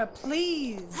 Lara,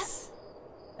 please!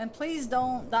 And please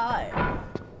don't die.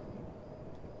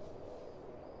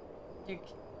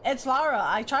 It's Lara.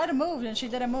 I tried to move and she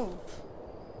didn't move.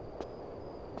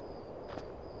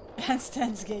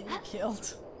 Handstands get you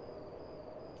killed.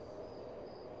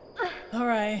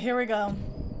 Alright, here we go.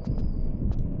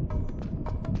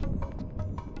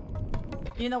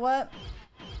 You know what?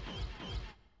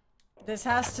 This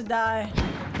has to die.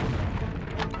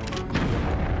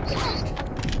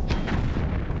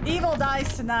 Evil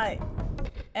dies tonight.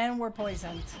 And we're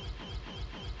poisoned.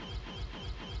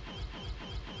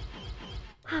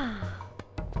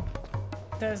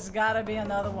 There's gotta be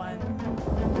another one.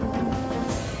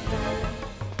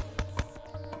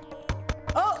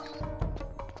 Oh!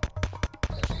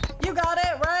 You got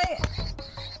it, right?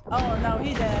 Oh no,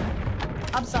 he did.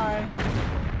 I'm sorry.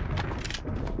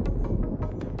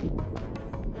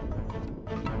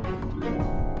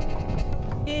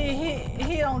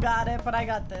 He don't got it, but I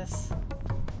got this.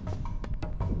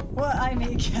 What I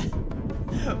make?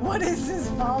 What is this,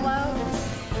 Fallout?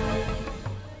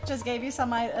 Just gave you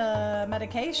some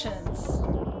medications.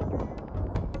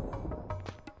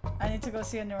 I need to go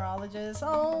see a neurologist.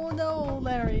 Oh no,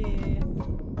 Larry.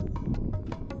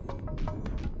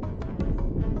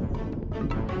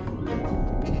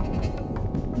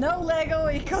 No Lego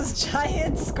equals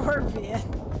giant scorpion.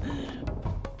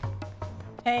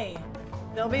 Hey,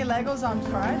 there'll be Legos on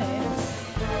Friday.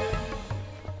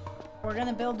 we're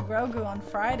gonna build Grogu on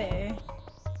Friday.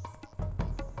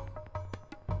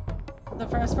 The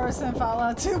first person in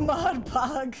Fallout 2 mod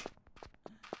bug.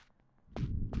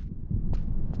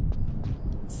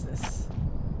 What's this?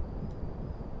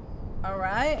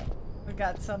 Alright. We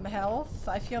got some health.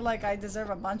 I feel like I deserve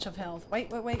a bunch of health.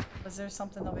 Wait. Was there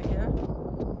something over here?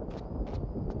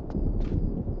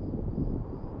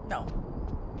 No.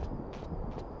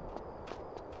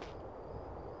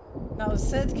 No,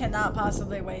 Sid cannot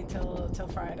possibly wait till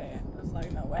Friday. I was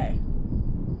like, no way.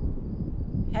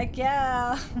 Heck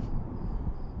yeah!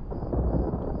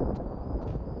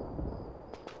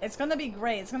 It's gonna be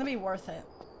great. It's gonna be worth it.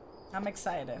 I'm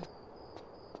excited.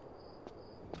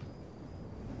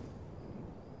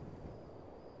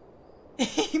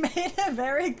 He made it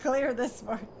very clear this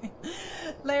morning.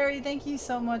 Larry, thank you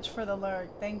so much for the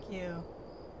lurk. Thank you.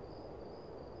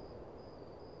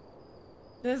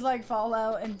 This is like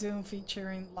Fallout and Doom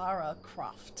featuring Lara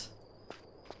Croft.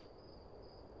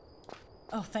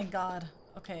 Oh, thank God.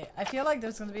 Okay, I feel like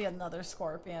there's gonna be another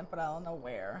scorpion, but I don't know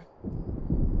where.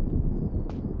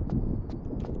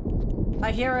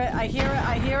 I hear it, I hear it,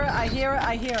 I hear it, I hear it,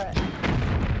 I hear it.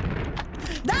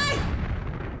 Die!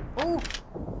 Ooh.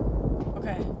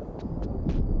 Okay.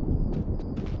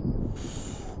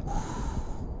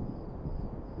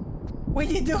 When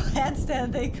you do a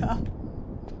handstand, they come.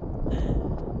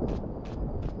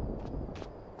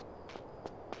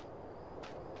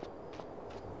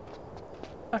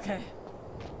 Okay.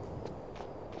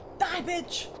 Die,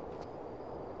 bitch!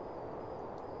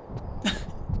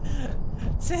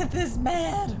 Sith is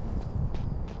mad!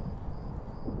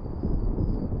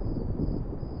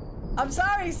 I'm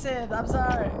sorry, Sith. I'm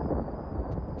sorry.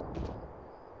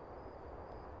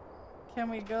 Can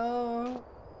we go?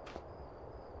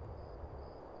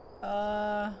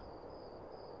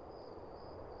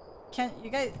 Can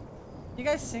you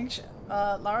guys sync?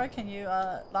 Lara, can you?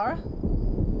 Lara?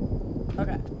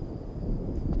 Okay.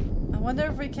 I wonder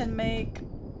if we can make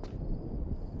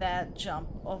that jump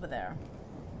over there.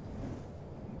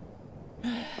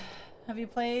 Have you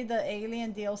played the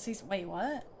Alien DLCs? Wait,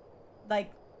 what?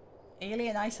 Like,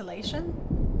 Alien Isolation?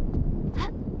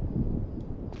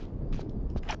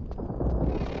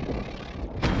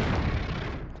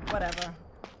 Whatever.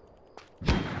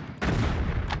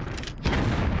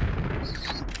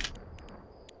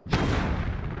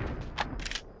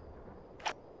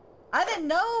 I didn't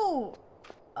know!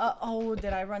 Oh,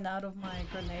 did I run out of my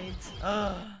grenades?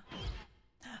 Ugh.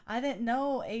 I didn't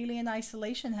know Alien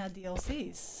Isolation had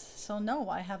DLCs. So no,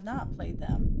 I have not played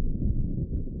them.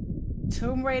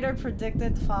 Tomb Raider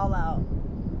predicted Fallout.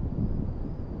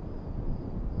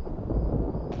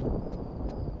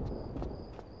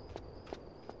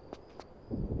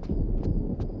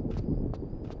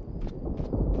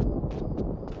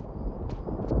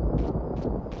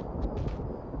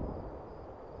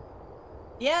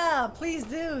 Yeah, please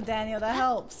do, Daniel. That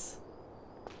helps.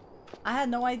 I had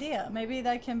no idea. Maybe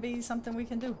that can be something we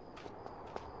can do.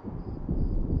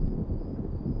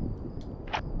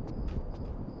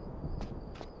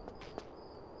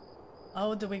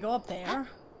 Oh, do we go up there?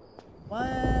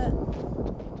 What?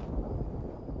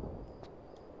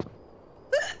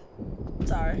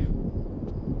 Sorry.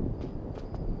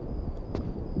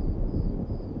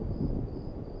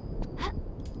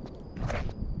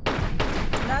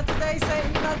 Not today,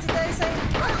 Satan. Not today, Satan.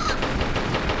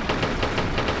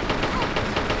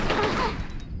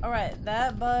 Alright,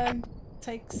 that bug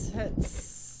takes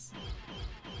hits.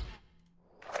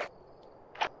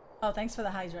 Oh, thanks for the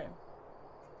hydrate.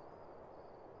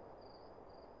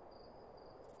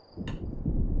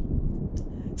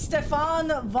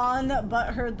 Stefan von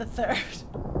Buttherd III.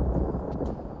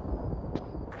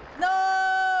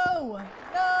 No!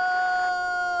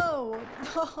 No!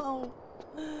 No!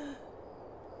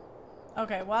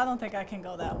 Okay, well, I don't think I can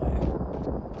go that way.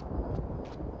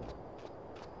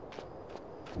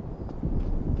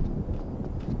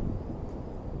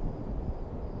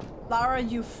 Lara,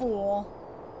 you fool.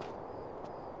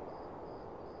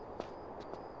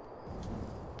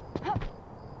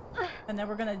 And then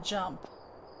we're gonna jump.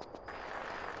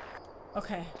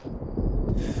 Okay.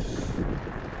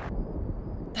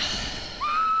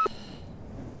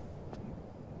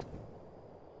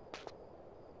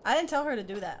 I didn't tell her to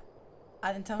do that.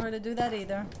 I didn't tell her to do that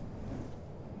either.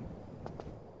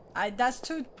 That's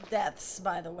 2 deaths,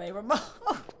 by the way. We're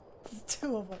it's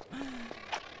 2 of them.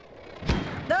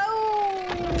 No!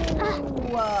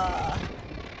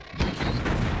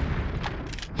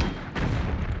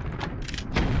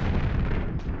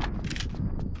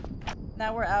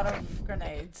 Now we're out of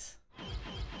grenades.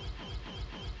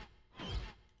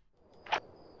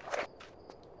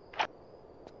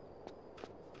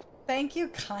 Thank you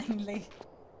kindly.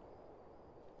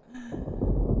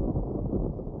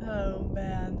 Oh,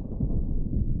 man.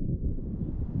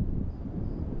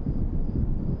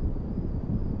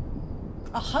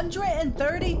 $132?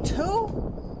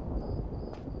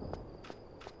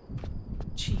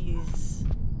 Jeez.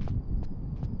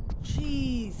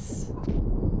 Jeez.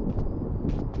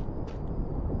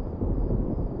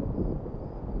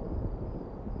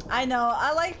 I know.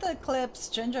 I like the clips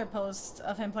Ginger posts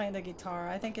of him playing the guitar.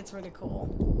 I think it's really cool.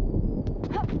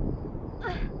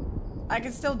 I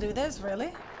can still do this?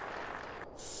 Really?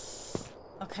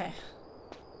 Okay.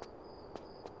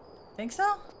 Think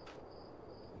so?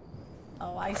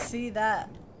 Oh, I see that.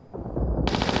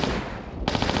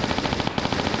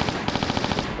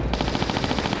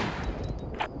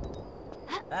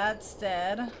 That's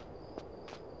dead.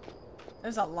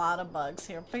 There's a lot of bugs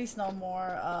here. Please no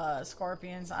more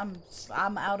scorpions.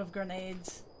 I'm out of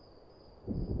grenades.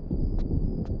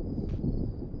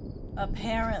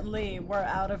 Apparently, we're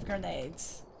out of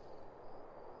grenades.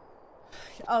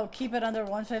 Oh, keep it under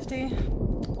 150?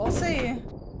 We'll see.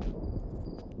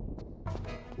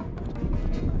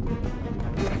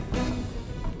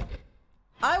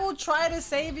 I will try to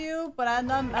save you, but I'm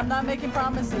not making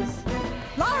promises.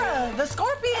 Lara, the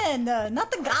scorpion, not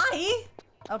the guy.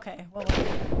 Okay, well.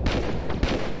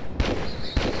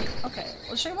 Okay,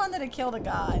 well, she wanted to kill the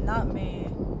guy, not me.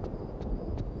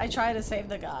 I tried to save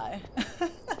the guy.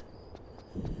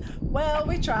 Well,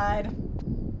 we tried.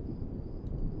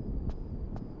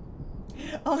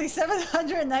 Only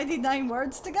 799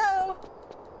 words to go.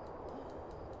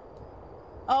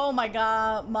 Oh my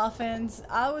god, muffins.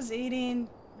 I was eating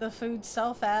the food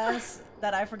so fast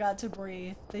that I forgot to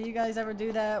breathe. Do you guys ever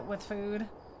do that with food?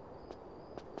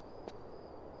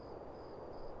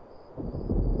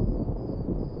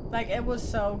 Like, it was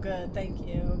so good, thank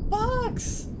you.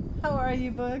 Books! How are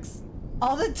you, Books?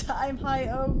 All the time, High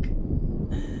Oak.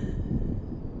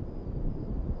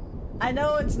 I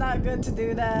know it's not good to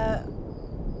do that,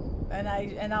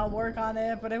 and I'll work on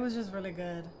it, but it was just really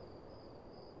good.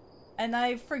 And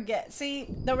I forget. See,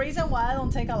 the reason why I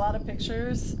don't take a lot of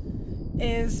pictures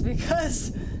is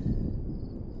because,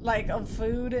 like, of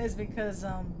food is because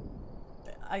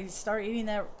I start eating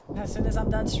it as soon as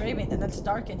I'm done streaming, and it's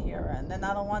dark in here, and then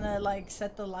I don't want to like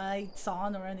set the lights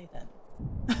on or anything.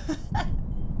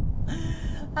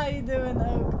 How you doing,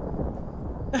 Oak?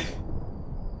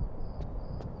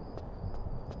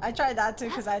 I tried that too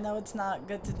because I know it's not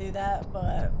good to do that,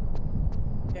 but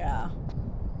yeah.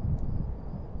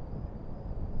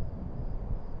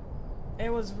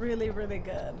 It was really, really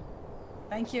good.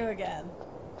 Thank you again.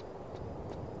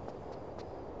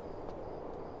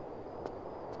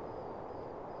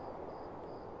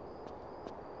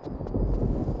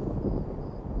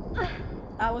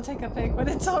 I will take a pic, but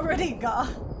it's already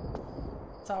gone.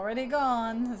 It's already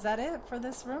gone. Is that it for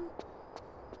this room?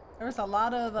 There's a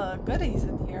lot of goodies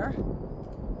in here.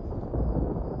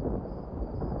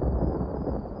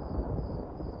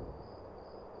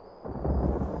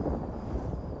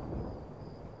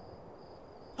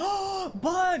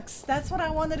 Books! That's what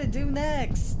I wanted to do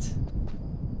next.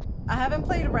 I haven't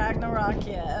played Ragnarok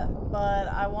yet, but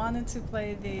I wanted to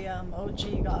play the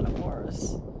OG God of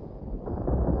Wars.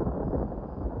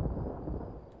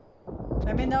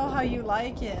 Let me know how you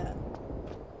like it.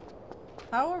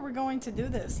 How are we going to do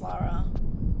this, Lara?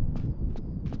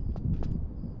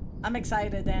 I'm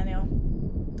excited, Daniel.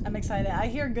 I'm excited. I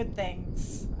hear good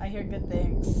things. I hear good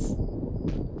things.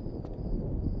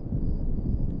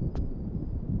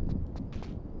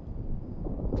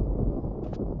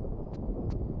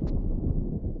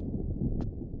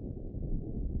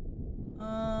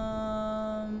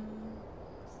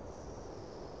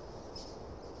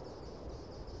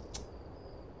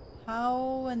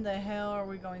 How in the hell are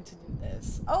we going to do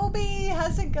this? Obi,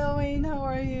 how's it going? How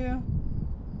are you?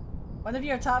 One of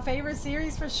your top favorite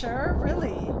series for sure?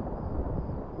 Really?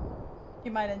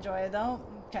 You might enjoy it though?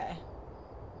 Okay.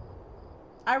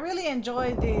 I really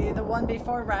enjoyed the one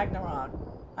before Ragnarok.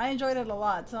 I enjoyed it a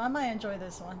lot, so I might enjoy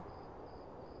this one.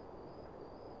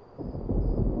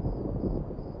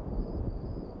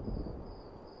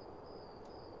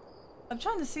 I'm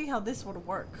trying to see how this would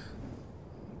work.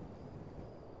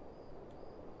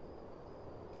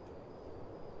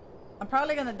 I'm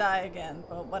probably gonna die again,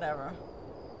 but whatever.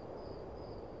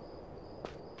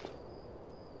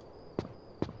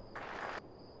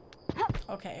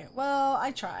 Okay, well,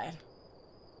 I tried.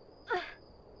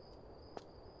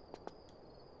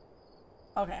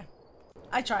 Okay.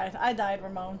 I tried. I died,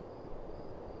 Ramon.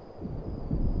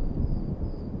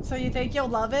 So you think you'll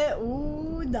love it?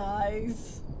 Ooh,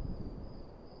 nice.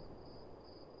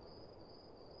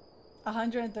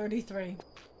 133.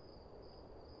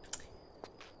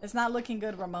 It's not looking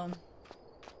good, Ramon.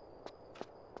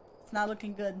 It's not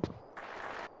looking good.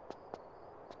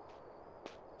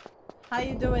 How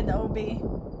you doing, Obi?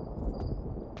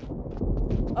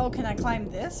 Oh, can I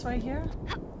climb this right here?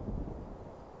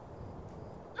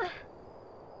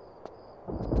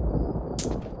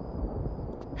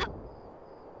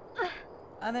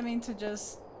 I didn't mean to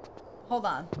just... Hold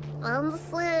on.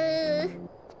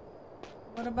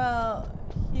 What about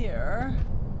here?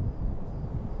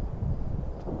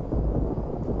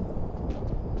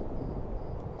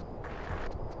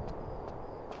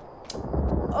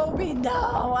 Obi,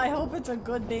 no! I hope it's a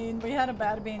good bean. We had a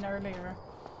bad bean earlier.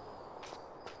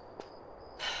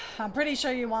 I'm pretty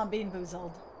sure you want Bean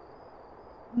Boozled.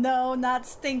 No, not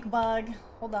Stink Bug.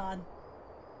 Hold on.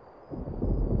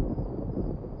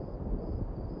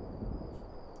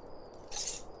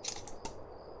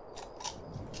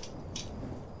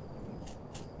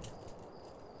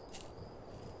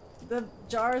 The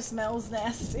jar smells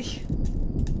nasty.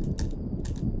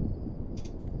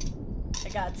 I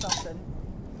got something.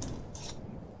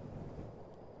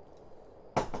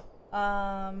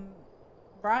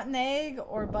 Rotten egg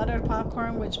or buttered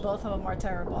popcorn, which both of them are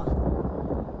terrible.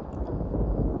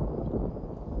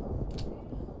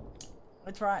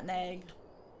 It's rotten egg.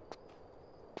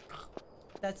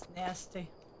 That's nasty.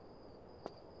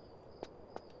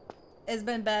 It's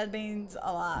been bad beans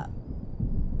a lot.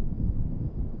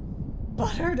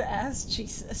 Buttered ass,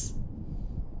 Jesus.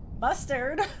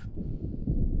 Mustard?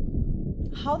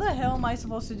 How the hell am I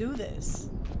supposed to do this?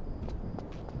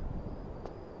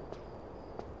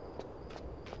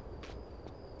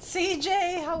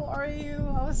 CJ, how are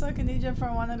you? I was stuck in Egypt for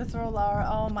I wanted to throw Lara.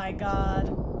 Oh my god.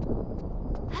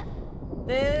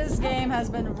 This game has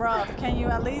been rough. Can you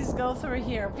at least go through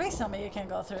here? Please tell me you can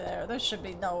go through there. There should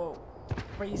be no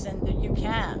reason that you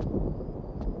can't.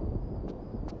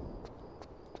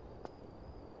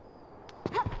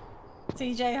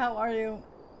 CJ, how are you?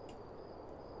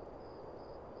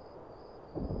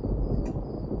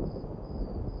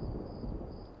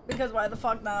 Because why the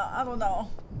fuck not? I don't know.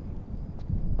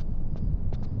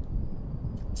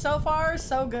 So far,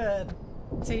 so good.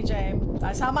 CJ.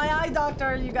 I saw my eye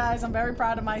doctor, you guys. I'm very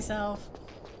proud of myself.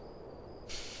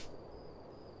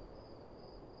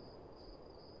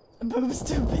 Boob's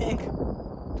too big.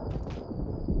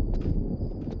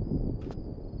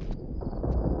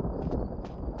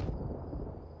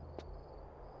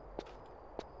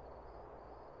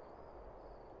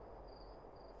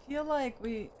 I feel like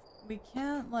we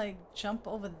can't like jump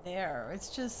over there.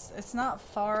 It's just, it's not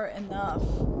far enough.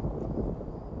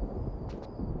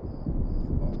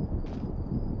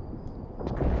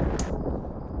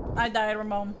 I died,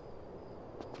 Ramon.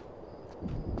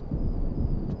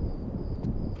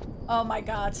 Oh my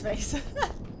god, space.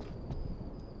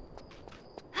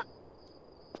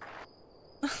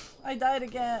 I died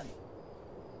again.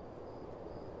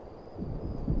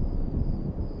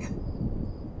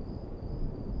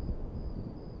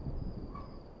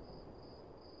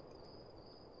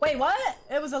 Wait, what?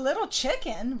 It was a little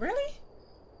chicken? Really?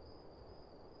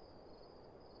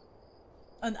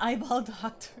 An eyeball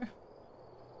doctor.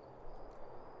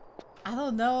 I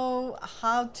don't know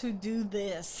how to do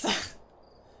this.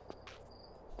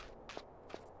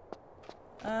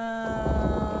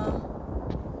 Trying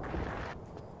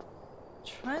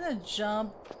to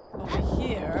jump over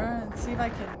here and see if I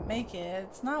can make it.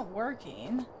 It's not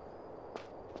working.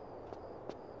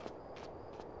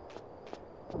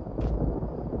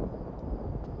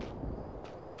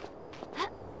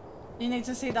 You need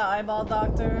to see the eyeball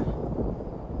doctor.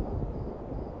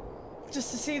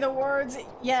 Just to see the words.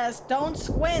 Yes, don't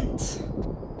squint.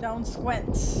 Don't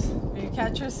squint. If you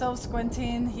catch yourself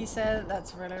squinting, he said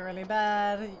that's really, really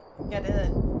bad. Get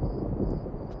it?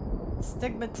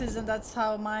 Stigmatism, that's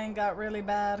how mine got really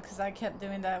bad because I kept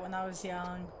doing that when I was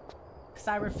young. Because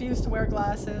I refused to wear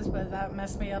glasses, but that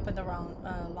messed me up in the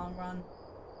long run.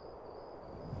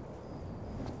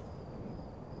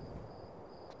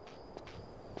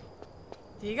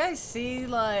 Do you guys see,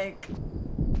 like...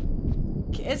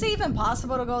 Is it even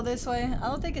possible to go this way? I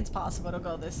don't think it's possible to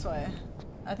go this way.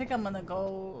 I think I'm gonna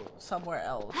go somewhere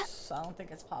else. I don't think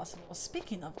it's possible.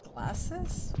 Speaking of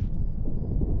glasses...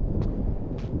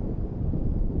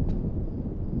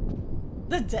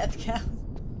 The death count.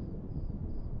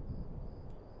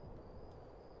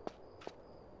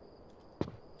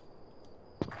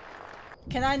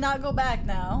 Can I not go back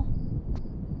now?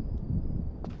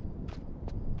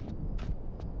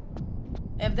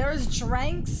 If there's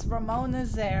drinks, Ramon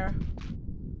is there.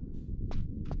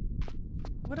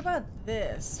 What about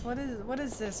this? What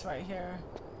is this right here?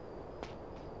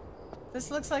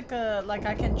 This looks like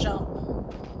I can jump.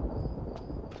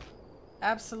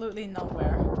 absolutely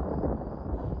nowhere.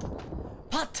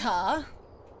 Pata!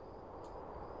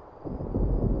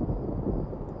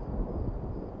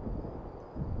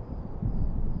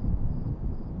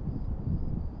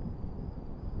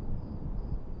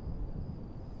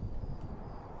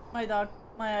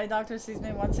 My eye doctor sees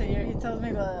me once a year. He tells me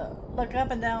to look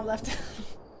up and down, left.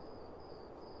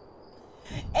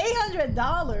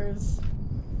 $800!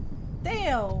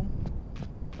 Damn!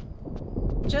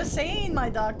 Just saying my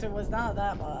doctor was not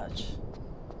that much.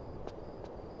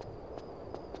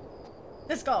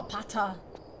 Let's go, Pata.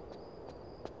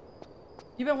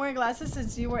 You've been wearing glasses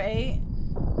since you were 8?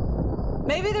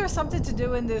 Maybe there's something to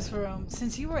do in this room.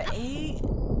 Since you were 8?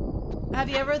 Have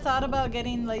you ever thought about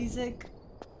getting LASIK?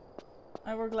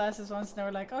 I wore glasses once and they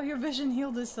were like, oh, your vision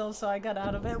healed itself, so I got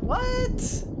out of it.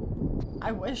 What?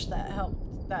 I wish that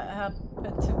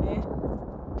happened to me.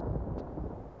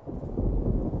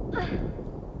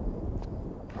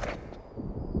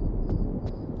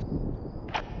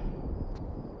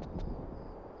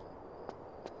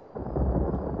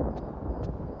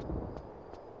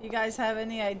 You guys have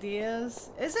any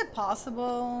ideas? Is it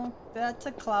possible? That's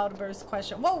a cloudburst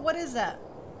question. Whoa, what is that?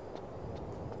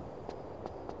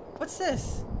 What's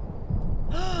this?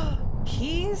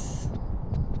 Keys?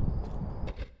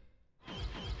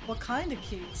 What kind of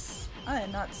keys? I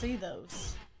did not see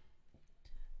those.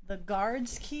 The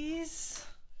guard's keys?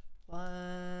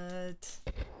 What?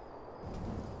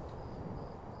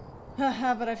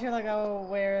 But I feel like I will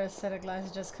wear a set of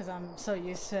glasses just because I'm so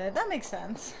used to it. That makes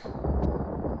sense.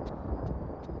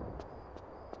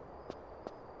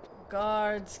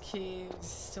 Guards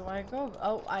keys. Do I go?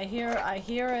 Oh, I hear it, I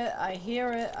hear it, I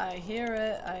hear it, I hear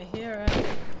it, I hear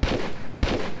it.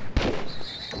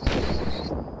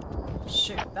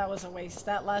 Shoot, that was a waste.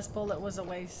 That last bullet was a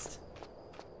waste.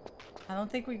 I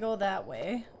don't think we go that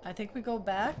way. I think we go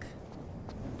back.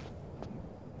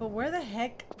 But where the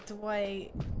heck do I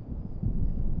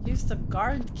use the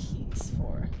guard keys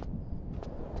for?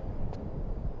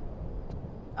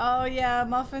 Oh yeah,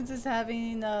 Muffins is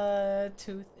having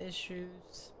tooth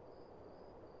issues.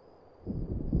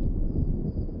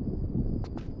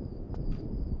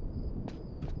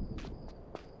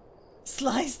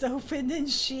 Sliced open and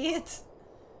shit.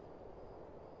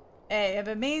 Hey, if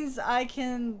it means I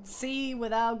can see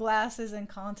without glasses and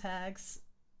contacts,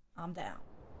 I'm down.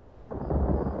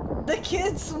 The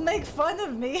kids make fun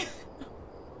of me.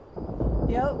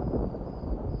 Yep.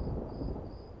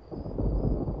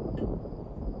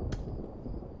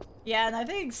 Yeah, and I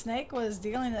think Snake was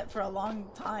dealing it for a long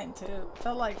time too.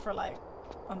 Felt like for like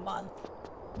a month.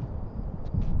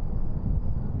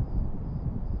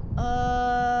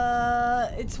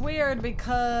 It's weird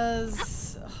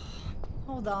because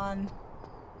hold on.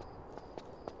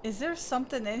 Is there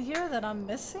something in here that I'm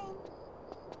missing?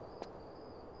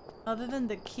 Other than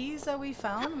the keys that we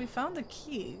found? We found the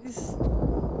keys.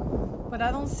 But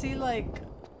I don't see like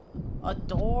a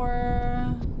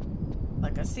door,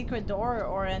 like a secret door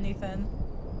or anything.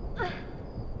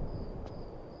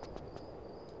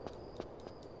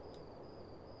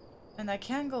 And I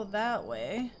can't go that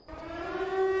way.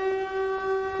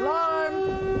 Alarm!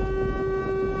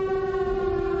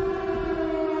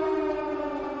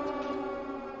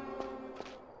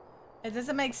 It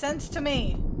doesn't make sense to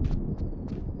me.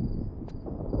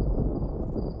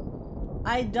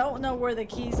 I don't know where the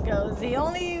keys go. The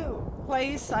only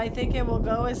place I think it will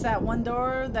go is that one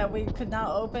door that we could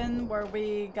not open where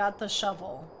we got the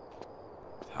shovel.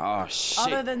 Oh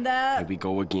shit. Other than that, here we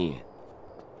go again.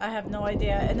 I have no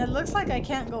idea. And it looks like I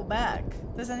can't go back.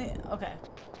 Does any... Okay.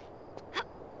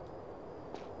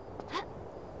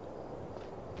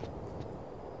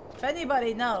 If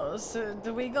anybody knows,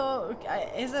 do we go...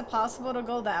 Is it possible to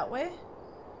go that way?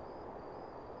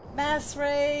 Mass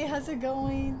Ray, how's it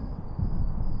going?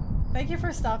 Thank you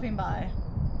for stopping by.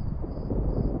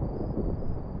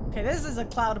 Okay, this is a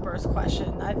cloudburst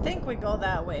question. I think we go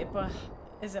that way, but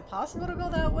is it possible to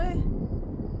go that way?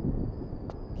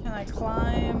 Can I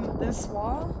climb this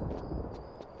wall?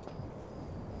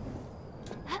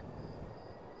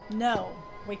 No,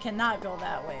 we cannot go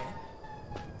that way.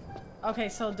 Okay,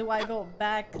 so do I go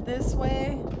back this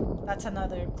way? That's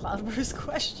another cloudburst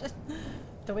question.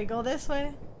 Do we go this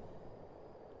way?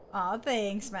 Aw,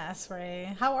 thanks, Mass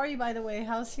Ray. How are you, by the way?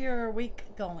 How's your week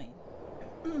going?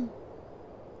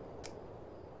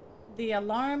 The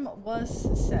alarm was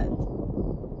set.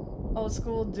 Old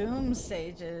school Doom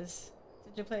stages.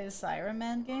 Did you play the Siren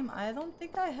Man game? I don't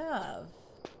think I have.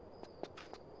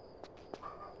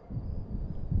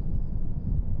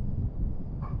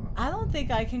 I don't think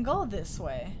I can go this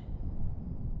way.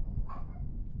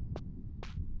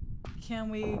 Can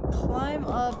we climb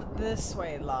up this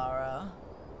way, Lara?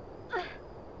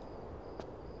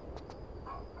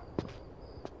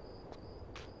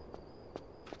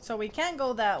 So we can't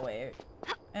go that way.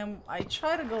 And I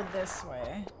try to go this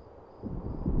way.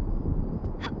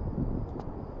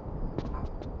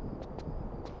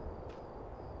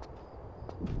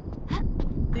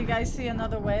 Do you guys see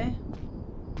another way?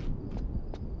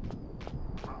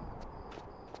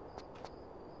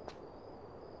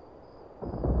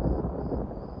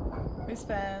 We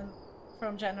spent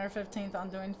from January 15th on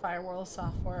doing firewall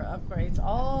software upgrades.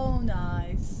 Oh,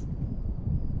 nice.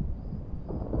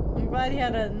 I'm glad you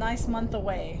had a nice month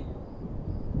away.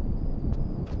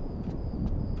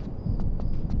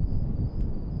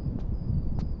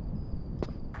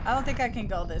 I don't think I can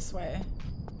go this way.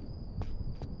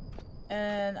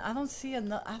 And I don't see a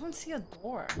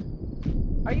door.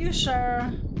 Are you sure?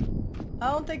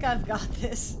 I don't think I've got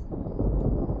this.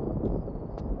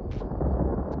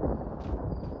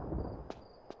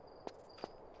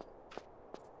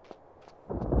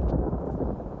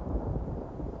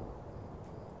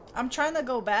 I'm trying to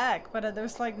go back, but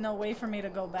there's like no way for me to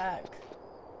go back.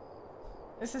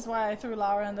 This is why I threw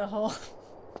Laura in the hole.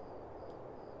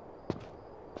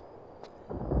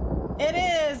 It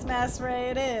is, Mass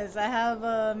Ray, it is. I have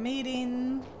a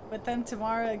meeting with them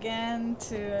tomorrow again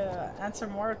to answer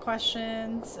more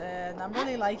questions, and I'm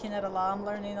really liking it a lot. I'm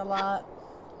learning a lot.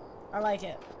 I like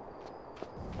it.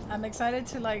 I'm excited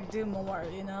to like do more,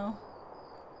 you know?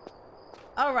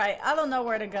 Alright, I don't know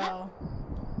where to go.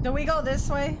 Do we go this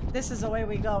way? This is the way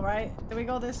we go, right? Do we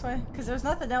go this way? Because there's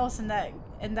nothing else in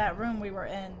that room we were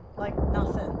in. Like,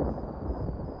 nothing.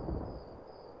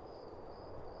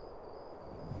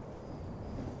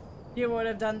 You would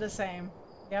have done the same.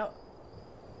 Yep.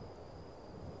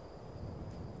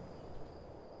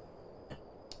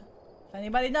 If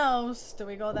anybody knows, do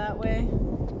we go that way?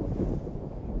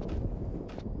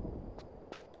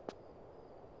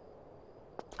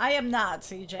 I am not,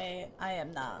 CJ. I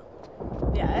am not.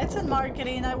 Yeah, it's in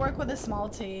marketing. I work with a small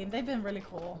team. They've been really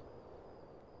cool.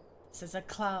 This is a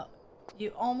cloud.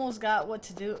 You almost got what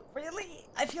to do. Really?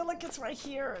 I feel like it's right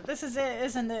here. This is it,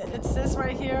 isn't it? It's this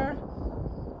right here.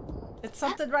 It's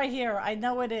something right here. I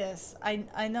know it is.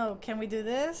 I know. Can we do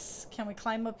this? Can we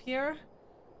climb up here?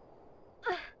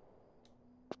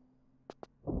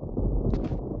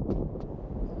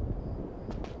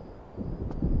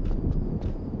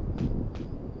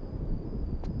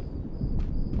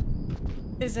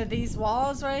 Is it these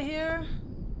walls right here?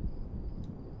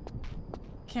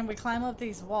 Can we climb up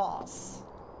these walls?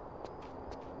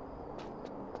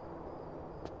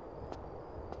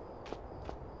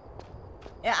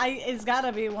 Yeah, it's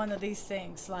gotta be one of these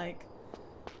things, like...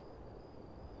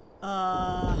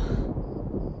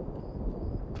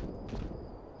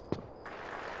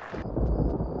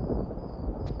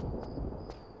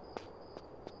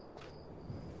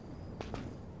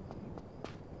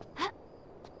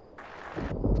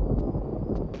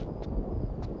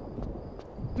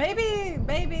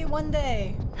 Maybe one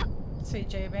day,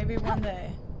 CJ, maybe one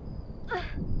day.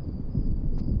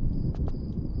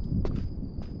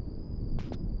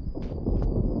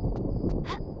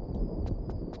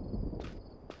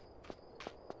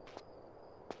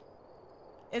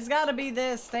 It's gotta be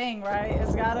this thing, right?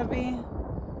 It's gotta be...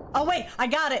 Oh, wait! I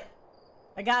got it!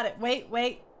 I got it.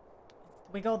 Wait.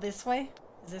 We go this way?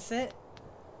 Is this it?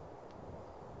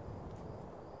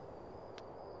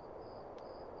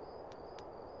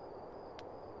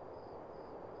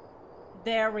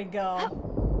 There we go.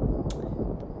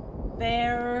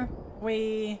 There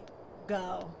we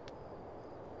go.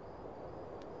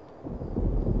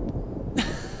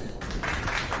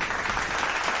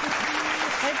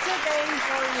 It took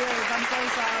 84 years. I'm so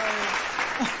sorry.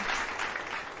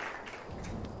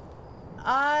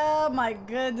 Oh my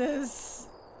goodness.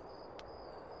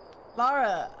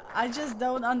 Laura, I just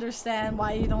don't understand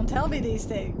why you don't tell me these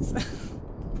things.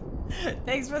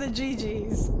 Thanks for the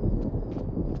GGs.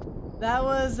 That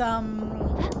was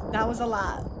a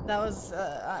lot. That was,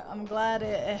 I'm glad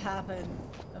it happened.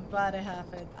 I'm glad it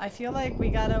happened. I feel like we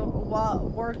gotta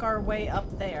work our way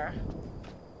up there.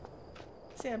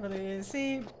 See, I believe it.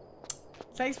 See,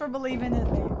 thanks for believing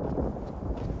in me.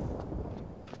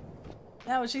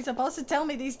 No, she's supposed to tell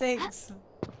me these things.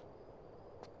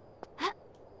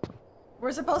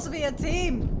 We're supposed to be a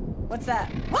team. What's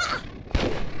that? Ah!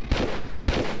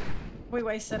 We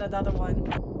wasted another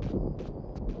one.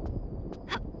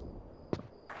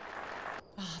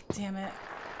 Oh, damn it.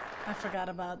 I forgot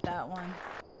about that one.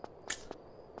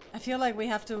 I feel like we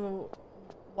have to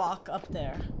walk up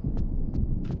there.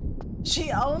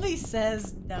 She only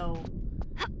says no.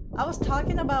 I was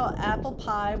talking about apple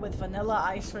pie with vanilla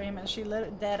ice cream, and she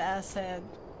dead ass said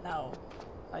no.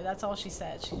 Like, that's all she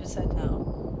said. She just said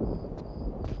no.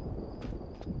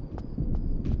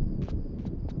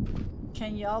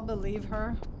 Can y'all believe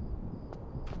her?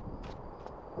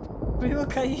 We will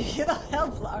cut you. You don't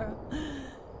help, Lara.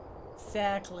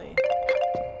 Exactly.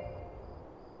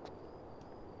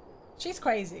 She's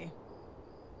crazy.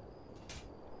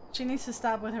 She needs to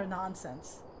stop with her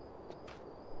nonsense.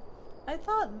 I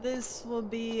thought this would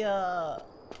be a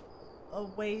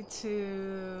way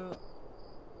to...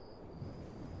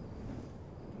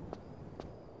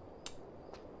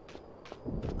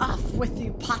 Off with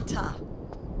you, Pata!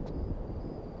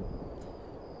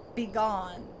 Be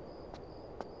gone.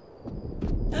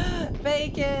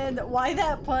 Bacon! Why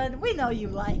that pun? We know you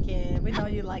like it. We know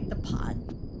you like the pun.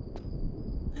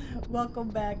 Welcome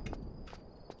back.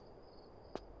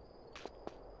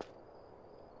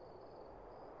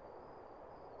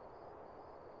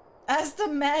 Ask the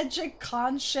magic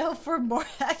conch shell for a more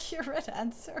accurate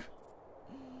answer.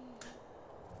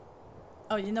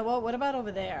 Oh, you know what? What about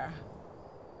over there?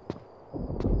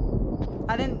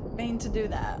 I didn't mean to do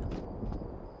that.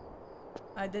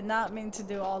 I did not mean to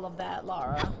do all of that,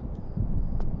 Lara.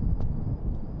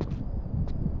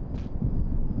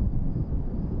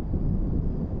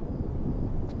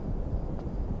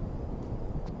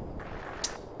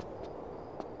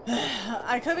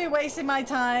 I could be wasting my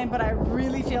time, but I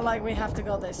really feel like we have to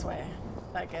go this way.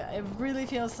 Like, it really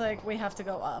feels like we have to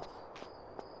go up.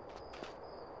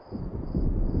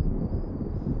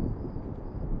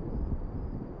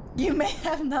 You may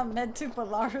have not meant to,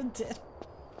 but Lara did.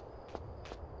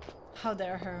 How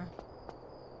dare her.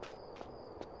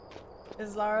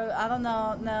 Is Lara... I don't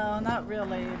know. No, not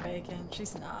really, Bacon.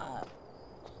 She's not.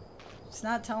 She's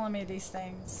not telling me these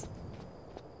things.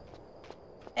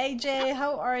 AJ,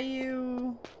 how are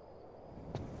you?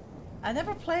 I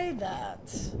never played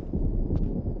that.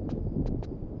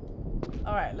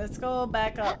 Alright, let's go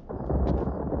back up.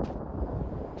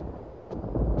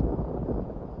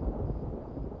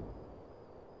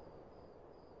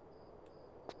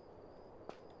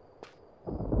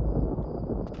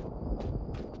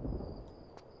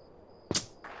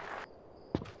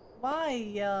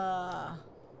 Why,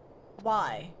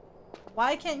 why?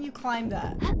 Why can't you climb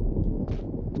that?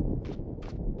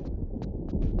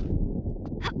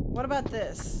 What about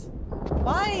this?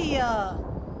 Why,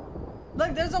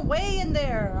 look, there's a way in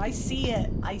there! I see it.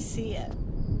 I see it.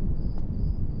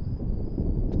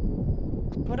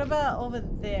 What about over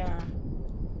there?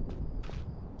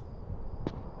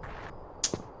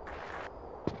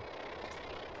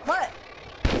 What?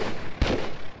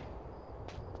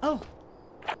 Oh.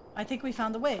 I think we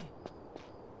found a way.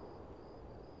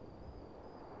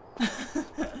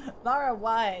 Lara,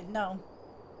 why? No.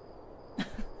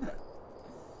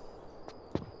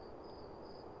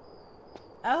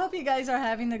 I hope you guys are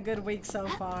having a good week so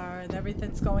far and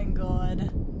everything's going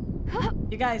good.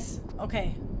 You guys,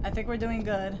 okay. I think we're doing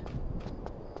good.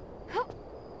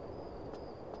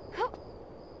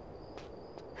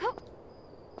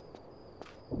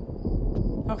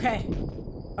 Okay.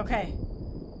 Okay.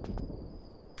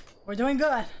 We're doing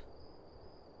good.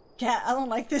 Cat, I don't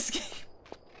like this game.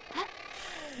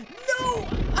 No!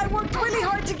 I worked really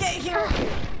hard to get here.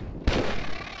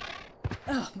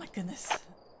 Oh my goodness.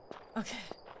 Okay.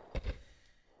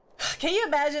 Can you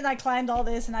imagine I climbed all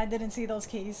this and I didn't see those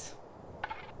keys?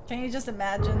 Can you just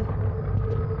imagine?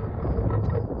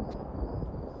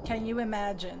 Can you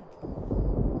imagine?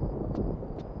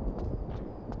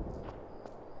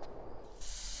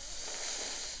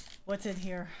 What's in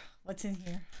here? What's in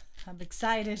here? I'm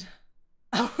excited.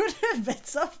 I would have been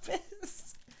so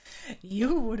pissed.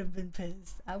 You would have been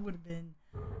pissed. I would have been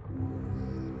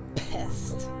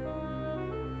pissed.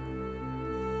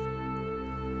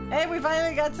 Hey, we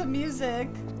finally got some music.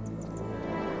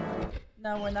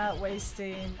 No, we're not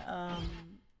wasting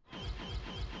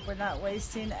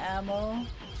ammo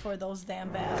for those damn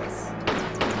bats.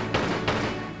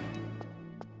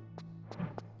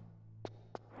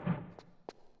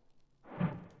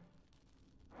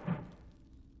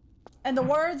 And the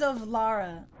words of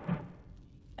Lara,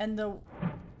 and the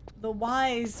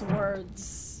wise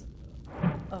words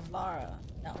of Lara.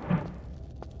 No.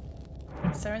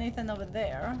 Is there anything over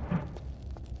there?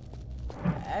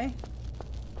 Okay.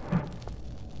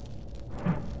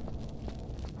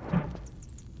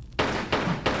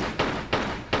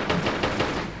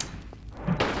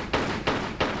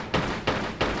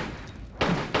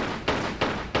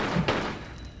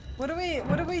 What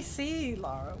do we see,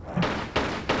 Lara?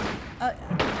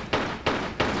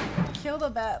 Kill the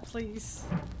bat, please.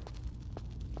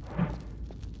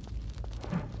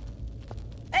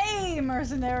 Hey, Hey,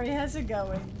 mercenary, how's it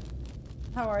going?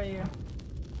 How are you?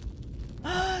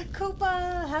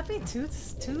 Koopa, happy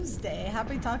Tuesday.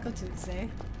 Happy Taco Tuesday.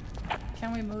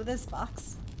 Can we move this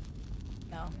box?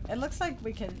 No. It looks like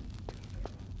we can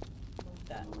move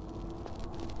that.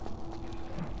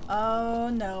 Oh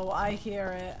no, I hear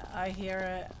it. I hear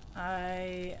it.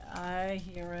 I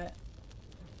hear it.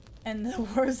 And the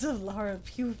words of Laura,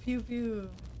 pew pew pew.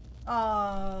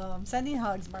 Oh, I'm sending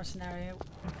hugs, mercenary.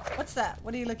 What's that?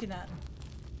 What are you looking at?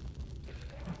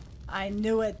 I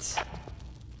knew it.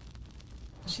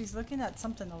 She's looking at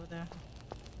something over there.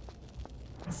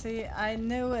 See, I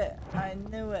knew it. I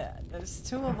knew it. There's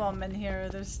two of them in here.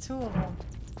 There's two of them.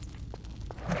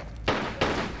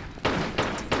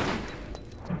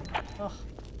 Oh,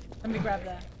 let me grab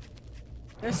that.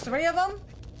 There's three of them?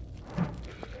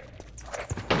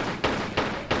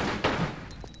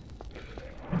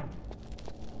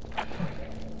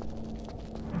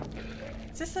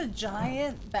 Is this a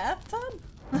giant bathtub?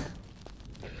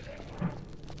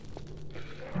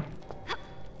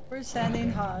 We're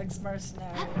sending hugs,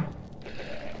 mercenary.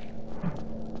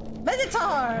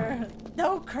 Minotaur!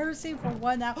 No cursing for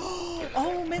 1 hour.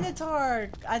 Oh, Minotaur!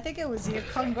 I think it was you.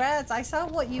 Congrats! I saw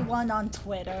what you won on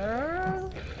Twitter.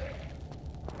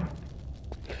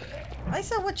 I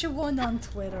saw what you won on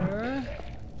Twitter.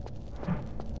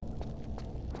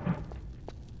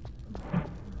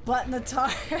 But Minotaur.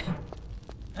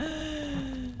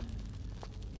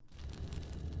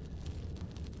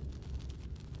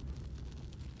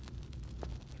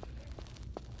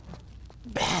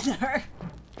 Banner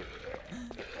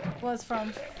was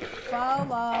from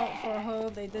Fallout for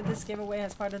Hope. They did this giveaway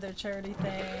as part of their charity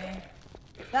thing.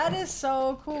 That is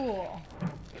so cool.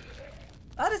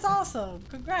 That is awesome.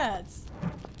 Congrats.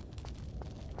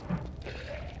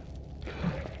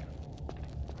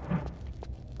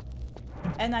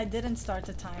 And I didn't start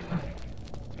the timer.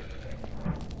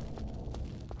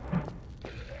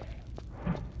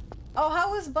 Oh,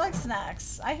 how was Bug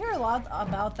Snacks? I hear a lot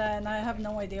about that and I have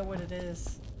no idea what it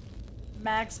is.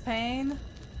 Max Payne?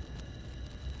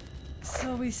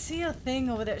 So we see a thing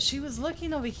over there. She was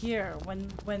looking over here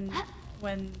when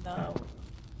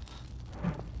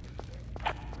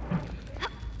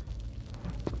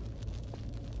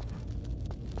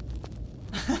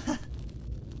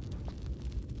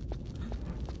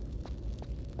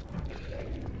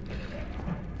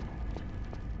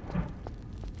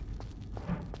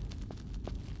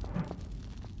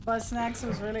Buzz Snacks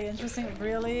was really interesting.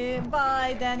 Really?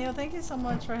 Bye, Daniel. Thank you so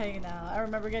much for hanging out. I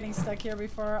remember getting stuck here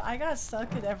before. I got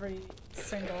stuck at every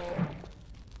single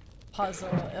puzzle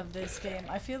of this game.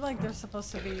 I feel like there's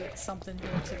supposed to be something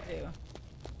here to do.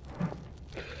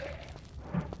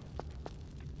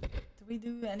 Do we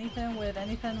do anything with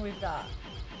anything we've got?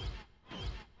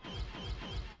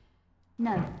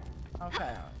 No.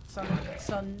 Okay,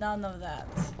 so none of that.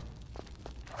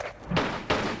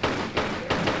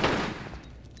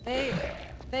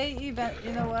 They even,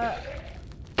 you know what?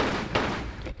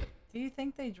 Do you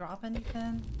think they drop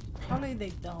anything? Probably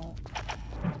they don't.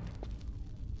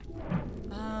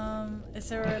 Is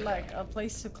there like a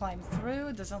place to climb through?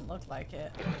 It doesn't look like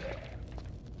it.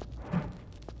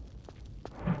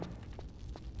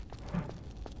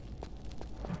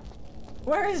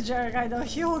 Where is Jarek? I know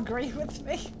he'll agree with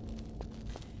me.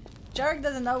 Jarek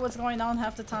doesn't know what's going on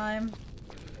half the time.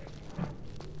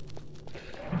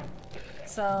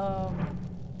 So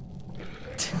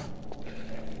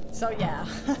yeah.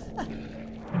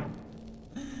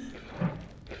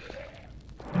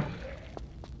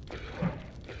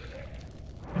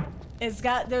 There's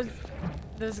got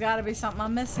to be something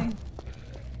I'm missing.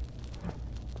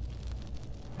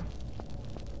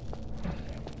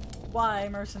 Why,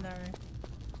 mercenary?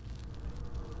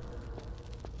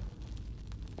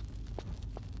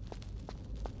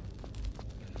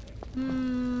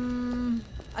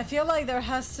 I feel like there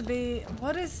has to be...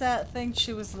 What is that thing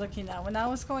she was looking at? When I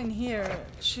was going here,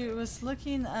 she was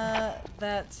looking at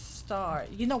that star.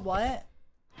 You know what?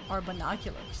 Our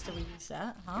binoculars. Do we use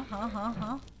that?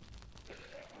 Huh?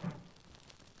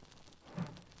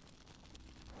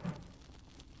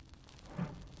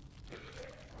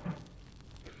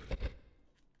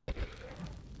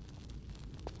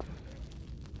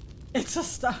 It's a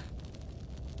star.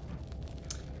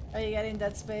 Are you getting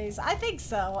Dead Space? I think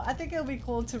so. I think it'll be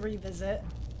cool to revisit.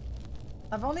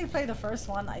 I've only played the first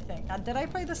one, I think. Did I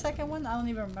play the second one? I don't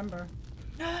even remember.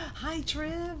 Hi,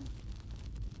 Triv!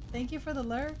 Thank you for the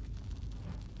lurk.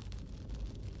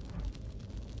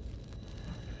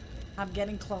 I'm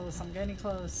getting close. I'm getting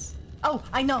close. Oh,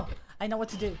 I know! I know what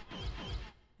to do.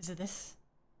 Is it this?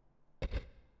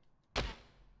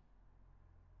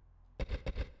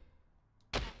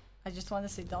 I just want to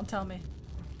see. Don't tell me.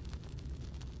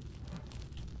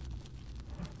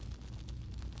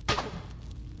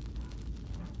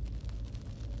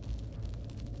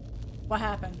 What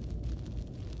happened?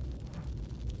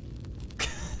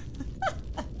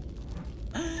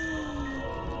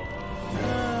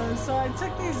 So I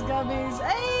took these gummies.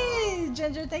 Hey,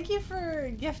 Ginger, thank you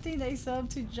for gifting a sub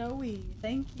to Joey.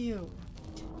 Thank you.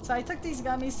 So I took these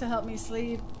gummies to help me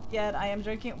sleep, yet I am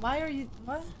drinking. Why are you...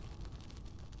 What?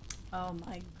 Oh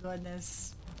my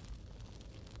goodness.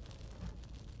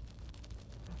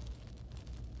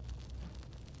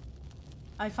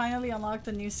 I finally unlocked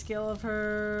a new skill of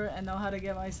her and know how to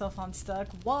get myself unstuck.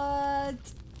 What?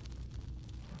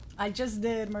 I just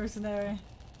did, mercenary.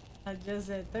 I just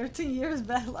did. 13 years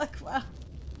bad luck. Wow.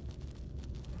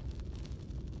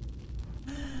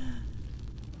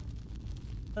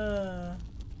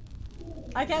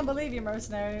 I can't believe you,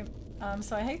 mercenary.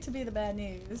 So I hate to be the bad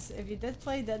news. If you did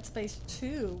play Dead Space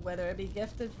 2, whether it be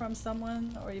gifted from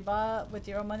someone or you bought with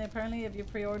your own money, apparently if you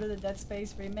pre-order the Dead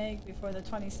Space remake before the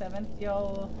 27th,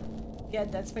 you'll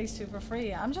get Dead Space 2 for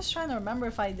free. I'm just trying to remember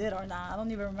if I did or not. I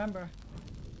don't even remember.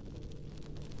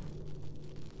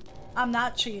 I'm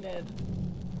not cheated.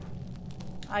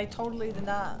 I totally did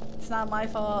not. It's not my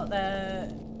fault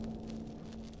that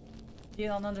you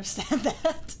don't understand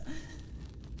that.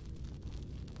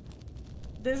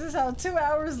 This is how 2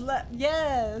 hours left.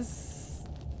 Yes.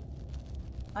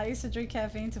 I used to drink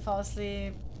caffeine to fall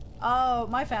asleep. Oh,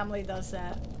 my family does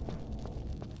that.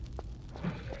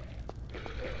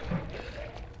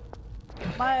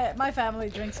 My family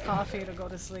drinks coffee to go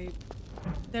to sleep.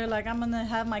 They're like, I'm gonna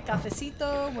have my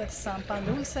cafecito with some pan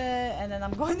dulce and then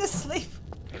I'm going to sleep.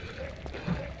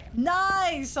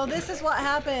 Nice! So this is what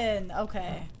happened.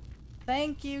 Okay.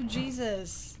 Thank you,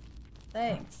 Jesus.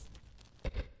 Thanks.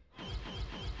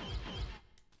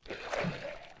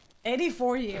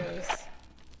 84 years.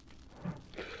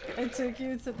 It took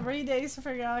you 3 days to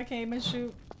figure out I came and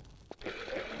shoot.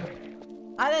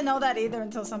 I didn't know that either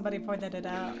until somebody pointed it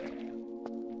out.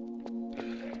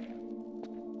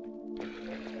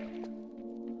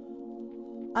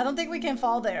 I don't think we can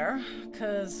fall there,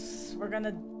 because we're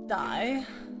gonna die.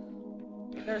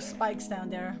 There's spikes down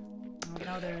there. Oh,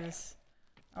 no, there is.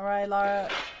 Alright, Lara.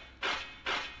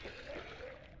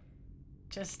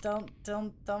 Just don't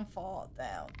fall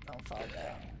down. Don't fall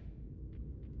down.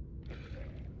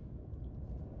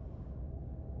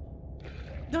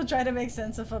 Don't try to make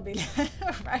sense of Amelia.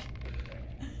 Right.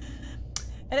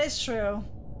 It is true.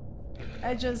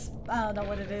 I don't know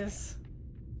what it is.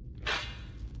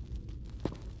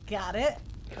 Got it.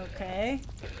 Okay.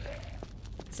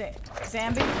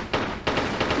 Zambi.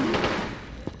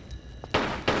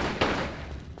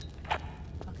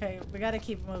 Okay, we gotta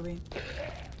keep moving.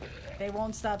 They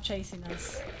won't stop chasing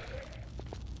us.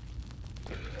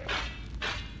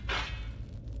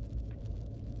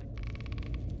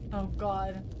 Oh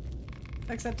god.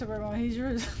 Except to Burma, he's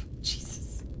yours.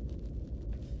 Jesus.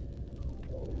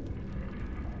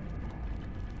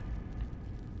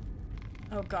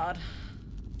 Oh god.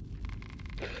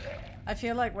 I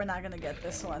feel like we're not gonna get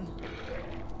this one.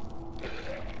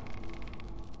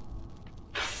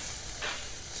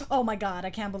 Oh my god, I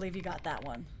can't believe you got that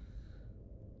one.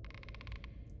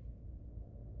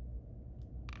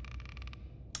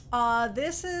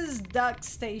 This is Duck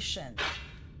Station.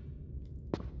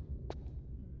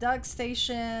 Duck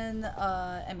Station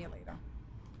emulator.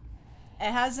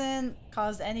 It hasn't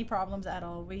caused any problems at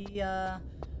all. We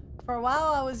for a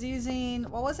while I was using,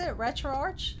 what was it?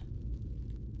 RetroArch?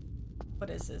 What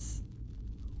is this?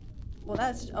 Well,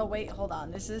 that's, oh wait, hold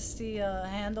on. Is this the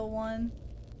handle one?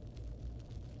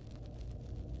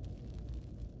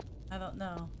 I don't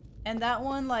know. And that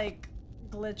one like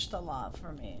glitched a lot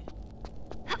for me.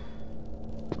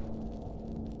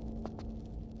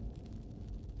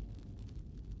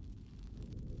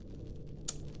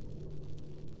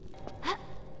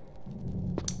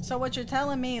 So what you're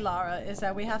telling me, Lara, is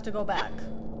that we have to go back.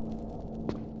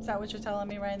 Is that what you're telling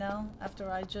me right now?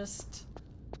 After I just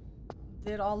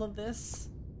did all of this?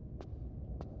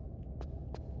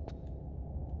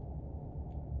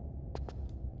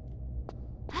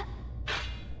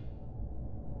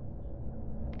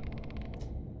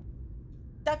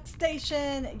 Duck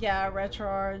Station, yeah,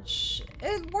 RetroArch.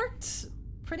 It worked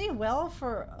pretty well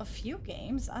for a few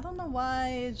games. I don't know why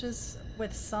it just,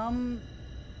 with some...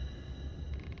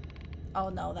 Oh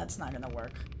no, that's not gonna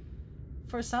work.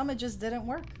 For some, it just didn't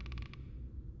work.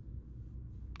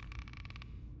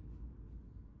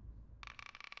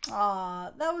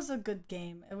 Aw, that was a good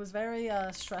game. It was very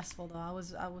stressful though. I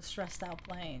was stressed out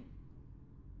playing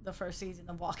the first season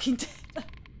of Walking Dead.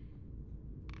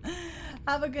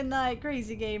 Have a good night,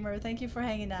 Crazy Gamer. Thank you for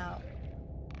hanging out.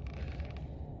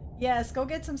 Yes, go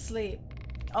get some sleep.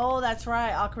 Oh, that's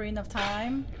right. Ocarina of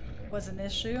Time was an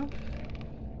issue.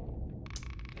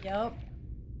 Yup.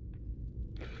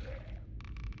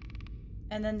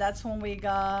 And then that's when we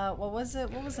got, what was it?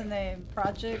 What was the name?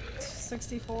 Project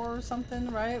 64 or something,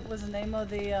 right? Was the name of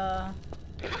the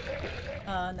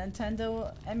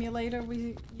Nintendo emulator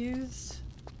we used?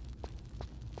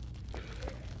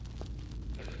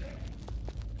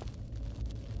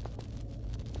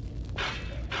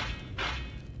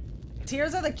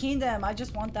 Tears of the Kingdom. I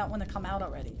just want that one to come out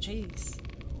already. Jeez.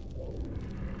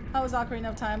 How was Ocarina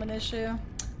of Time an issue?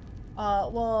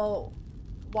 Well,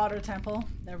 Water Temple.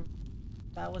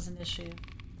 That was an issue.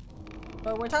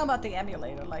 But we're talking about the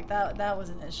emulator. Like, that was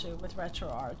an issue with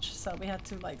RetroArch. So we had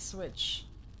to, like, switch.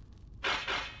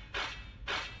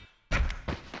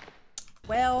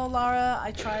 Well, Lara,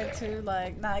 I tried to,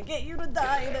 like, not get you to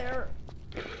die there.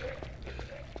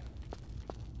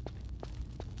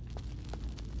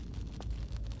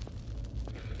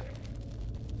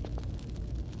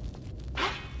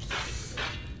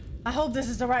 I hope this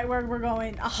is the right word we're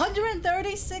going.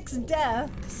 136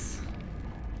 deaths.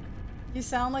 You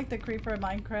sound like the creeper in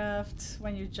Minecraft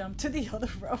when you jump to the other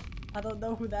rope. I don't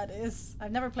know who that is.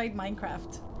 I've never played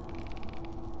Minecraft.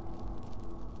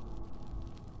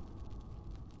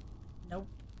 Nope.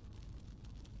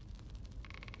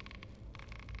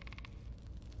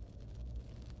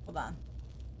 Hold on.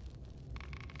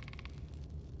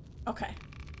 Okay.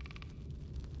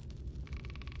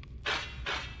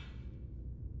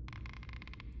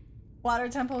 Water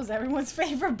Temple is everyone's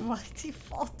favorite by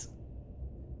default.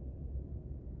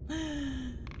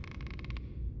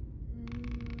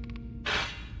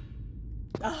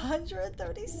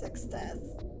 136 deaths.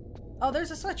 Oh,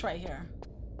 there's a switch right here.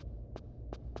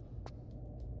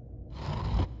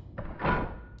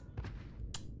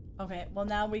 Okay, well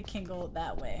now we can go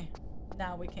that way.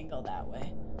 Now we can go that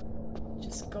way.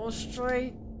 Just go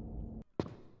straight.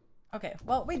 Okay,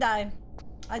 well, we died.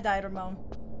 I died, Ramon.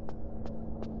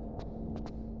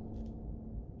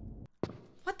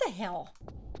 What the hell?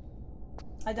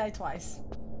 I died twice.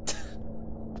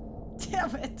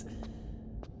 Damn it.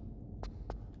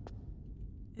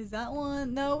 Is that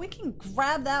one? No, we can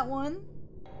grab that one.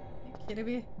 Are you kidding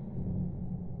me?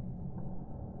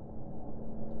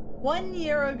 1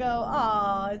 year ago.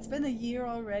 Aw, it's been a year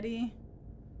already.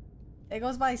 It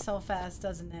goes by so fast,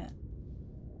 doesn't it?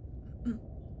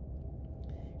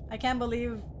 I can't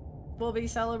believe we'll be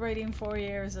celebrating 4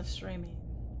 years of streaming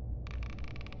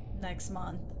next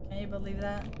month. Can you believe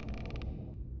that?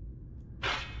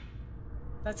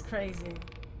 That's crazy.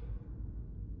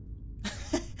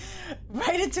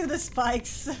 Right into the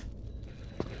spikes.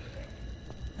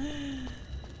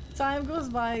 Time goes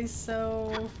by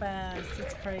so fast.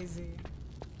 It's crazy.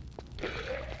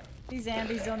 These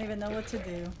zombies don't even know what to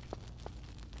do.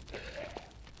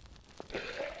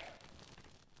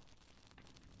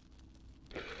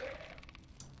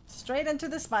 Straight into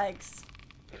the spikes.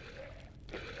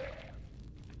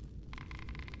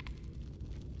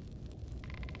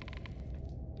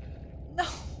 No.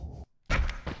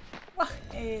 Why?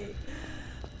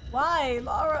 Why,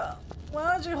 Laura?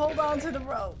 Why don't you hold on to the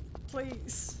rope,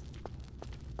 please?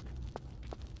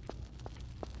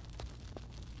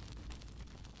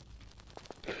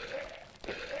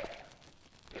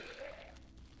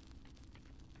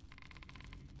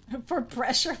 For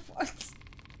pressure points.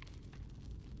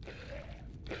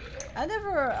 I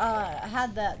never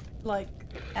had that, like,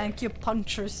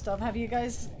 acupuncture stuff. Have you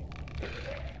guys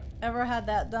ever had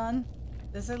that done?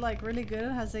 Is it, like, really good,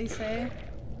 as they say?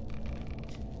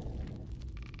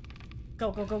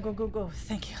 Go, go, go, go, go, go.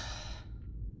 Thank you.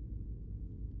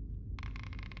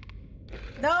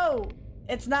 No!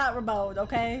 It's not remote,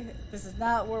 okay? This is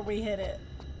not where we hit it.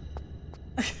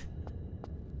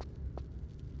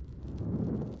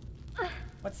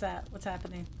 What's that? What's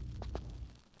happening?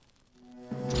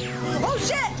 Oh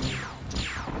shit!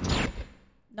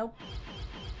 Nope.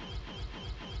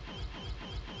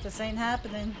 This ain't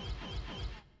happening.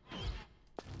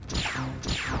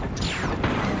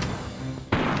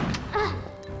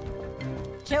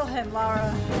 Kill him,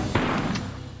 Lara.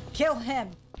 Kill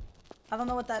him. I don't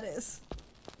know what that is.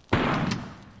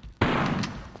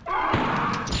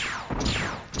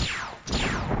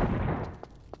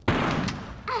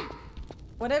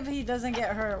 What if he doesn't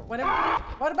get hurt? What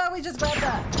about we just grab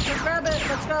that? Just grab it.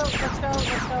 Let's go. Let's go.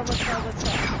 Let's go. Let's go. Let's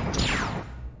go.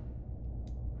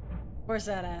 Where's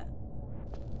that at?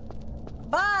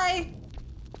 Bye!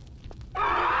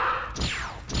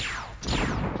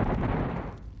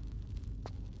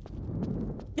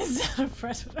 Is that a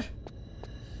predator?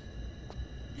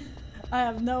 I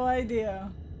have no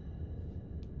idea.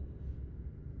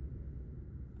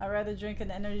 I'd rather drink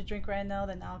an energy drink right now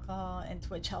than alcohol, and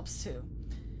Twitch helps too.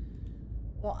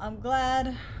 Well, I'm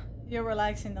glad you're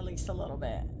relaxing at least a little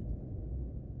bit.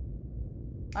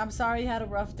 I'm sorry you had a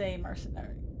rough day,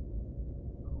 mercenary.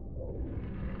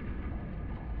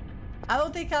 I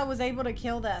don't think I was able to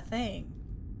kill that thing.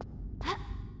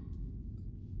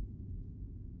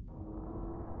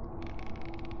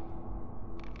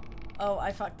 Oh,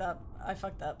 I fucked up. I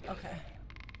fucked up. Okay.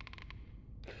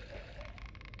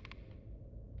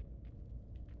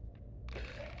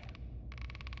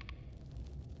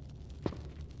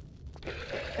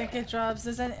 I think it drops.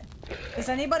 Does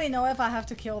anybody know if I have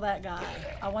to kill that guy?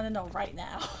 I want to know right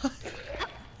now.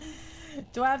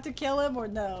 Do I have to kill him or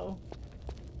no?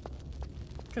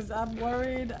 Because I'm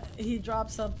worried he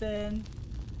dropped something.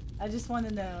 I just want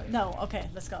to know. No, okay,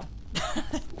 let's go.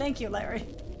 Thank you, Larry.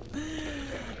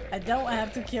 I don't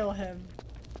have to kill him.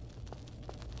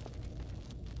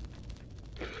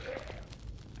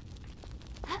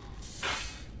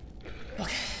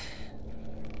 Okay.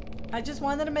 I just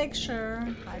wanted to make sure.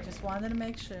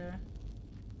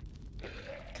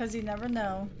 Because you never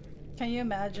know. Can you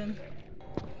imagine?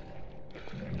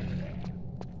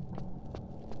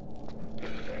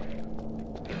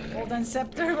 Golden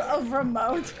scepter of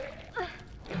remote.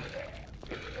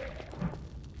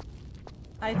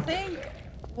 I think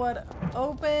what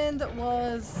opened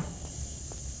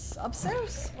was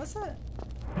upstairs? What's that?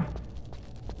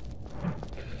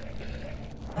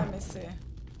 Let me see.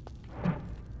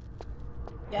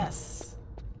 Yes.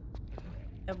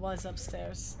 It was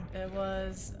upstairs. It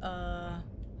was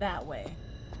that way.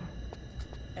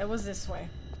 It was this way.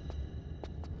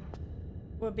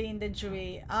 What bean did you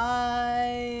eat?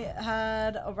 I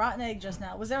had a rotten egg just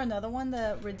now. Was there another one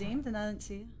that redeemed and I didn't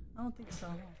see? I don't think so.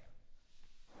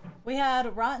 We had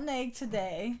a rotten egg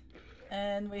today,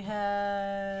 and we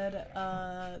had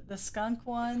the skunk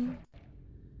one,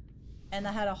 and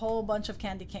I had a whole bunch of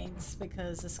candy canes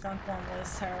because the skunk one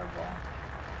was terrible.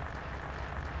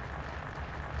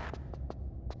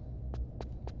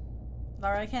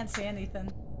 Laura, I can't see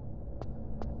anything.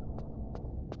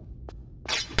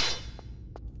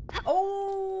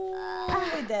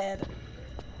 Oh, we dead.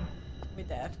 We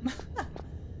dead.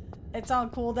 It's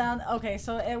on cooldown. Okay,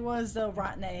 so it was the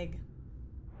rotten egg.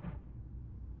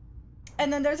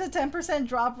 And then there's a 10%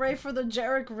 drop rate for the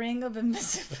Jarek Ring of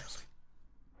Invisibility.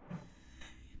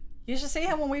 You should see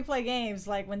him when we play games.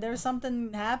 Like, when there's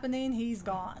something happening, he's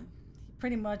gone. He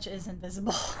pretty much is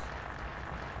invisible.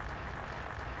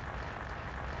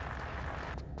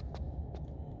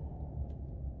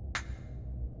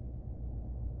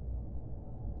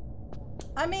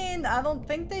 I mean, I don't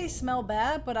think they smell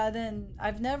bad, but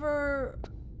I've never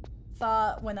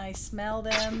thought when I smell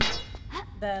them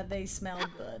that they smell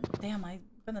good. Damn, I'm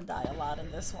gonna die a lot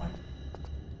in this one.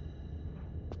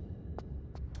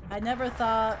 I never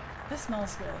thought this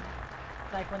smells good,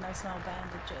 like when I smell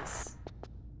bandages.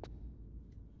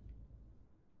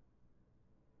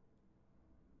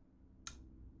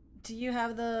 Do you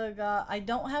have the, I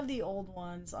don't have the old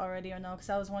ones already or no, because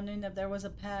I was wondering if there was a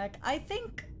pack. I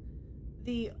think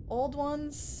the old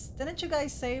ones, didn't you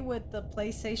guys say with the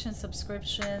PlayStation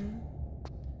subscription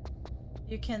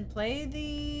you can play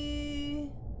the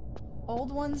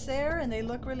old ones there and they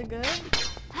look really good?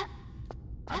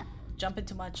 I'm jumping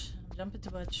too much. I'm jumping too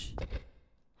much.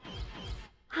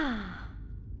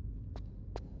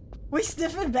 We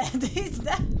sniffing band-aids?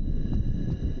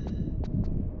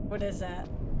 What is that?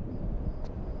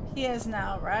 He is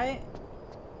now, right?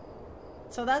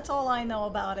 So that's all I know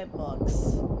about it,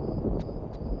 books.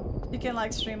 You can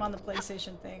like stream on the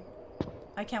PlayStation thing.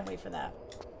 I can't wait for that.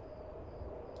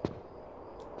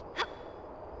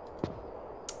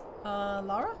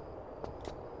 Laura?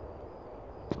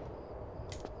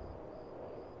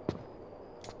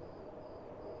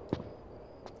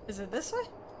 Is it this way?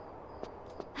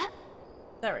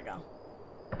 There we go.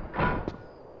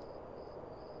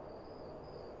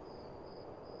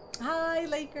 Hi,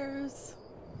 Lakers.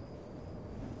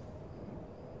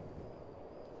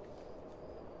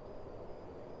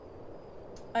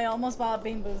 I almost bought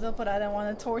Bean Boozled, but I didn't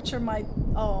want to torture my...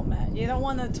 Oh, man. You don't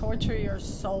want to torture your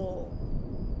soul.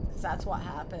 Because that's what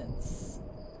happens.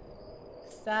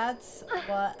 That's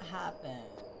what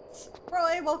happens.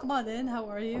 Roy, welcome on in. How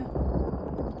are you?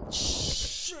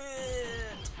 Shit.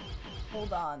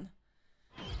 Hold on.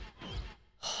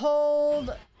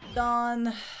 Hold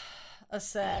on a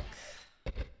sec.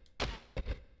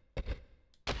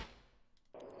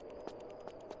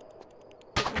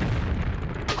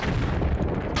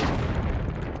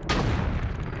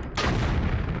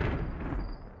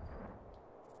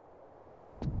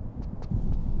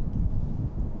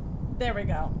 There we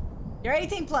go. You're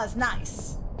 18 plus.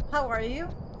 Nice. How are you?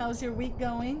 How's your week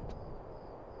going?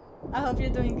 I hope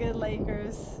you're doing good,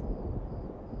 Lakers.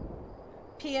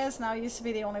 PS now used to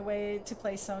be the only way to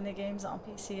play Sony games on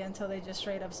PC until they just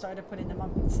straight up started putting them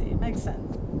on PC. Makes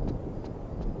sense.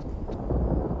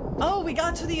 Oh, we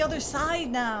got to the other side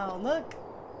now. Look.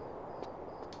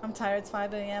 I'm tired. It's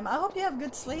 5 a.m. I hope you have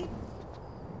good sleep.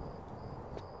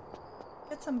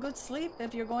 Get some good sleep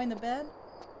if you're going to bed.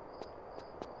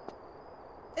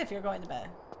 If you're going to bed.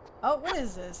 Oh, what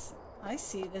is this? I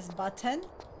see this button.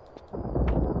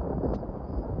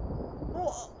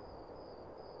 Whoa.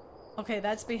 Okay,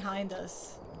 that's behind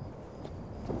us.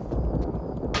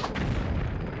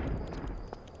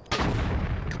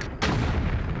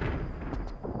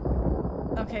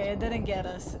 Okay, it didn't get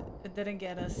us. It didn't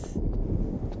get us.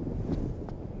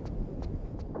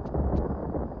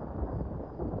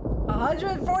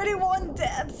 $141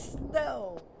 deaths?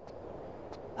 No.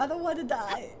 I don't want to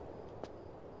die.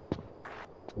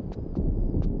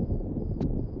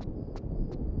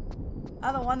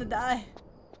 I don't want to die.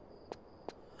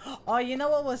 Oh, you know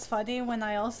what was funny? When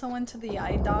I also went to the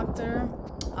eye doctor,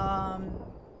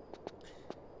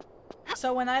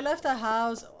 so when I left the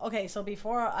house, okay, so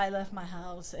before I left my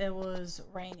house, it was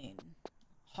raining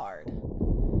hard.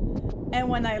 And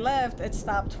when I left, it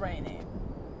stopped raining.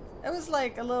 It was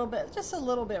like a little bit, just a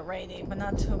little bit rainy, but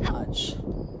not too much.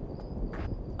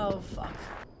 Oh, fuck.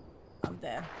 I'm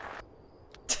dead.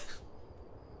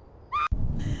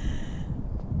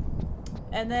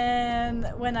 And then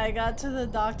when I got to the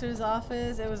doctor's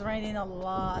office, it was raining a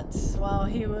lot while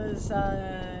he was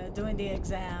doing the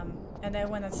exam. And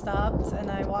then when it stopped and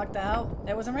I walked out,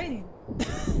 it wasn't raining.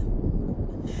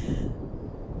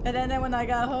 And then when I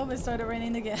got home, it started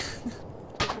raining again.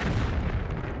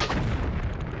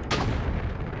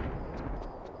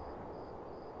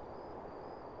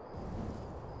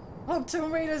 Oh,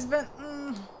 Tomb Raider's been...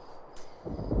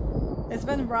 It's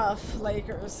been rough,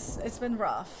 Lakers. It's been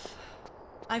rough.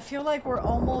 I feel like we're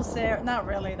almost there. Not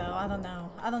really, though. I don't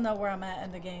know. I don't know where I'm at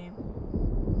in the game.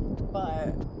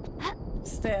 But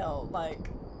still, like...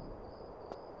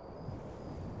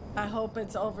 I hope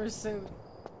it's over soon.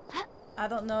 I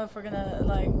don't know if we're gonna,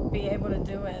 like, be able to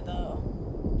do it, though.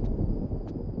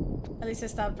 At least it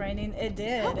stopped raining. It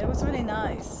did. It was really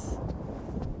nice.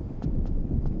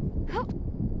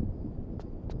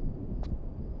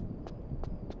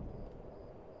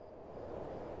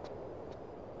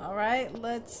 Alright,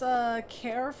 let's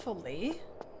carefully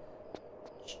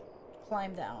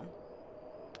climb down.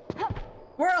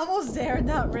 We're almost there,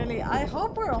 not really. I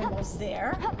hope we're almost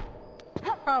there.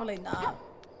 Probably not.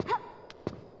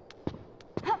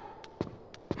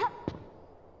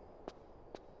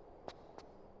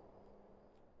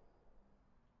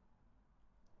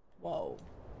 Whoa.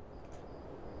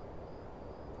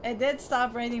 It did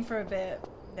stop raining for a bit.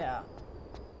 Yeah.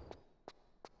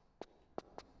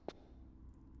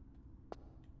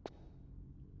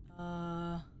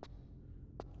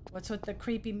 What's with the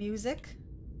creepy music?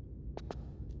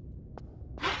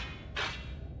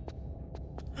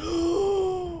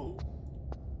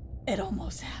 It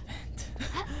almost happened.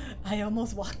 I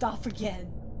almost walked off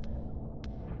again.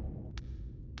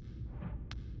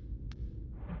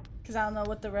 Because I don't know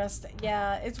what the rest...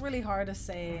 Yeah, it's really hard to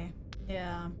say.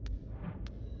 Yeah.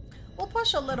 We'll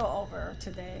push a little over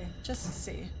today, just to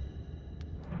see.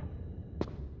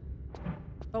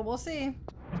 But we'll see.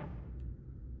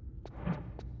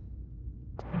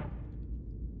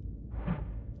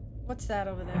 What's that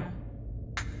over there?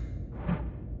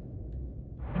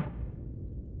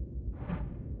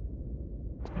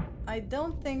 I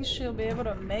don't think she'll be able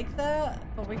to make that,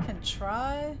 but we can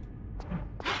try.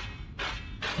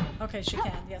 Okay, she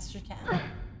can. Yes, she can.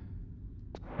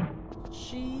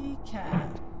 She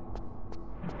can.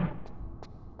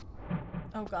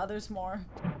 Oh god, there's more.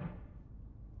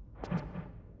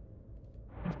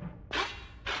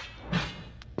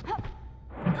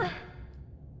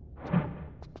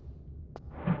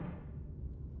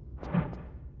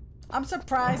 I'm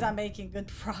surprised I'm making good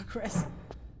progress.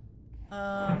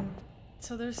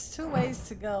 So there's two ways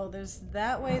to go. There's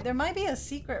that way. There might be a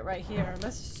secret right here.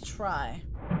 Let's try.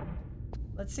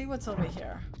 Let's see what's over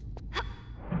here.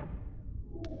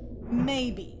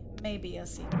 Maybe a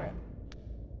secret.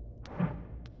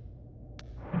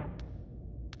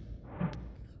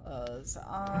 'Cause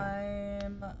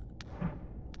I'm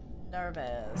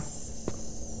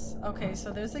nervous. Okay,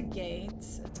 so there's a gate.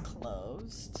 It's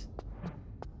closed.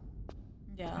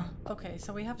 Yeah, okay,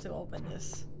 so we have to open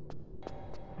this.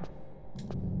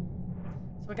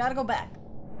 So we gotta go back.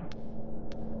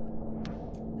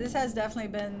 This has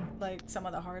definitely been, like, some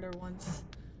of the harder ones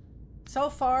So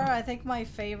far, I think my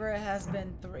favorite has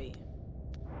been 3.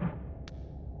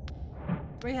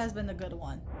 3 has been a good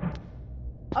one.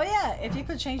 Oh yeah, if you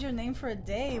could change your name for a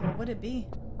day, what would it be?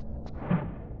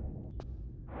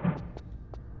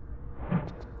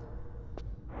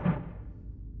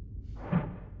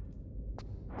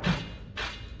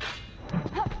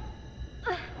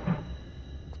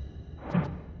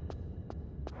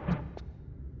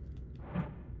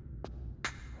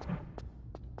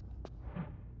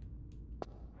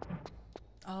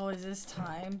 Oh, is this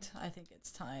timed? I think it's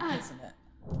timed, isn't it?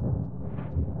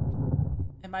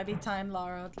 It might be timed,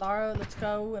 Lara. Lara, let's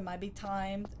go. It might be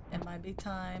timed. It might be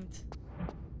timed.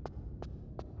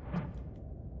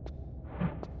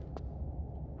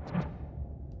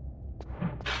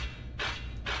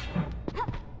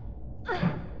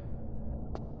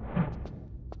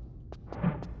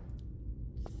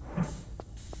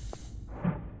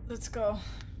 Let's go.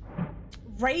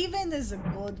 Raven is a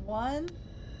good one.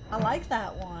 I like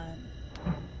that one.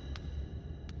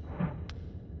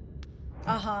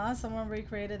 Uh-huh, someone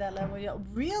recreated that level. Yo,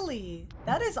 really?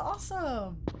 That is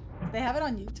awesome. They have it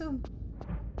on YouTube.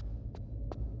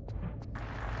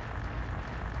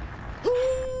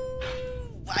 Ooh,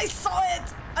 I saw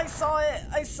it! I saw it!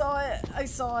 I saw it! I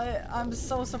saw it! I'm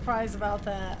so surprised about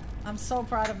that. I'm so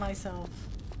proud of myself.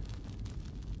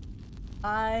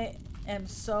 I am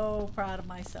so proud of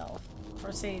myself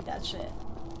for seeing that shit.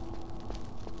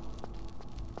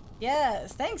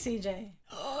 Yes, thanks, CJ.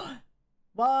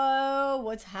 Whoa,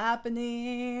 what's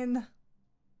happening?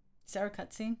 Is there a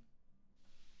cutscene?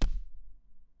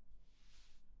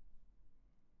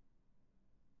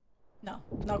 No,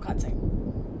 no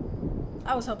cutscene.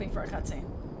 I was hoping for a cutscene.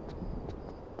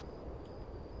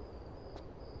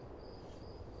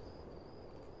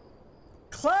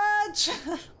 Clutch!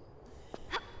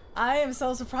 I am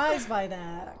so surprised by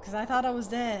that, because I thought I was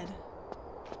dead.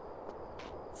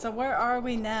 So where are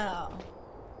we now?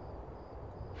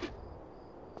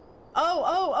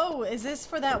 Oh, is this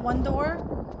for that one door?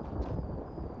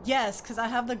 Yes, because I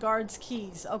have the guard's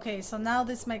keys. Okay, so now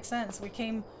this makes sense. We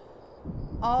came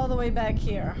all the way back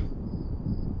here.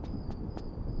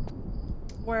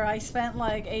 Where I spent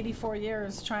like 84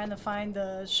 years trying to find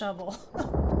the shovel.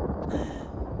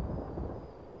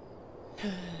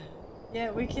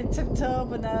 Yeah, we can tiptoe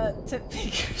but not tip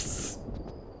fingers.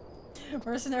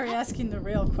 Mercenary asking the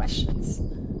real questions.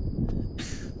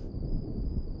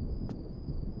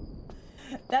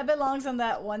 That belongs on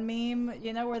that one meme,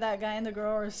 you know, where that guy and the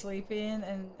girl are sleeping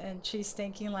and she's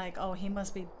thinking like, oh, he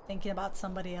must be thinking about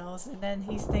somebody else, and then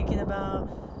he's thinking about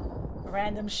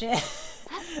random shit.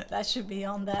 That should be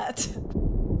on that.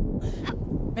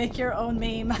 Make your own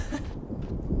meme.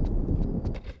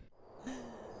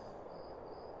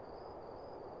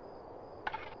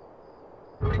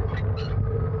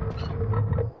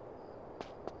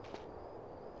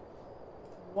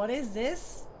 What is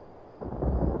this?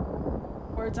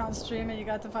 Words on stream and you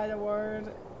got to find a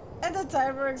word. And the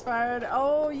timer expired.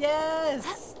 Oh,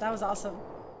 yes! That was awesome.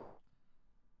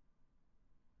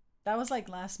 That was like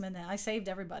last minute. I saved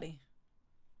everybody.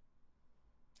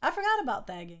 I forgot about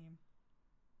that game.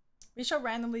 We should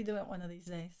randomly do it one of these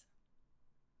days.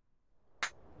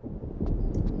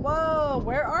 Whoa,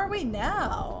 where are we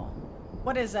now?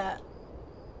 What is that?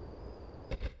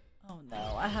 Oh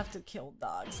no, I have to kill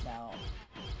dogs now.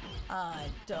 I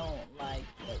don't like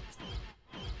it.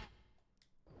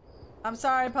 I'm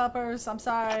sorry, puppers. I'm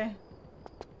sorry.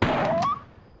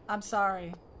 I'm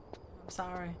sorry. I'm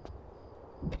sorry.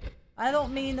 I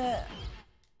don't mean it.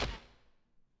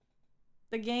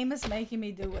 The game is making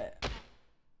me do it.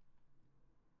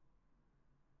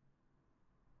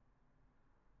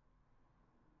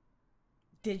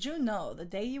 Did you know the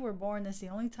day you were born is the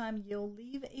only time you'll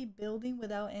leave a building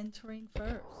without entering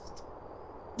first?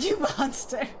 You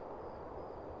monster!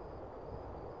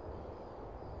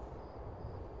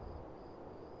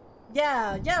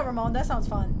 Yeah, Ramon, that sounds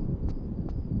fun.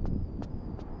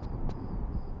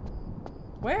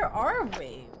 Where are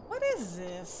we? What is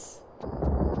this?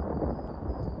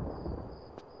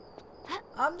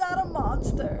 I'm not a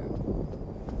monster.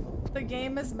 The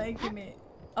game is making me...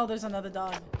 Oh, there's another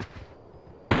dog.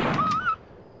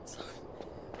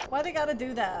 Why they gotta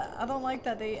do that? I don't like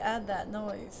that they add that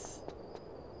noise.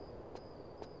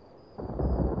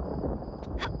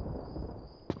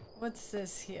 What's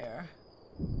this here?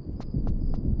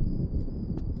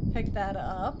 Pick that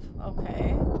up.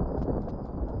 Okay.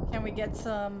 Can we get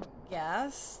some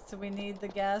gas? Do we need the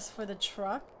gas for the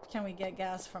truck? Can we get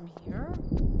gas from here?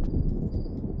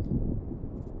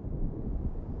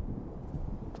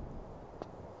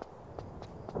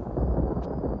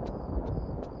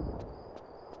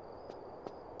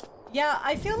 Yeah,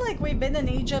 I feel like we've been in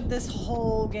Egypt this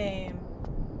whole game.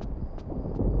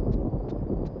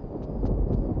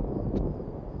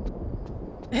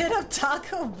 Hit up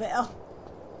Taco Bell.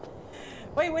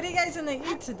 Wait, what are you guys gonna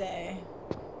eat today?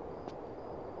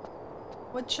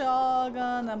 What y'all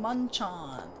gonna munch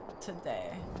on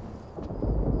today?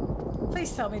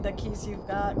 Please tell me the keys you've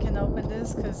got can open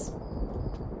this, cause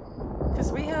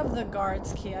we have the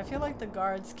guard's key. I feel like the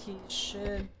guard's key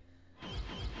should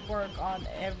work on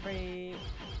everything.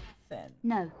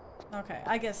 No. Okay,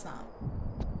 I guess not.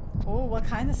 Oh, what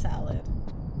kind of salad?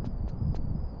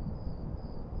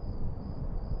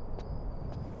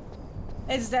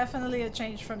 It's definitely a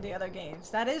change from the other games.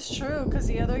 That is true, because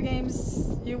the other games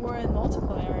you were in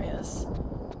multiple areas.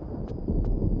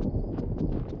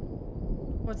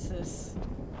 What's this?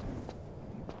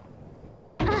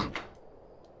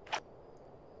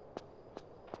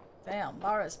 Damn,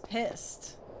 Laura's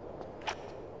pissed.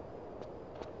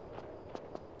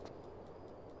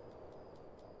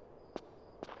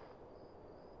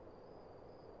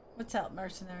 What's up,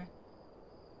 mercenary?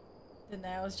 Didn't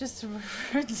I? Was just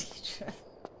referring to Egypt.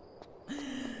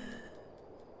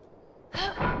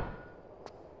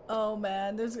 Oh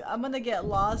man, I'm gonna get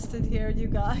lost in here, you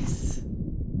guys.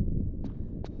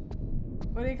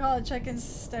 What do you call it? Chicken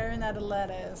staring at a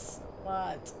lettuce.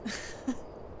 What?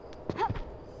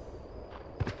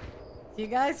 You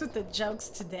guys with the jokes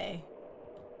today.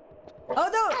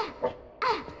 Oh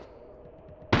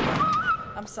no!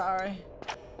 I'm sorry.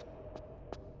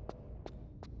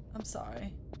 I'm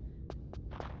sorry.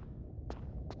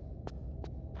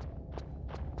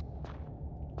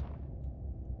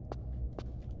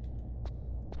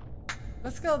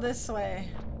 Let's go this way.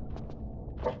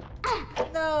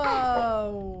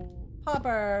 No!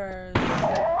 Poppers!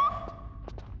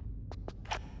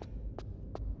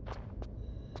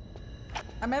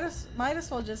 I might as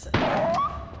well just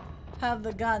have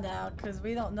the gun out, because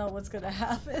we don't know what's gonna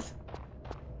happen.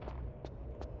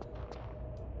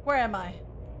 Where am I?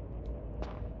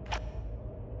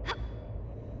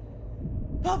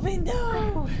 Puppy,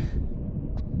 no!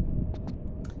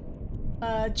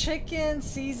 Chicken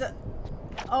sees a...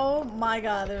 Oh my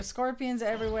god, there's scorpions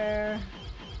everywhere.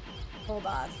 Hold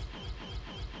on.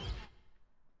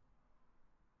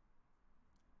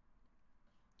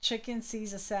 Chicken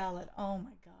sees a salad. Oh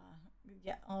my god.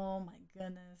 Yeah, oh my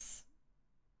goodness.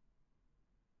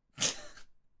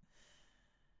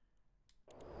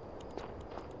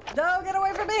 No, get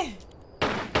away from me!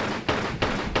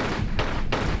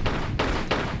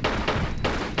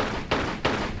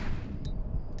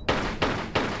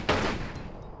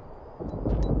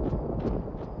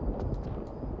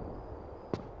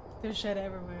 There's shit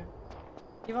everywhere.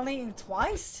 You've only eaten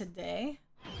twice today.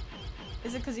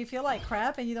 Is it because you feel like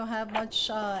crap and you don't have much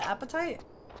appetite?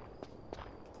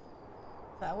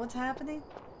 Is that what's happening?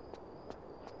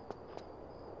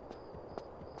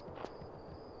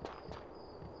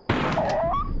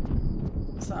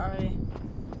 Sorry.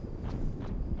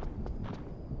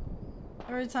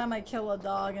 Every time I kill a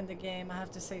dog in the game, I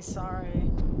have to say sorry.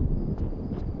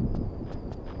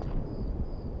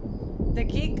 The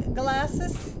geek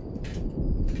glasses?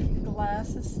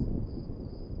 Glasses?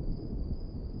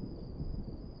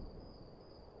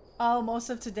 Oh, most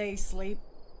of today's sleep.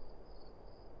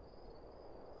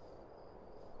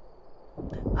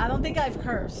 I don't think I've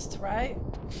cursed, right?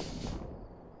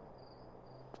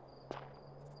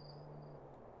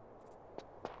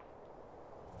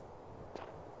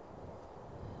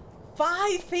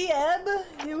 $5 p.m.?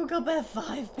 You woke up at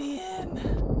 5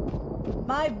 p.m.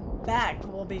 My back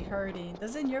will be hurting.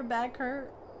 Doesn't your back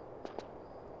hurt?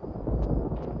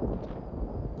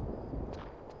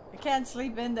 I can't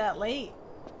sleep in that late.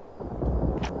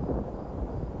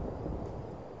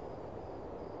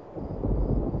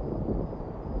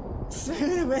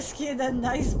 Smooth whiskey and a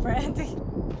nice brandy.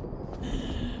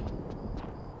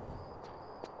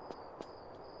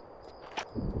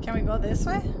 Can we go this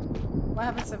way? What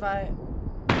happens if I...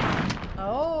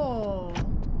 Oh!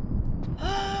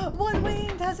 One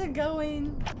winged! How's it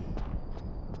going?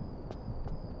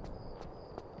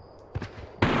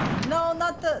 No,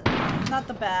 not the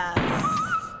bats.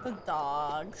 The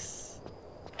dogs.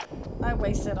 I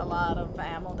wasted a lot of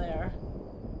ammo there.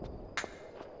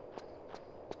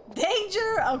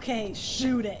 Danger! Okay,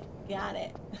 shoot it. Got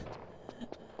it.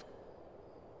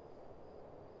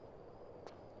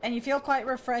 And you feel quite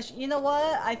refreshed. You know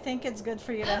what? I think it's good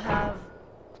for you to have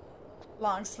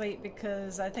long sleep,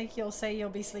 because I think you'll say you'll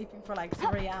be sleeping for like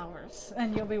 3 hours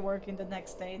and you'll be working the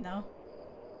next day, no?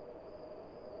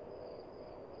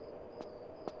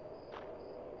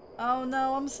 Oh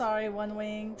no, I'm sorry, One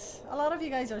Winged. A lot of you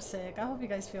guys are sick. I hope you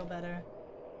guys feel better.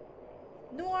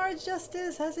 Noir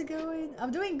Justice, how's it going?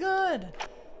 I'm doing good.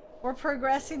 We're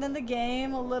progressing in the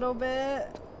game a little bit.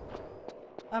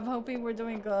 I'm hoping we're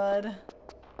doing good.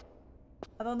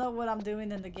 I don't know what I'm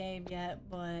doing in the game yet,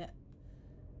 but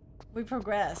we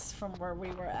progressed from where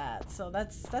we were at, so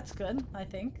that's good, I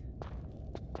think.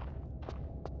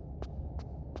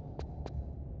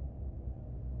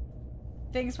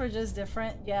 Things were just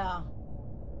different, yeah.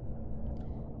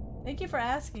 Thank you for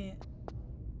asking.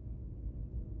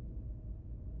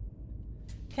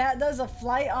 Cat does a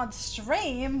flight on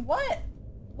stream? What?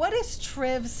 What is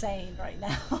Triv saying right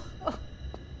now?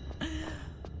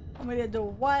 I'm gonna do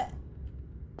what?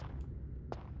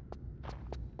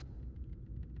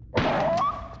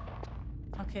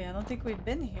 Okay, I don't think we've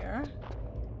been here.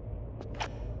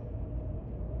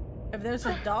 If there's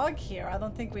a dog here, I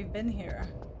don't think we've been here.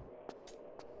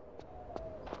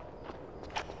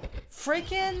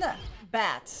 Freaking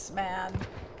bats, man.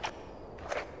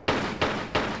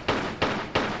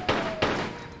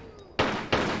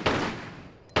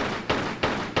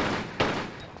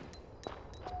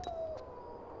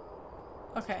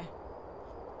 Okay.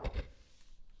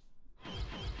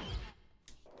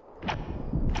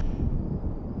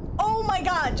 Oh my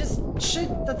god, just shoot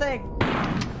the thing.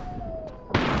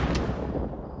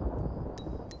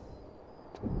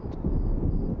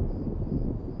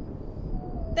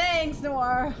 Thanks,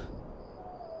 Noir.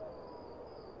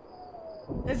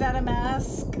 Is that a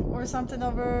mask or something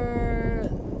over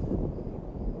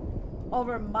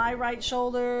my right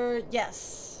shoulder?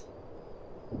 Yes.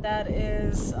 That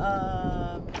is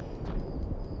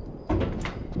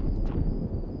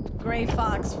Gray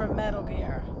Fox from Metal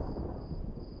Gear.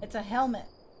 It's a helmet.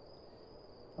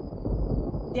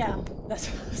 Yeah, that's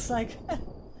what it's like.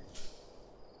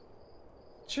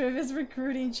 Triv is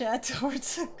recruiting chat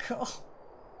towards a goal.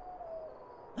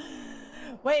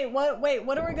 Wait,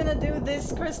 what are we gonna do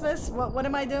this Christmas? What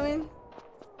am I doing?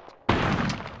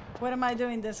 What am I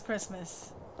doing this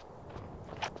Christmas?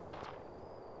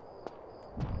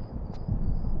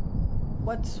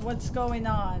 What's going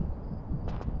on?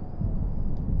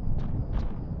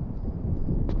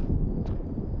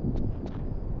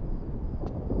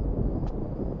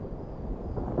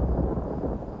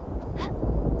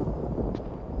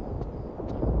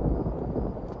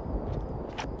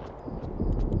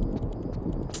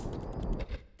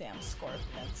 Damn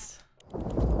scorpions.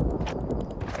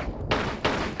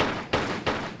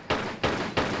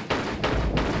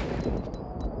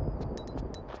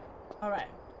 All right.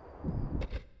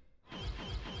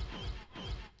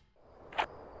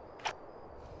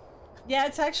 Yeah,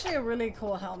 it's actually a really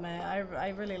cool helmet. I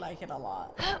really like it a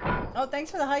lot. Oh, thanks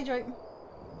for the hydrate.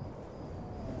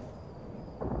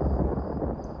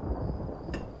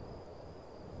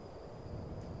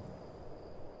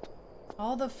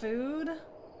 All the food?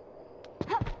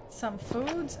 Some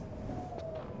foods?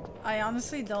 I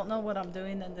honestly don't know what I'm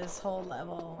doing in this whole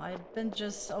level. I've been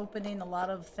just opening a lot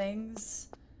of things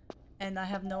and I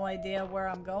have no idea where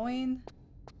I'm going.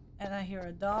 And I hear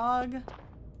a dog.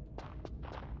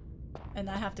 And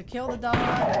I have to kill the dog,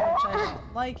 which I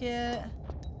don't like it.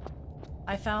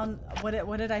 I found...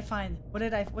 What did I find?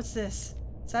 What's this?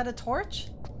 Is that a torch?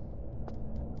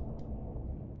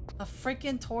 A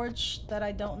freaking torch that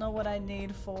I don't know what I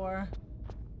need for.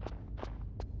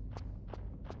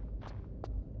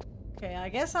 Okay, I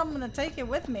guess I'm gonna take it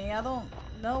with me. I don't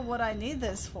know what I need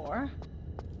this for.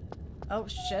 Oh,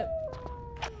 shit.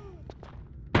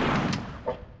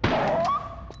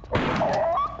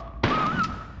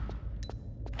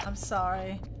 I'm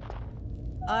sorry.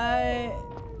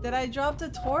 Did I drop the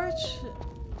torch?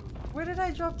 Where did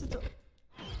I drop the torch?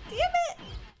 Damn it!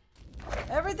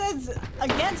 Everything's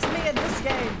against me in this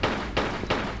game.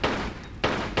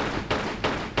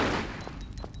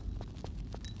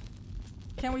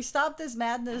 Can we stop this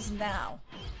madness now?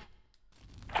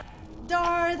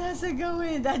 Darn, how's it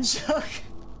going? That joke.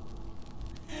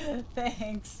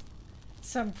 Thanks.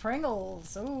 Some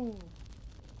Pringles. Ooh.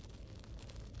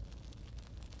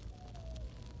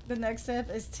 The next step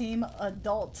is Team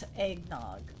Adult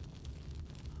Eggnog.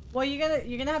 Well,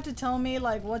 you're gonna have to tell me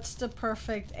like what's the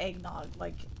perfect eggnog,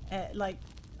 like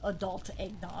adult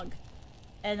eggnog,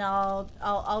 and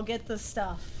I'll get the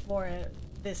stuff for it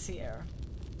this year.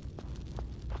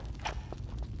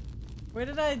 Where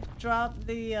did I drop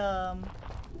the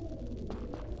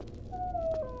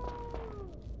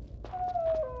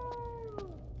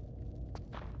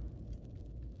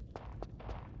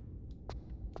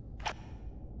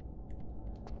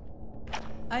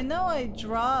I know I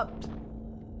dropped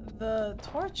the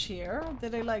torch here.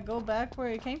 Did I like go back where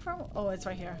it came from? Oh, it's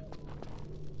right here.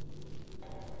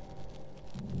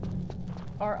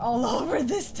 are all over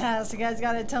this task. You guys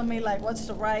gotta tell me, like, what's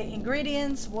the right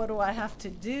ingredients? What do I have to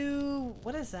do?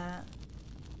 What is that?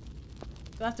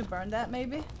 Do I have to burn that,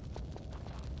 maybe?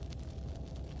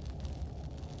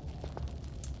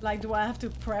 Like, do I have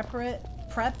to prep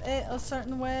it a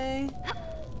certain way?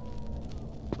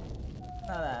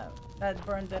 No, that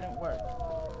burn didn't work.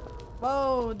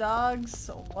 Whoa, dogs.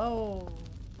 Whoa.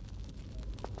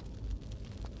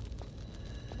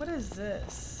 What is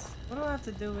this? What do I have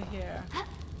to do here?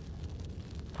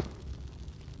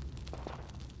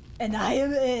 And I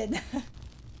am in.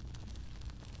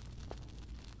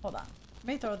 Hold on. Let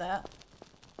me throw that.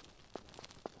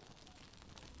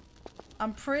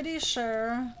 I'm pretty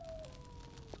sure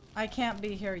I can't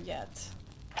be here yet.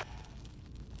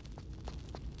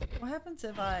 What happens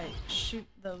if I shoot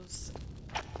those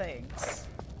things?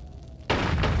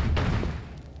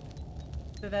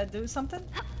 Did that do something?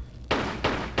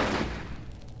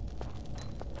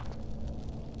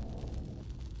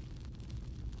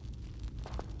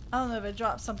 I don't know if it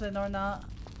dropped something or not.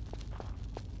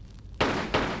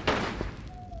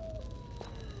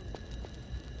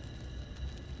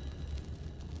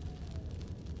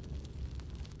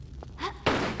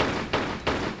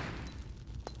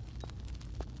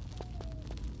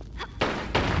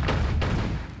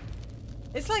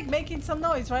 It's like making some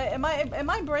noise, right? Am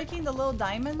I breaking the little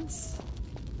diamonds?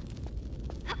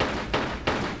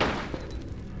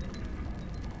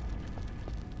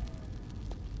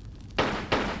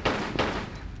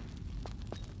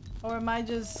 Or am I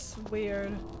just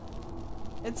weird?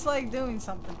 It's like doing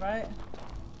something, right?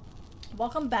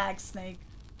 Welcome back, Snake.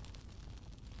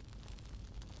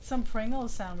 Some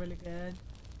Pringles sound really good.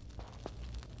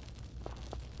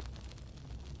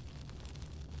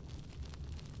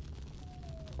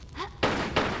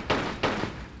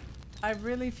 I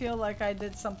really feel like I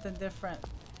did something different.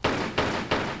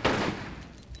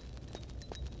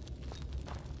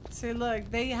 See, look,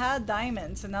 they had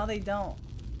diamonds and now they don't.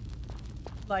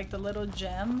 Like the little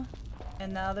gem,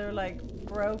 and now they're like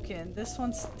broken. This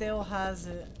one still has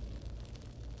it.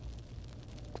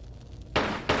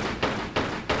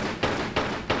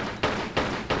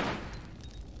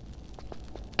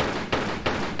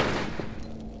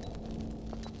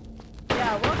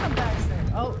 Yeah, welcome back,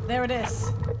 Snake. Oh, there it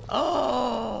is.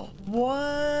 Oh, what?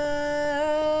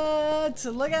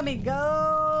 Look at me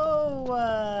go!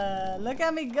 Look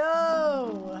at me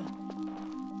go!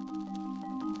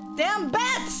 Damn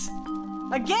bats!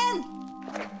 Again!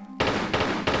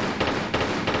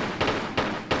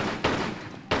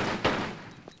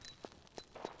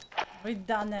 We're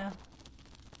done now.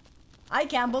 I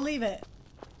can't believe it.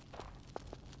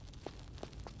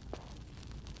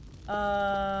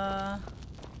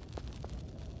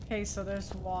 Okay, so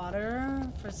there's water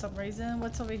for some reason.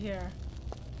 What's over here?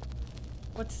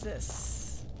 What's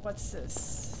this? What's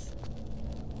this?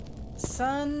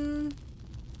 Sun.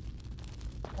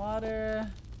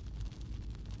 Water.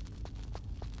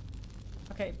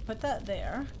 Okay, put that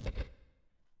there.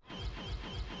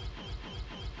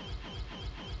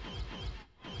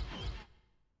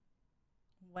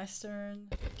 Western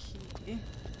key.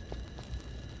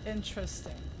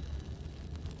 Interesting.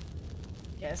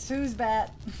 Guess who's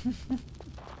bat?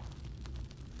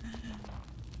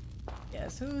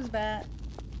 Guess who's bat?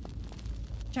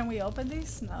 Can we open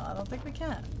these? No, I don't think we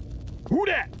can. Who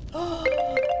that?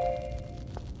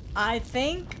 I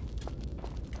think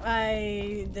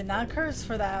I did not curse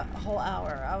for that whole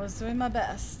hour. I was doing my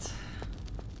best.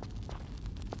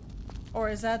 Or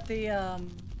is that the,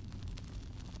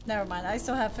 never mind. I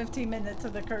still have 15 minutes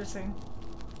of the cursing.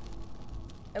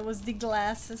 It was the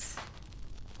glasses.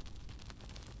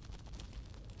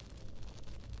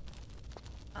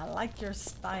 I like your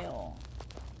style.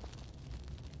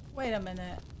 Wait a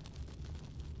minute.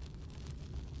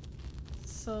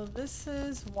 So this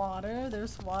is water.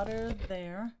 There's water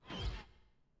there.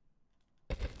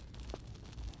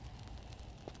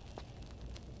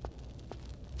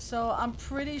 So I'm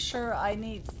pretty sure I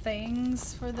need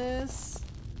things for this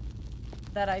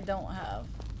that I don't have.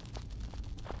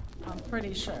 I'm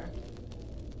pretty sure.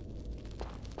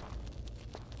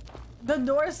 The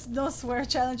Norse no swear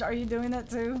challenge, are you doing it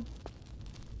too?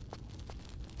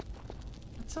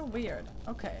 That's so weird.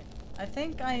 Okay. I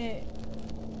think I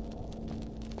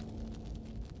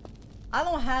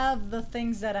don't have the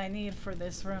things that I need for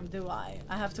this room, do I?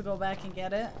 I have to go back and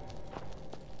get it?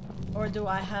 Or do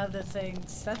I have the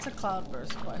things? That's a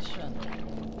Cloudburst question.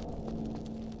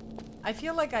 I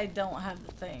feel like I don't have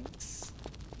the things.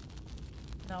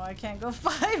 No, I can't go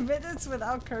 5 minutes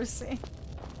without cursing.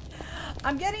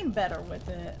 I'm getting better with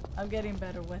it. I'm getting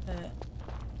better with it.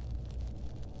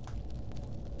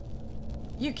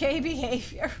 UK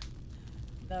behavior.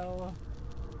 though.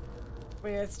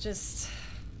 Where it's just...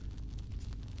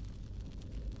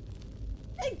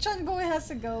 Hey, Chun Boy has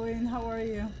to go in. How are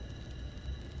you?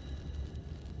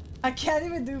 I can't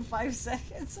even do 5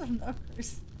 seconds of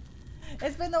numbers.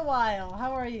 It's been a while.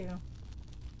 How are you?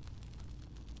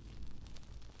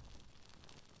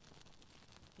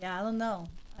 Yeah, I don't know.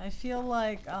 I feel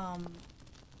like, I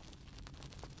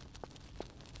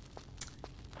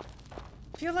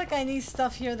need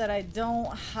stuff here that I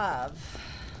don't have.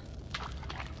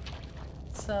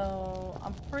 So,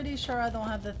 I'm pretty sure I don't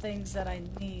have the things that I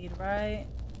need, right?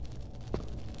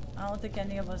 I don't think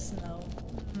any of us know.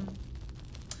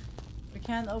 We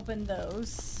can't open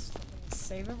those.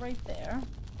 Save it right there.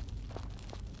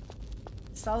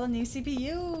 Install a new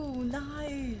CPU!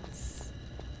 Nice!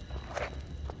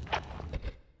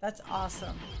 That's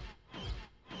awesome.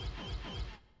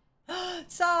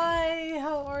 Sai,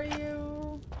 how are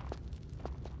you?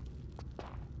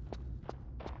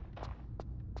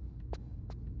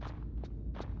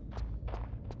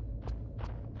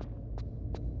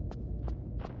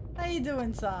 How you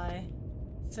doing, Sai?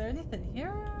 Is there anything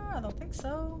here? I don't think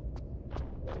so.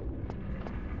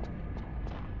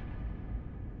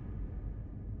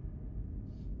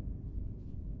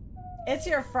 It's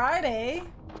your Friday.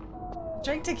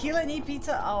 Drink tequila and eat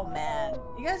pizza. Oh man,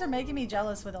 you guys are making me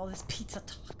jealous with all this pizza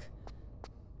talk.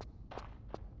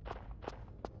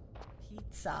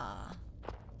 Pizza.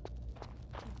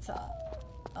 Pizza.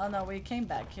 Oh no, we came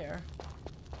back here.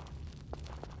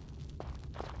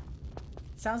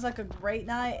 Sounds like a great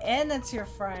night, and it's your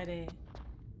Friday.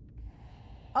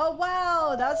 Oh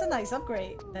wow, that's a nice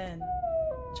upgrade then,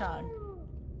 Chang.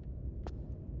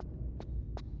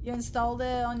 You installed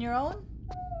it on your own?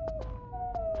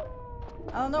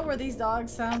 I don't know where these dog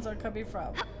sounds are coming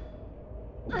from.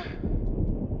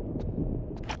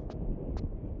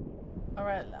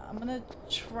 Alright, I'm gonna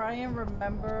try and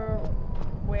remember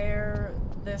where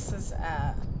this is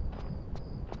at.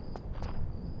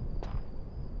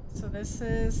 So this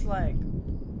is like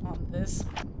on this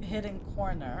hidden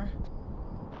corner.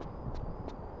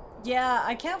 Yeah,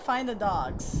 I can't find the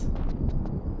dogs.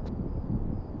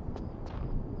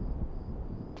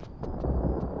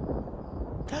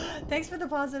 Thanks for the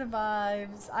positive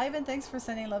vibes. Ivan, thanks for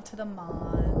sending love to the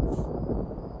mods.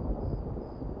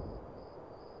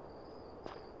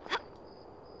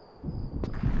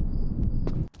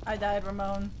 I died,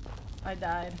 Ramon. I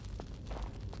died.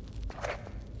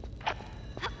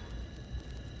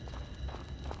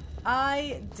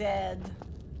 I dead.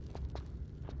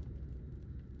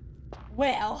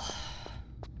 Well,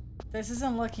 this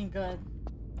isn't looking good,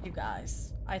 you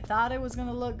guys. I thought it was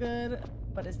gonna look good,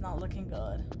 but it's not looking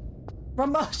good.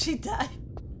 Ramon, she died.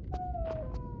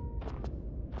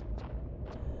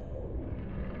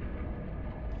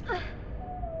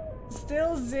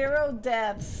 Still 0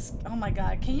 deaths. Oh my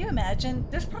god, can you imagine?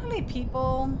 There's probably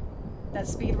people that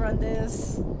speedrun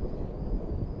this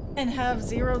and have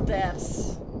 0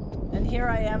 deaths. And here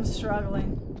I am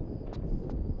struggling.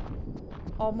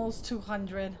 Almost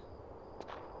 200.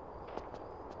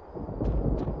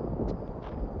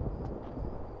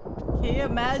 Can you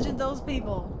imagine those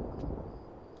people?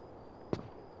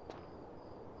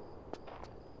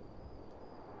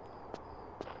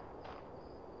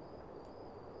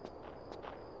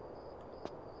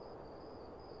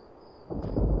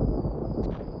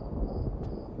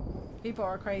 People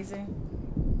are crazy,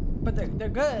 but they're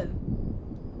good.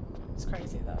 It's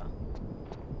crazy though.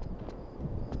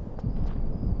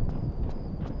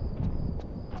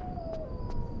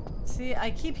 See,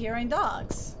 I keep hearing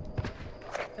dogs.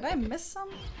 Did I miss some?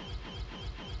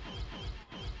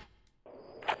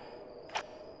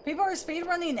 People are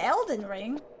speedrunning Elden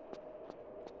Ring.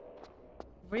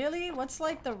 Really? What's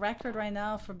like the record right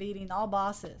now for beating all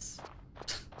bosses?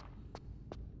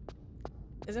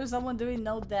 Is there someone doing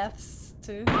no deaths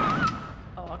too?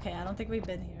 Oh, okay. I don't think we've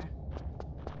been here.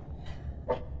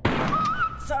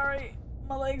 Sorry,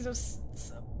 my legs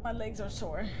are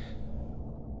sore.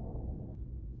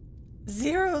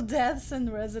 0 deaths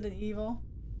in Resident Evil.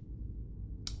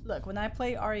 Look, when I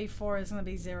play RE4, it's gonna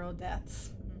be 0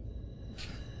 deaths.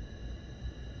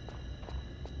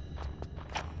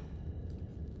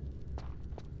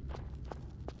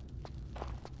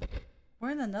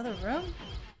 We're in another room?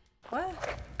 What?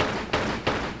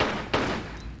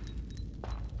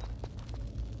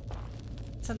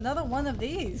 It's another one of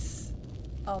these.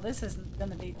 Oh, this is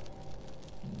gonna be.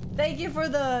 Thank you for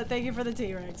the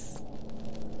T-Rex.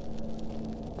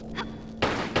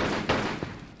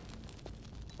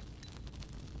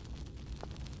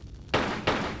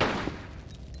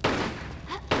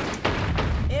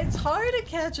 It's hard to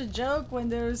catch a joke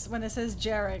when it says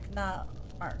Jarek, not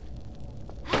Mark.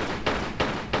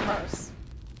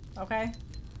 okay?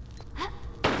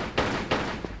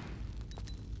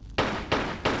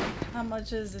 How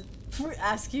much is it? For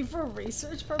asking for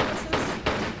research purposes?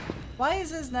 Why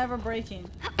is this never breaking?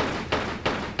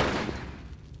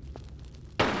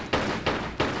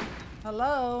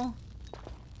 Hello?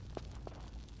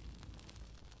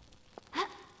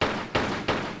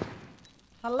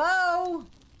 Hello?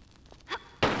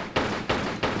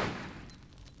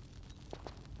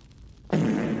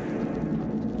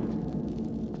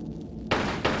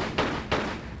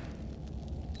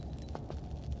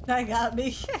 That got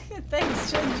me.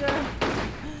 Thanks, Ginger.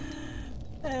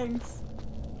 Thanks.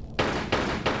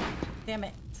 Damn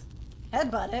it.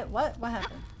 Headbutt it? What? What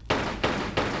happened?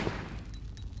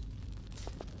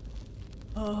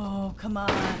 Oh, come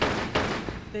on.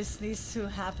 This needs to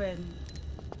happen.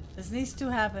 This needs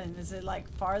to happen. Is it like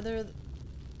farther?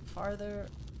 Farther?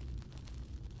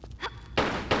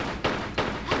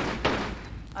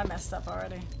 I messed up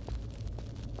already.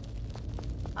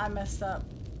 I messed up.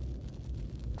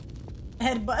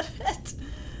 Headbutt it.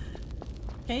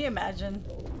 Can you imagine?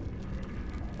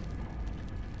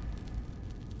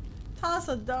 Toss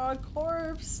a dog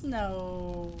corpse?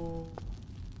 No.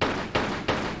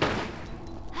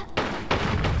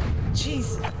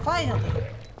 Jeez, finally.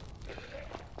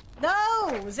 No,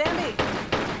 Zambi.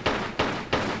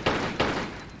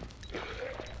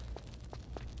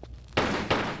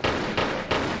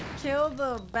 Kill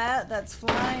the bat that's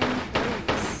flying,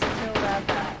 please. Kill that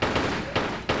bat.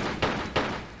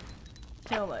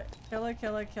 Kill it. Kill it,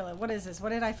 kill it, kill it. What is this? What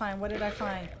did I find? What did I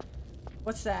find?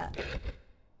 What's that?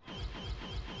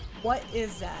 What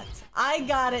is that? I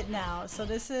got it now. So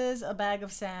this is a bag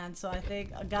of sand. So I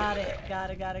think I got it. Got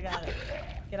it. Get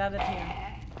out of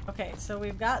here. Okay, so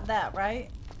we've got that, right?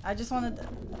 I just wanted to...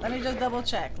 Let me just double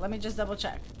check.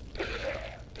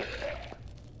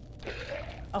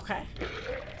 Okay.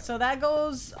 So that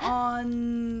goes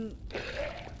on...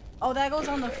 Oh, that goes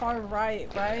on the far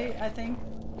right, right? I think.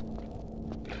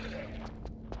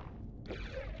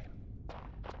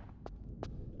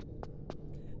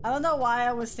 I don't know why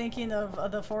I was thinking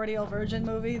of the 40-year-old virgin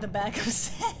movie, The Bag of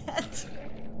Sand.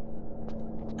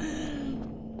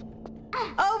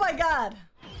 Oh my god!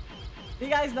 Do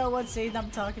you guys know what scene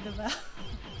I'm talking about?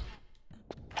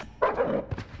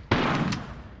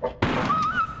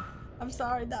 I'm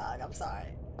sorry, dog. I'm sorry.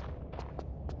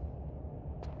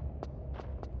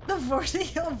 The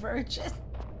 40-year-old virgin.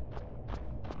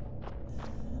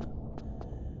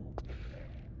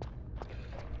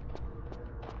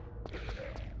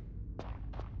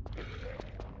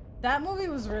 That movie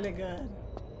was really good.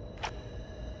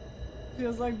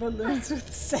 Feels like balloons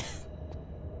with sand.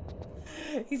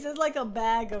 He says like a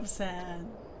bag of sand.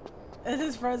 And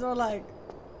his friends are like,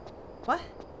 what?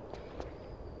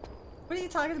 What are you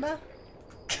talking about?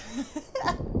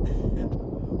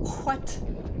 What?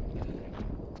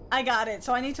 I got it.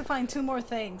 So I need to find two more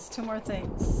things.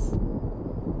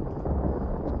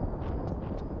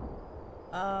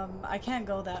 I can't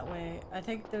go that way. I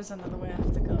think there's another way I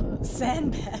have to go.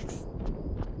 Sandbags.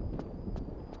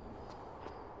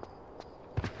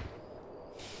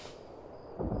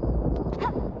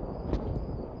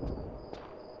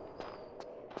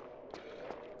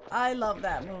 I love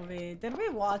that movie. Did we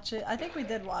watch it? I think we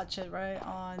did watch it, right?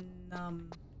 On,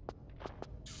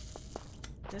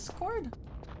 Discord?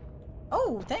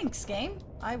 Oh, thanks, game.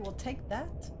 I will take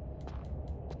that.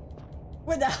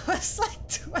 Wait, that was like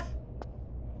 12.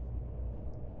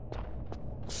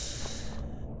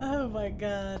 Oh my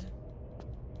god.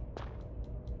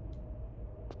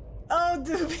 Oh,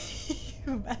 Doobie,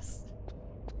 you master.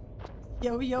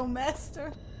 Yo-yo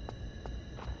master.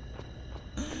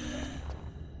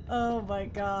 Oh my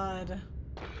god.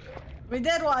 We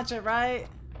did watch it, right?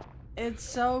 It's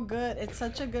so good. It's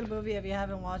such a good movie if you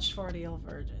haven't watched 40-Year-Old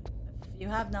Virgin. If you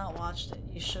have not watched it,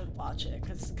 you should watch it.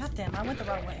 Because, goddamn, I went the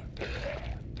wrong way.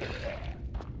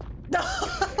 No,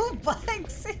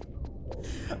 Banksy.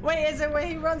 Wait, is it when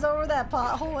he runs over that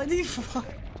pothole and he falls?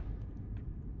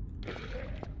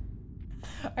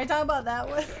 Are you talking about that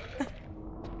one?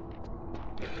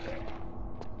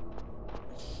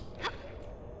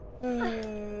 Do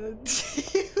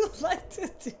you like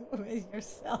to do it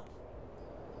yourself?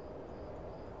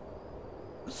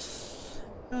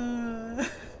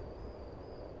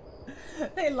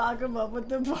 They lock him up with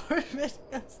the board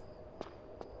videos.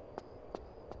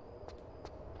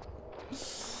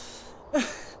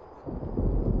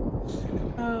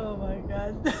 Oh my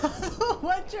god.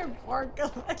 What's your porn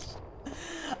collection?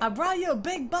 I brought you a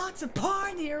big box of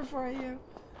porn here for you.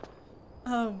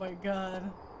 Oh my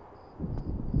god.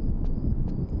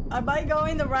 Am I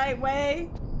going the right way?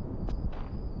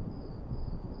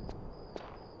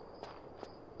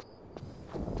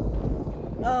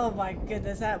 Oh my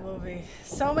goodness, that movie.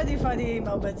 So many funny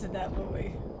moments in that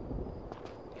movie.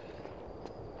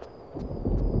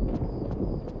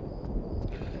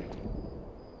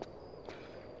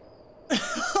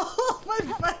 Oh, my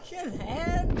fucking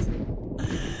hand!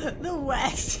 The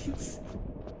waxings.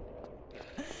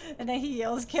 And then he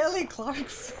yells, Kelly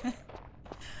Clarkson.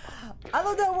 I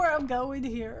don't know where I'm going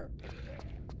here.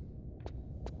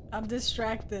 I'm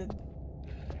distracted.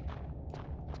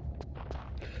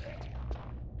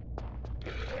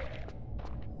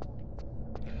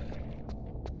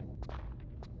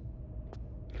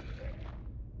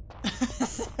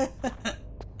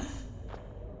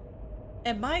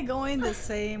 Am I going the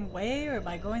same way or am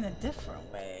I going a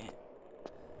different way?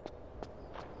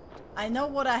 I know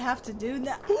what I have to do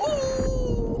now.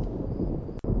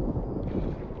 Ooh!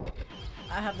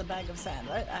 I have the bag of sand,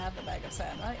 right? I have the bag of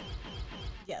sand, right?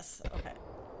 Yes, okay.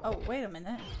 Oh, wait a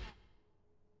minute.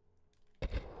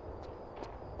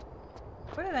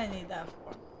 What did I need that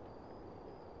for?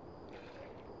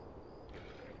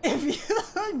 If you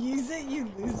don't use it,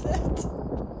 you lose it.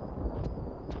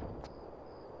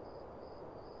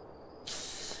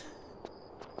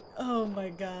 Oh my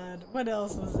god. What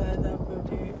else was that in that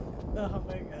movie? Oh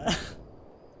my god.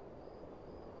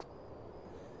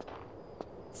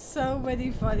 So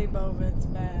many funny moments,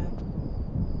 man.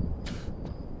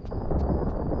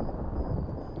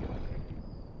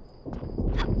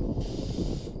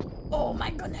 Oh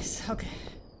my goodness. Okay.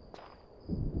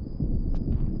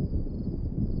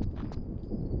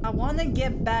 I want to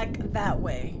get back that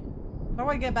way. How do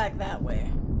I get back that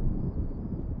way?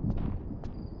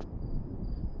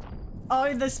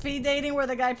 Oh, the speed dating where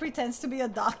the guy pretends to be a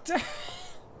doctor?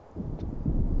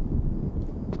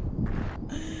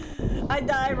 I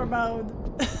die,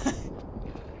 Ramon.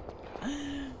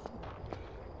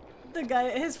 The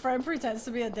guy, his friend pretends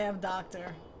to be a damn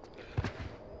doctor.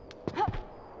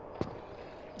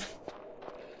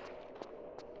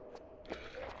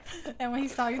 And when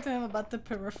he's talking to him about the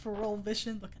peripheral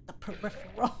vision, look at the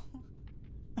peripheral.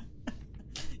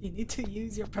 You need to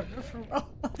use your peripheral.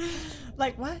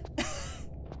 Like, what?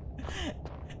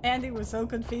 Andy was so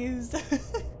confused.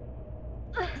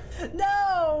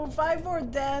 No! 5 more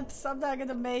deaths! I'm not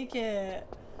gonna make it.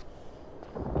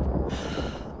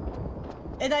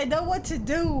 And I know what to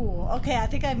do! Okay, I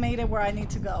think I made it where I need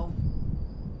to go.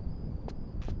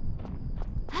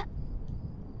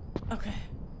 Okay.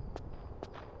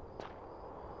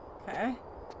 Okay.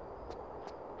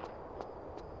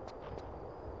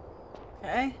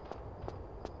 Okay.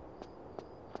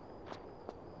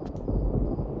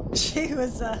 She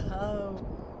was a hoe.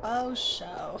 Oh,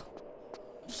 show.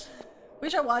 We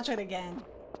should watch it again.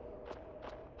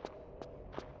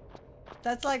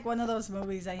 That's like one of those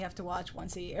movies I have to watch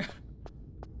once a year.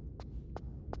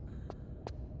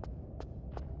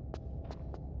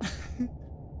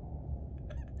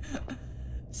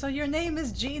 So your name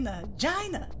is Gina.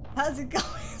 Gina! How's it going?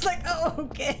 It's like, oh,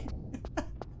 okay.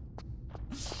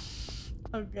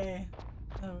 Okay.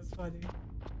 That was funny.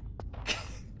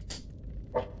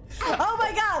 Oh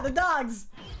my god, the dogs!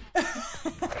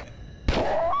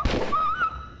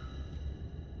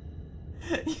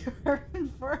 You're in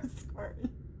for a squirt.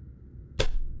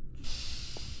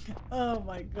 Oh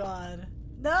my god.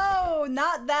 No,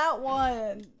 not that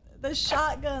one. The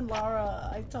shotgun, Lara.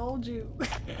 I told you.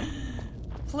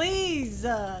 Please,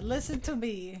 listen to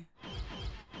me.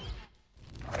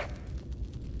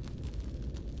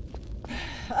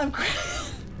 I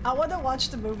want to watch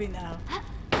the movie now.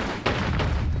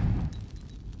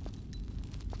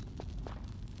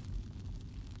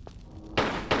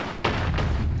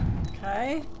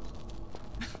 Okay.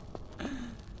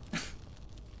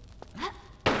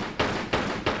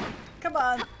 Come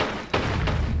on.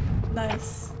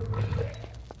 Nice.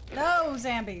 No,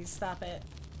 zombies, stop it.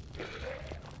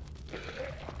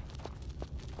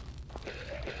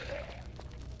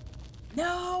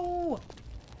 No!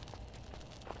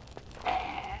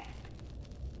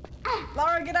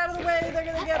 Laura, get out of the way! They're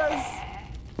gonna get us!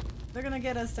 They're gonna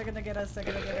get us, they're gonna get us, they're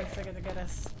gonna get us, they're gonna get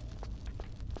us.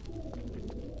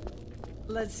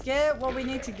 Let's get what we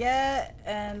need to get,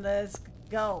 and let's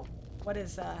go. What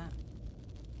is that?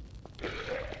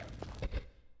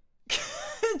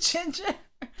 Ginger!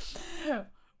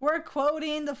 We're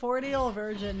quoting the 40-Year-Old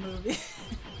Virgin movie.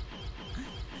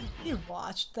 You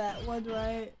watched that one,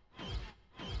 right?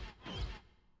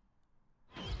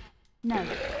 No.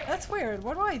 That's weird.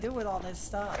 What do I do with all this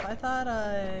stuff? I thought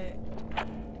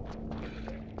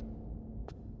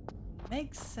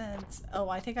makes sense. Oh,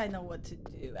 I think I know what to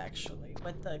do actually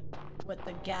with the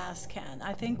gas can.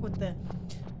 I think with the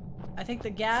I think the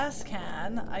gas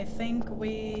can. I think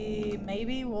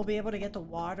maybe we'll be able to get the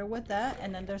water with that.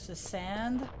 And then there's the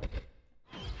sand.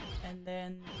 And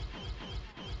then...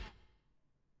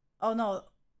 Oh no.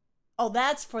 Oh,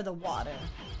 that's for the water.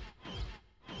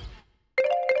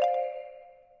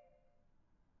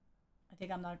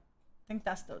 I think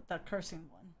that's the cursing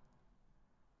one.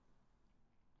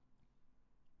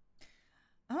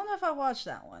 I don't know if I watched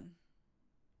that one.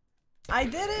 I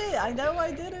did it! I know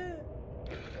I did it!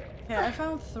 Okay, I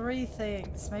found 3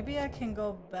 things. Maybe I can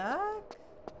go back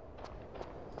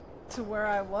to where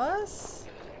I was?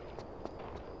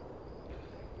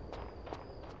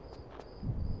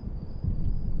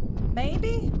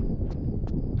 Maybe?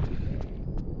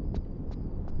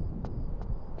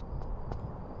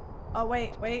 Oh,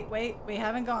 wait. We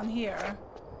haven't gone here.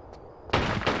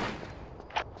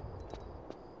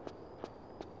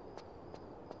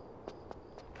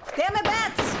 Damn it,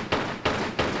 bats!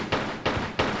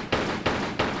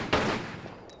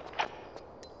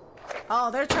 Oh,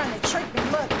 they're trying to trick me.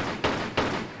 Look.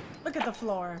 Look at the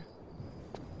floor.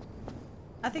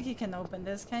 I think you can open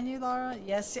this. Can you, Laura?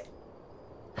 Yes.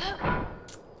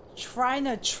 Trying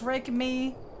to trick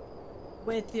me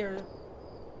with your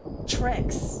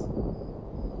tricks.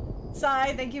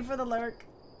 Sai, thank you for the lurk.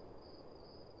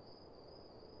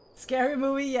 Scary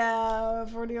movie, yeah.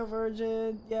 40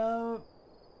 Virgin, yo.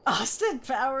 Austin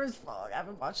Powers, fuck. I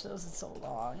haven't watched those in so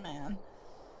long, man.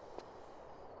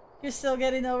 You're still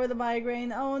getting over the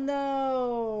migraine. Oh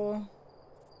no.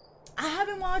 I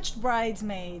haven't watched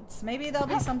Bridesmaids. Maybe that'll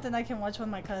be something I can watch with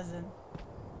my cousin.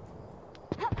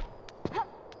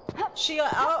 She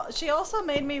also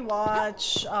made me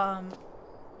watch,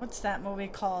 what's that movie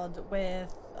called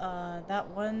with, that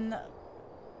one,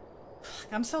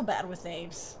 I'm so bad with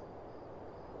names.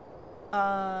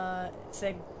 It's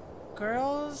a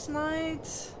girls' night?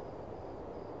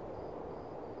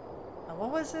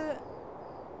 What was it?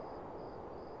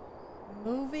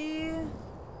 Movie?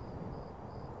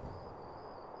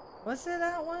 Was it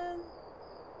that one?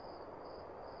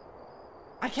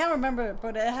 I can't remember,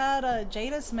 but it had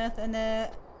Jada Smith in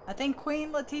it. I think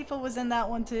Queen Latifah was in that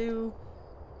one too.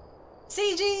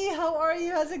 CG, how are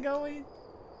you? How's it going?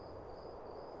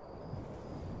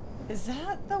 Is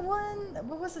that the one?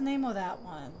 What was the name of that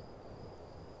one?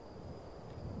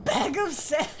 Bag of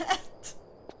Sand.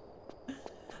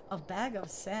 A bag of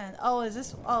sand. Oh, is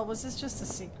this? Oh, was this just a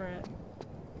secret?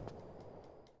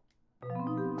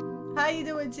 How you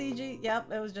doing, CG?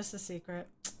 Yep, it was just a secret.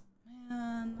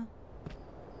 Man.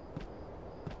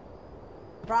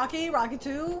 Rocky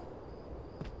 2?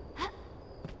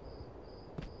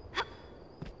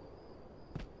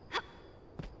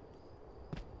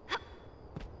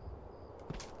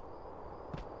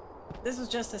 This was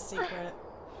just a secret.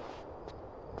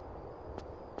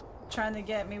 Trying to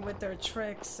get me with their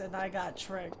tricks, and I got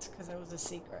tricked because it was a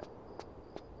secret.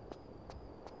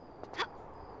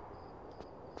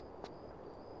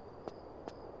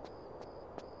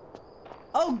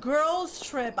 Oh, Girls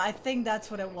Trip. I think that's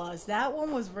what it was. That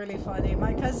one was really funny.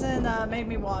 My cousin made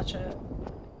me watch it.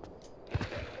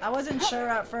 I wasn't sure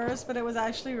at first, but it was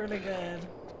actually really good.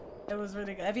 It was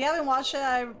really good. If you haven't watched it,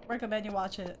 I recommend you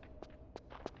watch it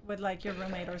with like your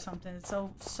roommate or something. It's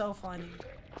so funny.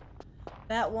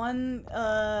 That one,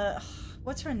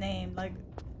 what's her name? Like,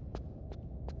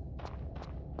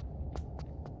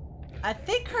 I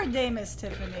think her name is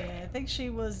Tiffany. I think she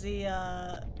was the,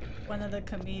 one of the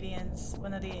comedians,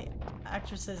 one of the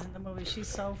actresses in the movie. She's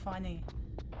so funny.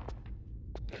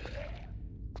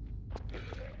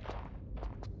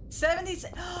 70s,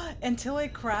 until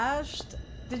it crashed.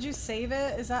 Did you save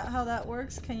it? Is that how that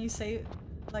works? Can you save,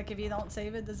 like if you don't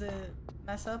save it, does it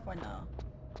mess up or no?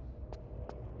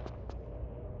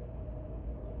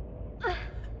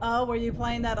 Oh, were you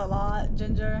playing that a lot,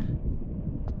 Ginger?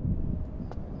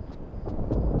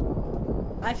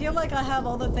 I feel like I have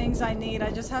all the things I need. I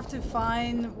just have to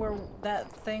find where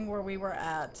that thing where we were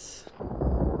at.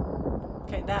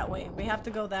 Okay, that way. We have to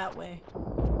go that way.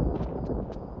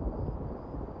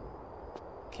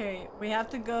 Okay, we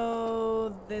have to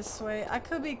go this way. I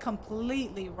could be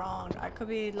completely wrong. I could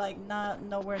be like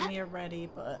nowhere near ready,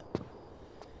 but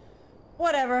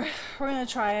whatever. We're gonna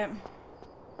try it.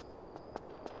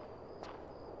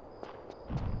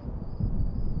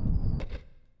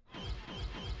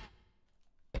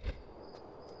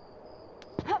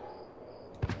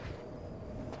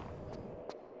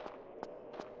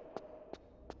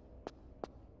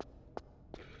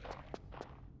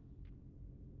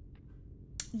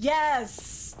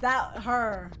 Yes,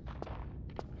 her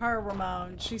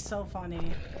Ramon. She's so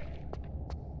funny.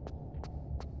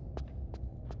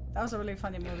 That was a really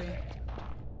funny movie.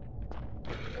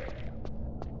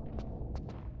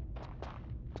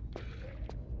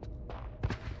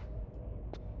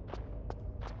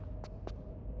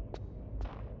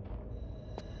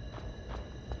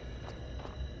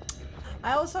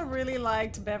 I also really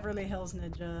liked Beverly Hills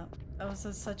Ninja. That was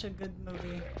such a good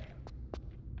movie.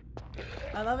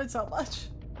 I love it so much.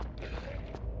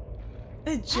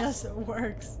 It just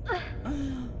works.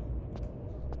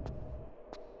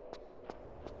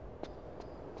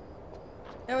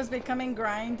 It was becoming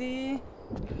grindy.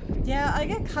 Yeah, I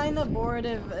get kind of bored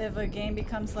if a game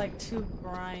becomes like too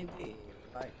grindy.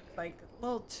 Like a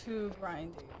little too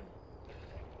grindy.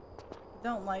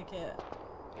 Don't like it.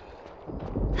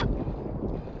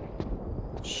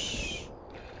 Shh.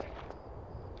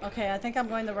 Okay, I think I'm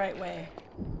going the right way.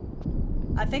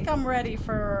 I think I'm ready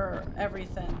for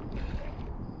everything.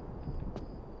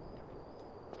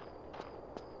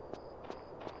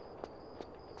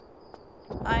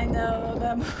 I know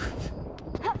that movie.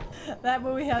 That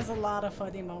movie has a lot of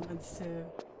funny moments too.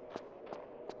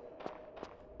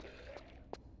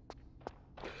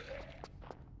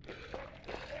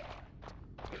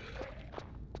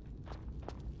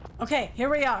 Okay, here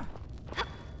we are.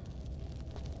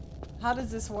 How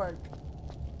does this work?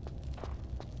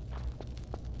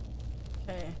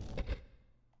 Okay.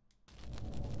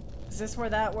 Is this where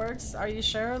that works? Are you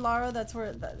sure, Lara? That's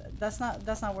where that's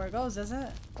not where it goes, is it?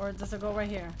 Or does it go right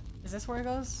here? Is this where it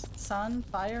goes? Sun,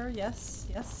 fire, yes,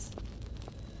 yes.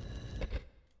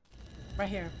 Right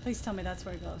here. Please tell me that's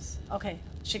where it goes. Okay,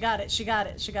 she got it, she got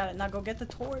it, she got it. Now go get the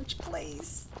torch,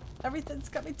 please. Everything's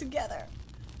coming together.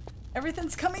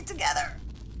 Everything's coming together.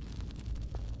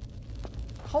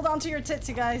 Hold on to your tits,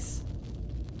 you guys.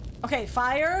 Okay,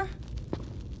 fire.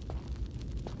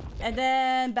 And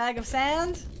then bag of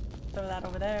sand. Throw that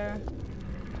over there.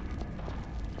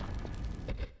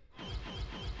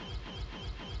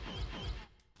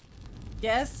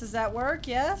 Yes, does that work?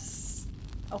 Yes.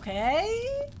 Okay.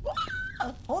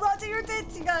 Hold on to your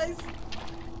tits, you guys.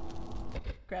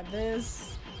 Grab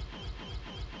this.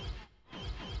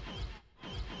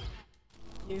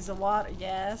 Use the water.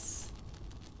 Yes.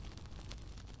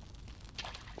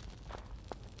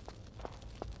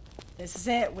 This is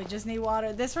it. We just need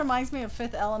water. This reminds me of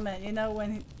Fifth Element. You know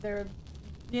when they're,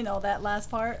 you know, that last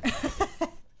part.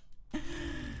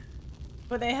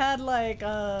 But they had like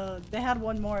they had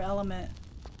one more element.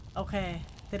 Okay,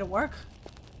 did it work?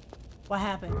 What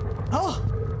happened? Oh!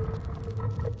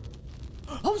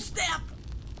 Oh snap!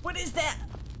 What is that?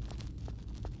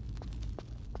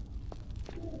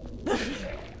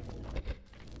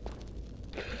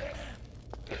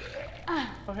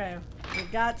 Okay, we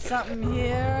got something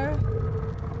here.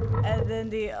 And then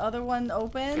the other one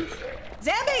opened.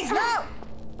 Zombies, no!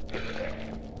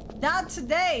 Not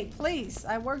today, please.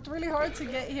 I worked really hard to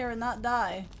get here and not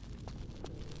die.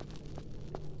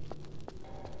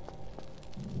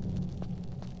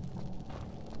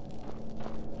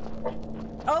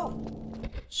 Oh!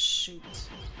 Shoot.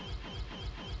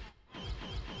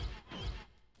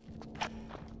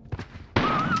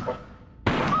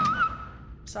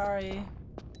 Sorry.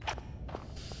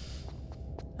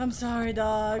 I'm sorry,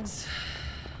 dogs.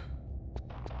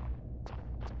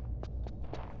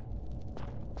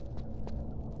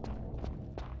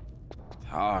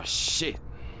 Oh shit.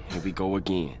 Here we go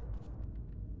again.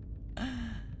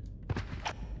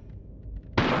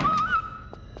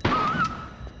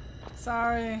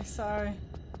 Sorry.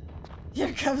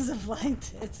 Here comes the flying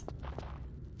tits.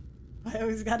 I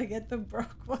always gotta get the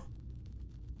broke one.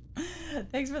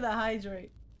 Thanks for the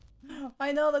hydrate.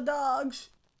 I know the dogs.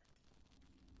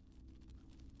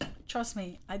 Trust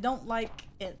me, I don't like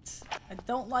it. I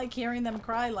don't like hearing them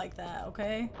cry like that,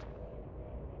 okay?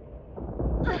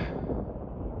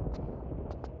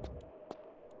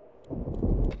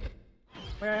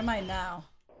 Where am I now?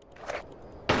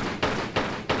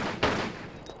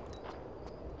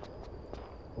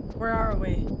 Where are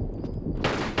we?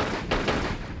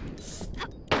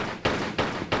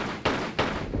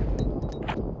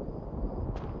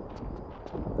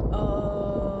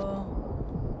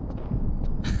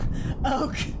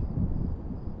 Okay.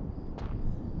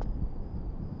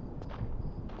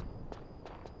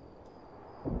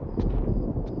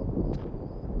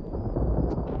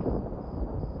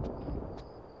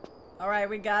 All right,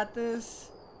 we got this.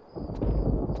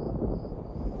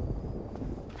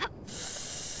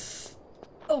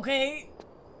 Okay,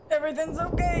 everything's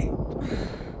okay.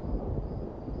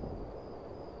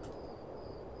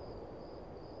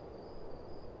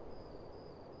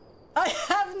 I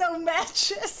have no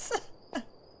matches.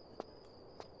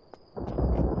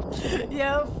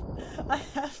 Yep, I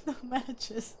have no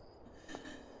matches.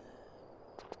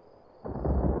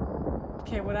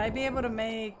 Okay, would I be able to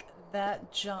make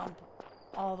that jump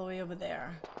all the way over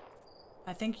there?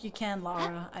 I think you can,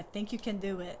 Lara. I think you can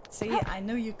do it. See, I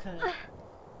knew you could.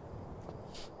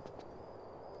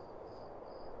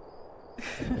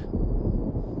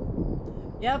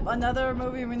 Yep, another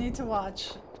movie we need to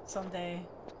watch someday.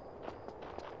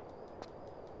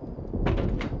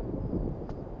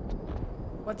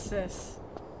 What's this?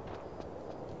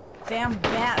 Damn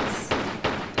bats.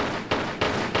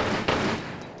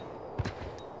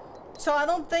 So I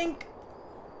don't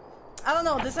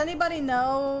know, does anybody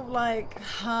know like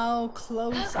how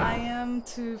close I am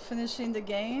to finishing the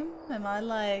game? Am I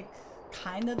like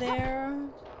kinda there?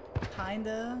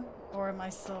 Kinda? Or am I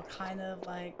still kind of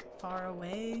like far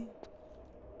away?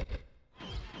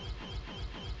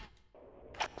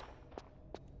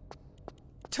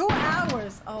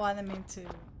 $2! Oh, I didn't mean to.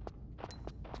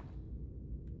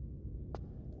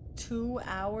 2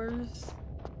 hours?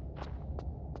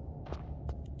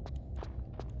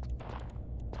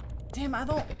 Damn, I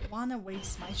don't want to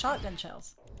waste my shotgun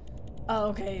shells. Oh,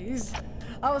 okay.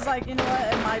 I was like, you know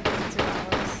what? It might be 2 hours.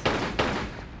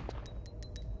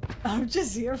 I'm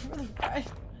just here for the ride.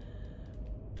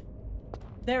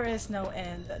 There is no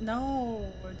end. No,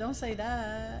 don't say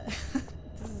that.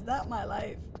 This is not my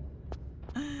life.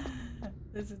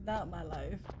 This is not my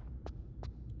life.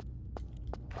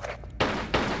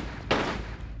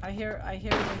 I hear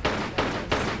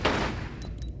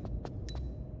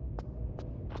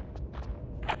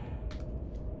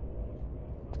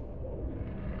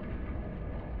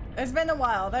It's been a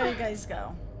while. There you guys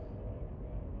go.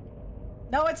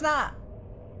 No, it's not.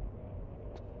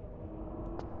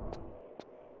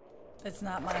 It's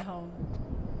not my home.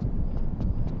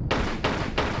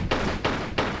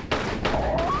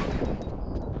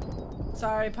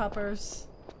 Sorry, puppers.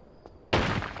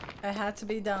 It had to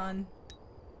be done.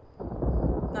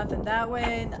 Nothing that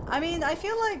way. I mean, I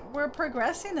feel like we're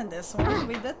progressing in this one.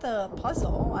 We did the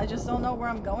puzzle. I just don't know where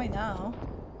I'm going now.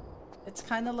 It's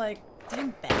kind of like,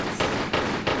 damn bats.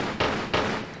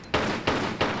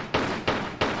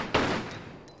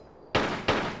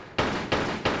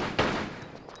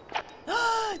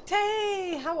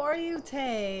 Tay! How are you,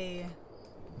 Tay?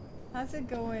 How's it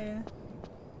going?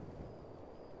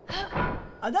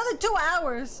 Another 2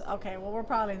 hours! Okay, well, we're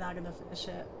probably not gonna finish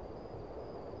it.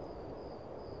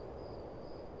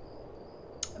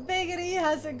 Biggity,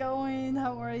 how's it going?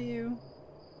 How are you?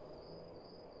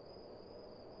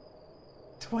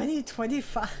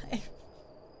 2025.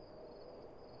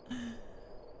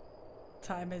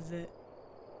 Time is it?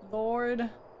 Lord.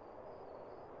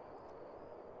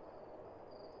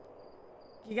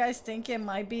 You guys think it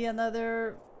might be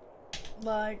another,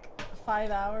 like,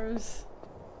 5 hours?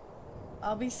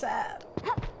 I'll be sad.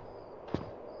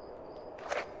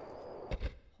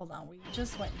 Hold on, we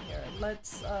just went here.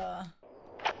 Let's,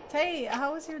 Hey,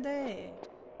 how was your day?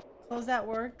 Close at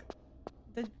work?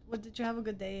 Did you have a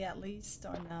good day at least,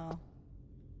 or no?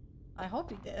 I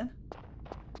hope you did.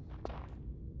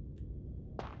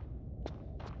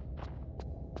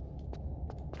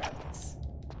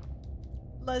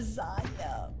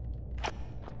 Lasagna.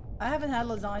 I haven't had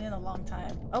lasagna in a long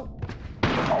time. Oh.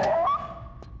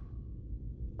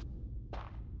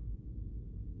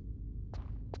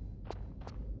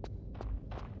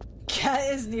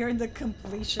 Cat is nearing the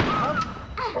completion. Oh.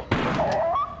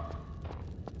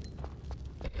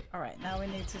 Alright, now we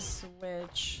need to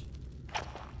switch.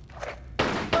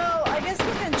 Well, I guess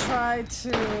we can try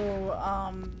to,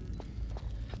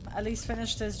 at least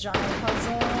finish this giant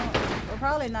puzzle. We're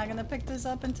probably not gonna pick this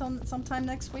up until sometime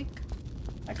next week.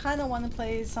 I kind of want to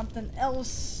play something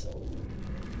else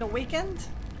the weekend.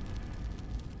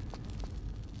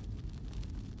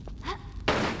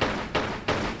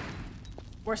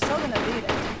 We're still gonna beat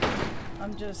it.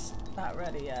 I'm just not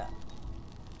ready yet.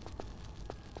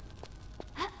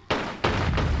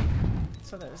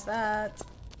 So there's that.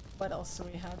 What else do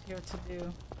we have here to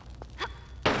do?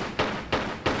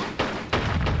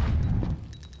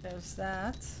 There's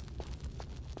that.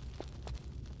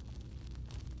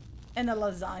 In the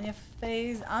lasagna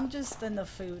phase, I'm just in the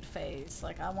food phase.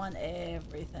 Like, I want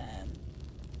everything.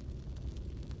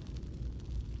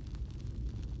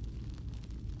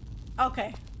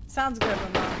 Okay, sounds good,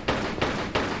 Ramon.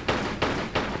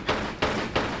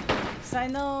 Because I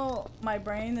know my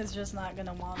brain is just not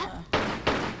gonna wanna.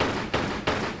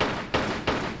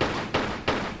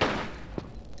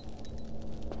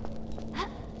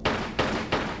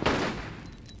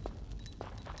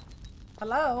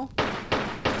 Hello?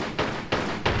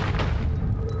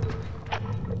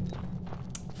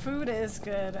 Food is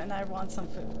good, and I want some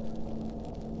food.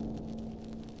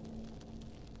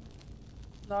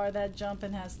 Laura, that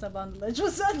jumping has stuff on the ledge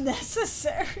was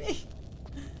unnecessary.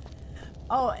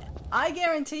 Oh, I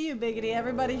guarantee you, Biggity,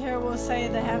 everybody here will say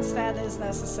the handstand is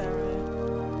necessary.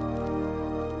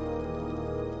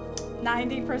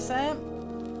 90%?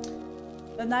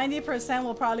 The 90%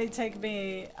 will probably take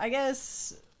me, I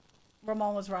guess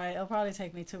Ramon was right. It'll probably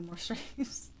take me 2 more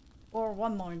streams. Or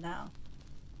 1 more now.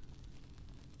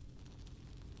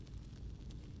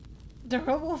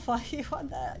 Duro will fight you on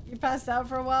that. You passed out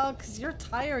for a while because you're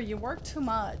tired. You work too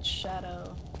much,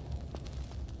 Shadow.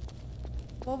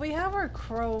 Well, we have our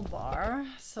crowbar,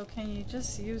 so can you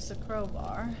just use the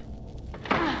crowbar?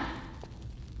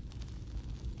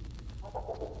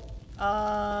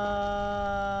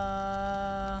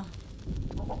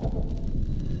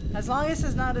 As long as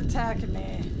it's not attacking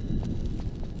me.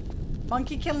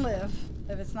 Monkey can live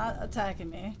if it's not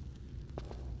attacking me.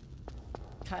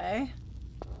 Okay.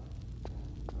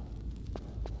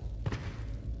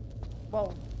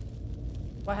 Whoa.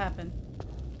 What happened?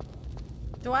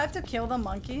 Do I have to kill the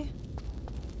monkey?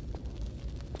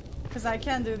 Because I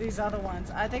can't do these other ones.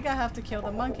 I think I have to kill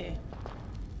the monkey.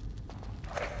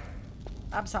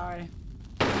 I'm sorry.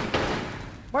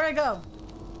 Where'd it go?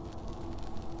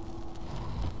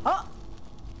 Oh!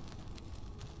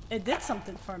 It did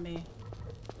something for me.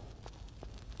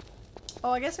 Oh,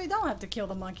 I guess we don't have to kill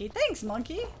the monkey. Thanks,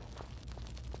 monkey!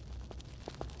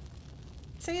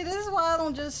 See, this is why I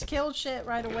don't just kill shit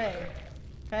right away.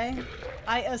 Okay?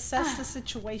 I assess the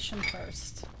situation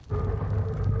first.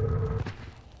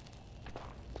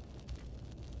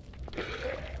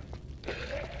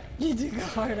 You do go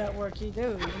hard at work, you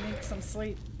do. You need some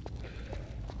sleep.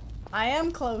 I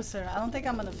am closer. I don't think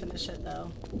I'm gonna finish it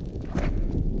though.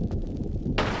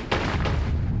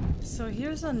 So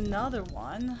here's another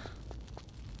one.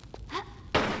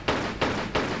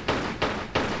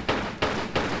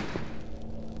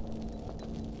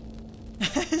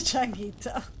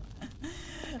 Changuito.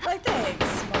 Like,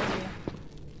 thanks, monkey.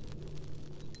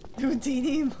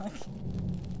 Houdini monkey.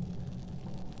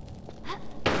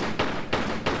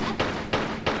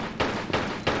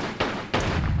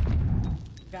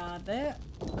 Got it.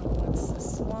 What's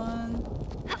this one?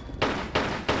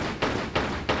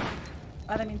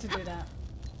 I didn't mean to do that.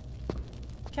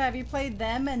 Okay, have you played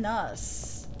Them and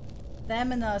Us?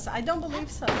 Them and Us. I don't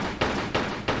believe so.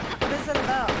 What is it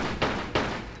about?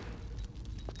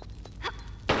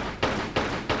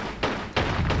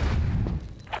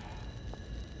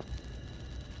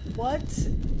 What?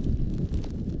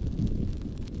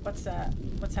 What's that?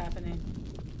 What's happening?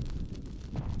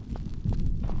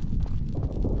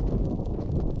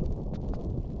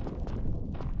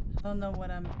 I don't know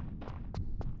what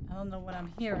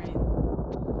I'm hearing.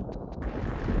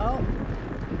 Oh.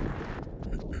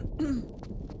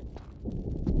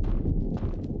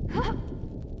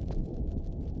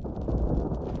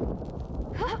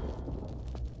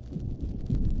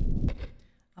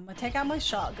 I'm gonna take out my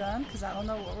shotgun because I don't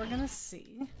know what we're gonna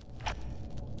see.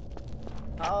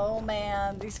 Oh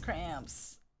man, these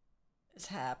cramps. It's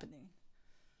happening.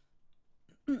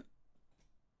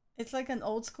 It's like an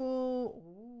old school.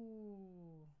 Ooh.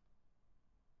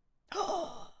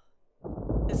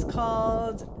 It's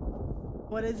called.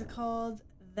 What is it called?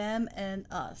 Them and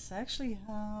Us. I actually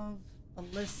have a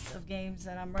list of games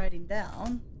that I'm writing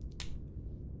down.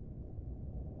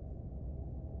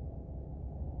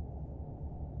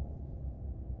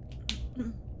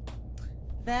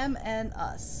 Them and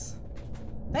Us.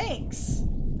 Thanks.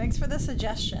 Thanks for the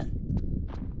suggestion.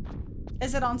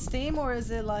 Is it on Steam or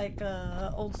is it like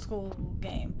a old school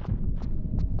game?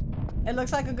 It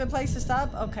looks like a good place to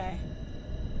stop. Okay.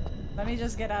 Let me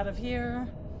just get out of here.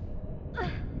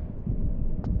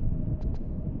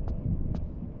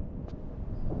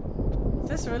 Is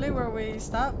this really where we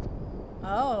stop?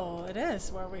 Oh, it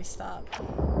is where we stop.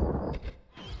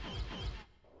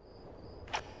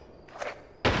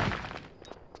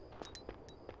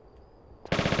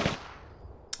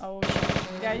 Oh shit.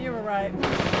 Yeah, you were right.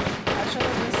 I should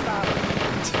have just stopped.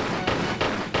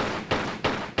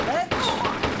 Bitch!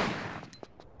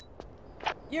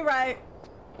 You're right.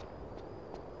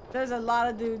 There's a lot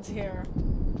of dudes here.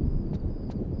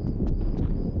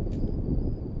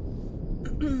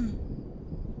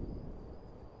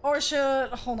 Or should...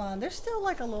 Hold on. There's still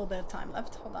like a little bit of time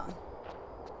left. Hold on.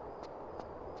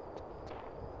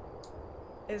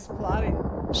 Is plotting.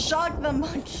 Shock the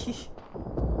monkey.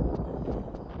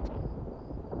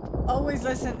 Always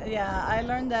listen. Yeah, I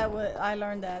learned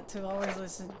that to always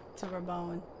listen to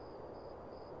Ramon.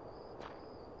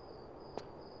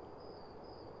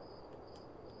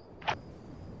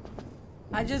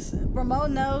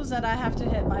 Ramon knows that I have to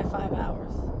hit my 5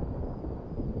 hours.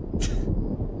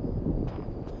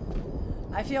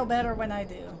 I feel better when I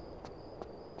do.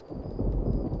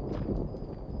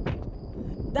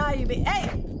 Die, you be.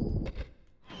 Hey!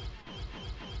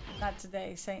 Not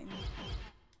today, Satan.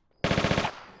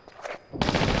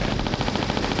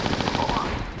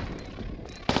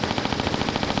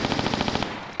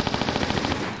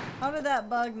 did that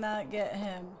bug not get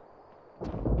him?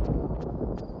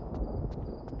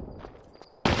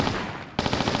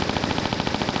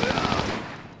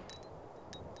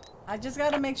 I just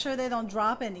gotta make sure they don't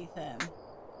drop anything.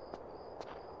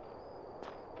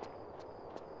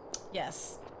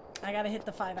 Yes. I gotta hit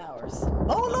the 5 hours.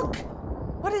 Oh, look!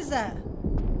 What is that?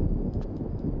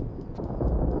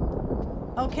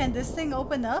 Oh, can this thing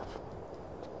open up?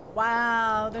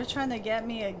 Wow, they're trying to get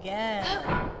me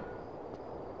again.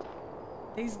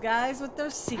 These guys with their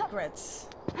secrets.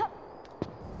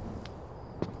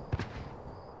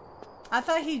 I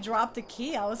thought he dropped the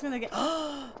key. I was gonna get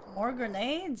more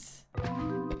grenades.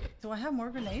 Do I have more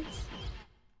grenades?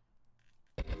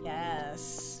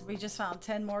 Yes, we just found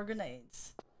 10 more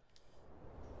grenades.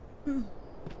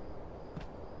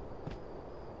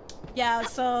 Yeah,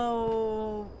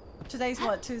 so today's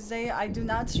what, Tuesday? I do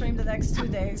not stream the next 2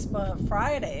 days, but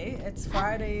Friday, it's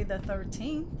Friday the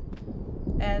 13th.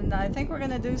 And I think we're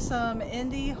gonna do some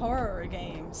indie horror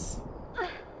games.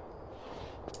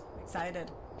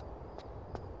 Excited.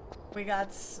 We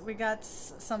got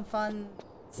some fun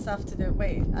stuff to do.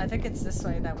 Wait, I think it's this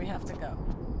way that we have to go.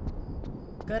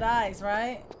 Good eyes,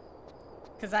 right?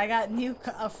 Because I got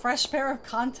a fresh pair of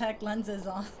contact lenses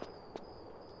on.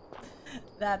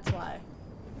 That's why.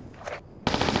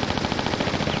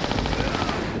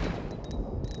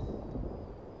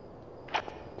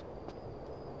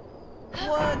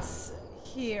 What's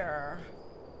here?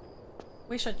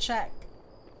 We should check.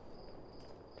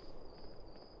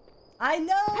 I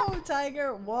know,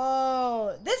 Tiger.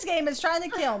 Whoa. This game is trying to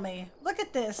kill me. Look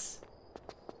at this.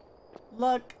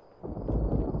 Look.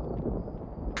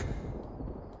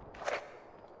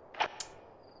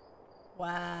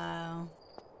 Wow.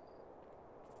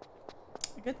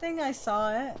 Good thing I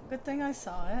saw it. Good thing I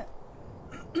saw it.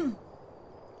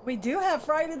 We do have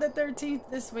Friday the 13th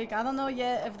this week. I don't know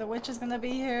yet if the witch is gonna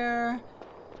be here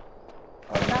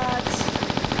or not.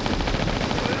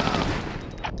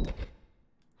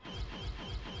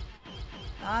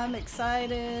 I'm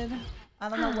excited. I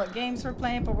don't know what games we're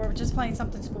playing, but we're just playing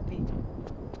something spooky.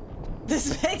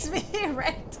 This makes me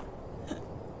wrecked.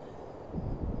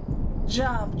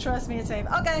 Jump. Trust me, it's safe.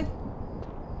 Okay.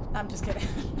 I'm just kidding.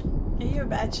 Can you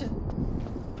imagine?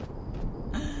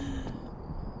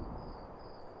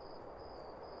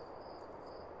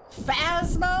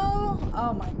 Phasmo?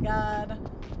 Oh my god.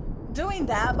 Doing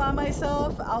that by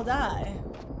myself, I'll die.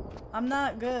 I'm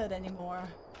not good anymore.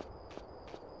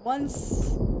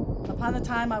 Once upon a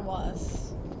time I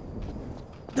was.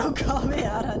 Don't call me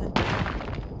out on it.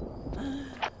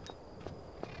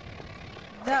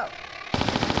 No.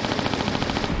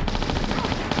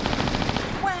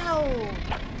 Wow.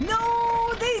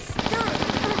 No, they still.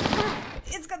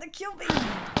 It's gonna kill me.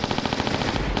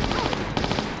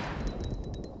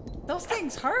 Those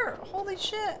things hurt. Holy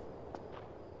shit.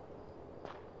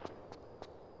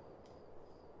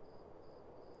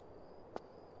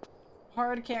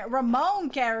 Hard carry. Ramon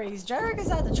carries. Jarek is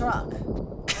at the truck.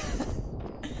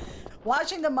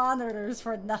 Watching the monitors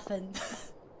for nothing.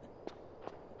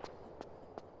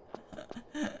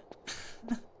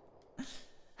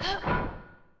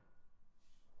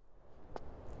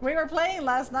 We were playing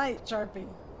last night, Sharpie.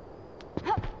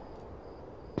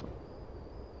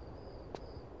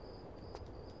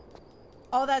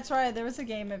 Oh, that's right. There was a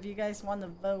game if you guys want to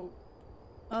vote.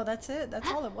 Oh, that's it?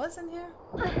 That's all it was in here?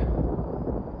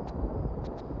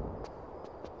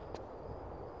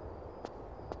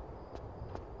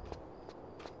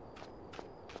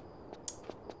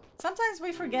 Sometimes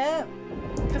we forget,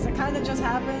 because it kind of just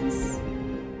happens.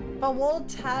 But we'll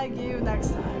tag you next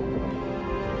time.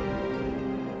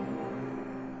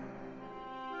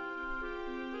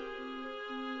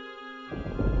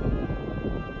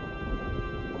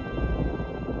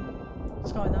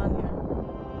 What's going on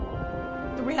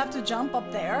here? Do we have to jump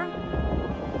up there?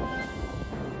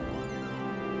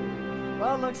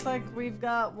 Well, looks like we've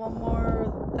got one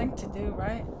more thing to do,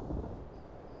 right?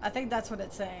 I think that's what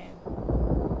it's saying.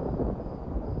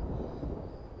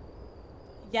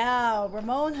 Yeah,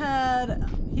 Ramon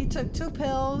he took 2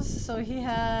 pills, so he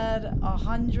had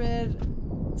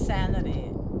 100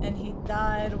 sanity, and he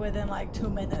died within like 2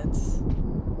 minutes.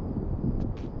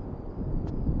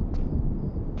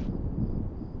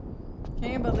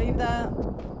 Can you believe that?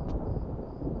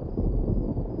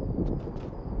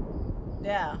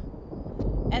 Yeah.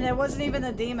 And it wasn't even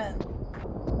a demon.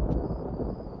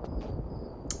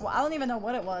 Well, I don't even know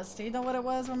what it was. Do you know what it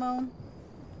was, Ramon?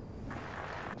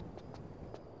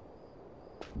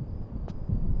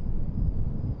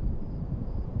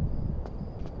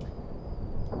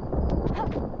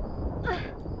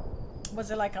 Was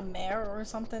it like a mare or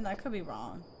something? I could be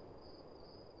wrong.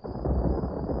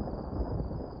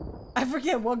 I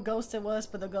forget what ghost it was,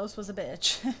 but the ghost was a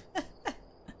bitch.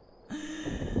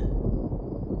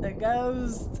 The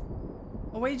ghost...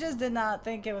 We just did not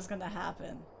think it was gonna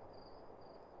happen.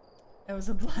 It was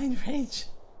a blind rage.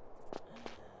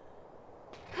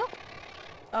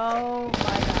 Oh my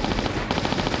god.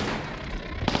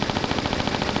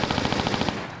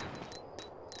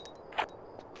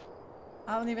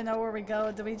 I don't even know where we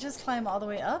go. Do we just climb all the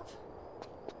way up?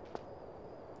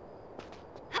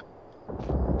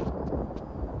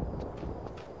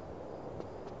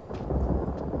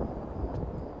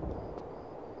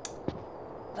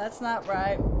 That's not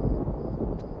right.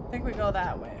 I think we go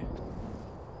that way.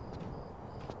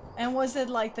 And was it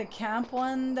like the camp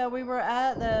one that we were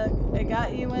at that it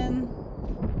got you in?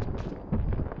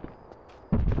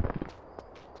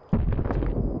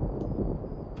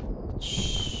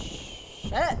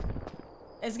 Shit!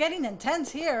 It's getting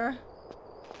intense here.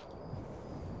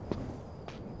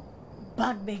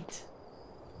 Bug bait.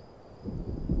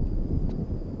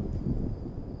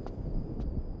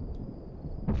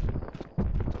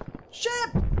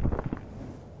 Shit!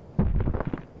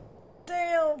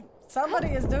 Damn! Somebody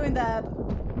is doing that.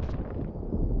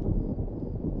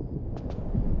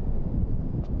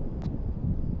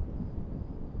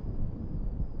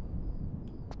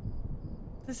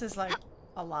 This is like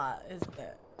a lot, isn't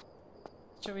it?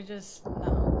 Should we just...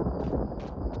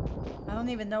 No. I don't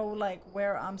even know like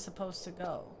where I'm supposed to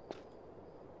go.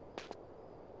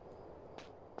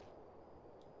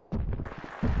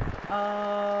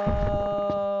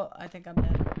 I think I'm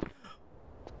dead.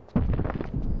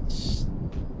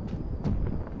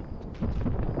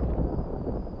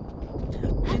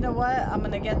 You know what? I'm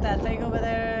gonna get that thing over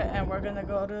there and we're gonna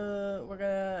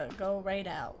go right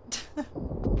out.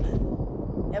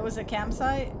 It was a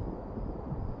campsite?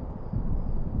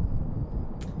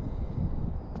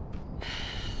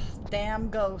 Damn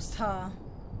ghost, huh?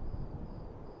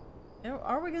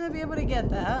 Are we gonna be able to get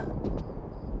that?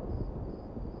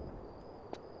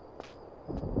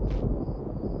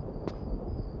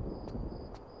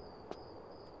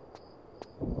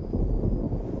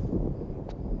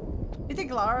 You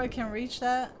think Lara can reach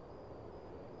that?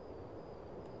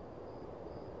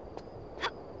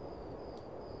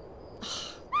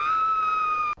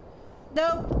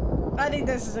 Nope. I think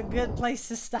this is a good place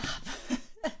to stop.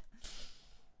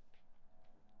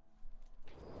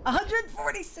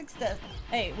 146 deaths.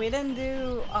 Hey, we didn't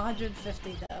do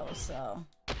 150 though, so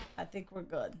I think we're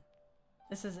good.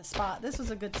 This is a spot. This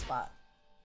was a good spot.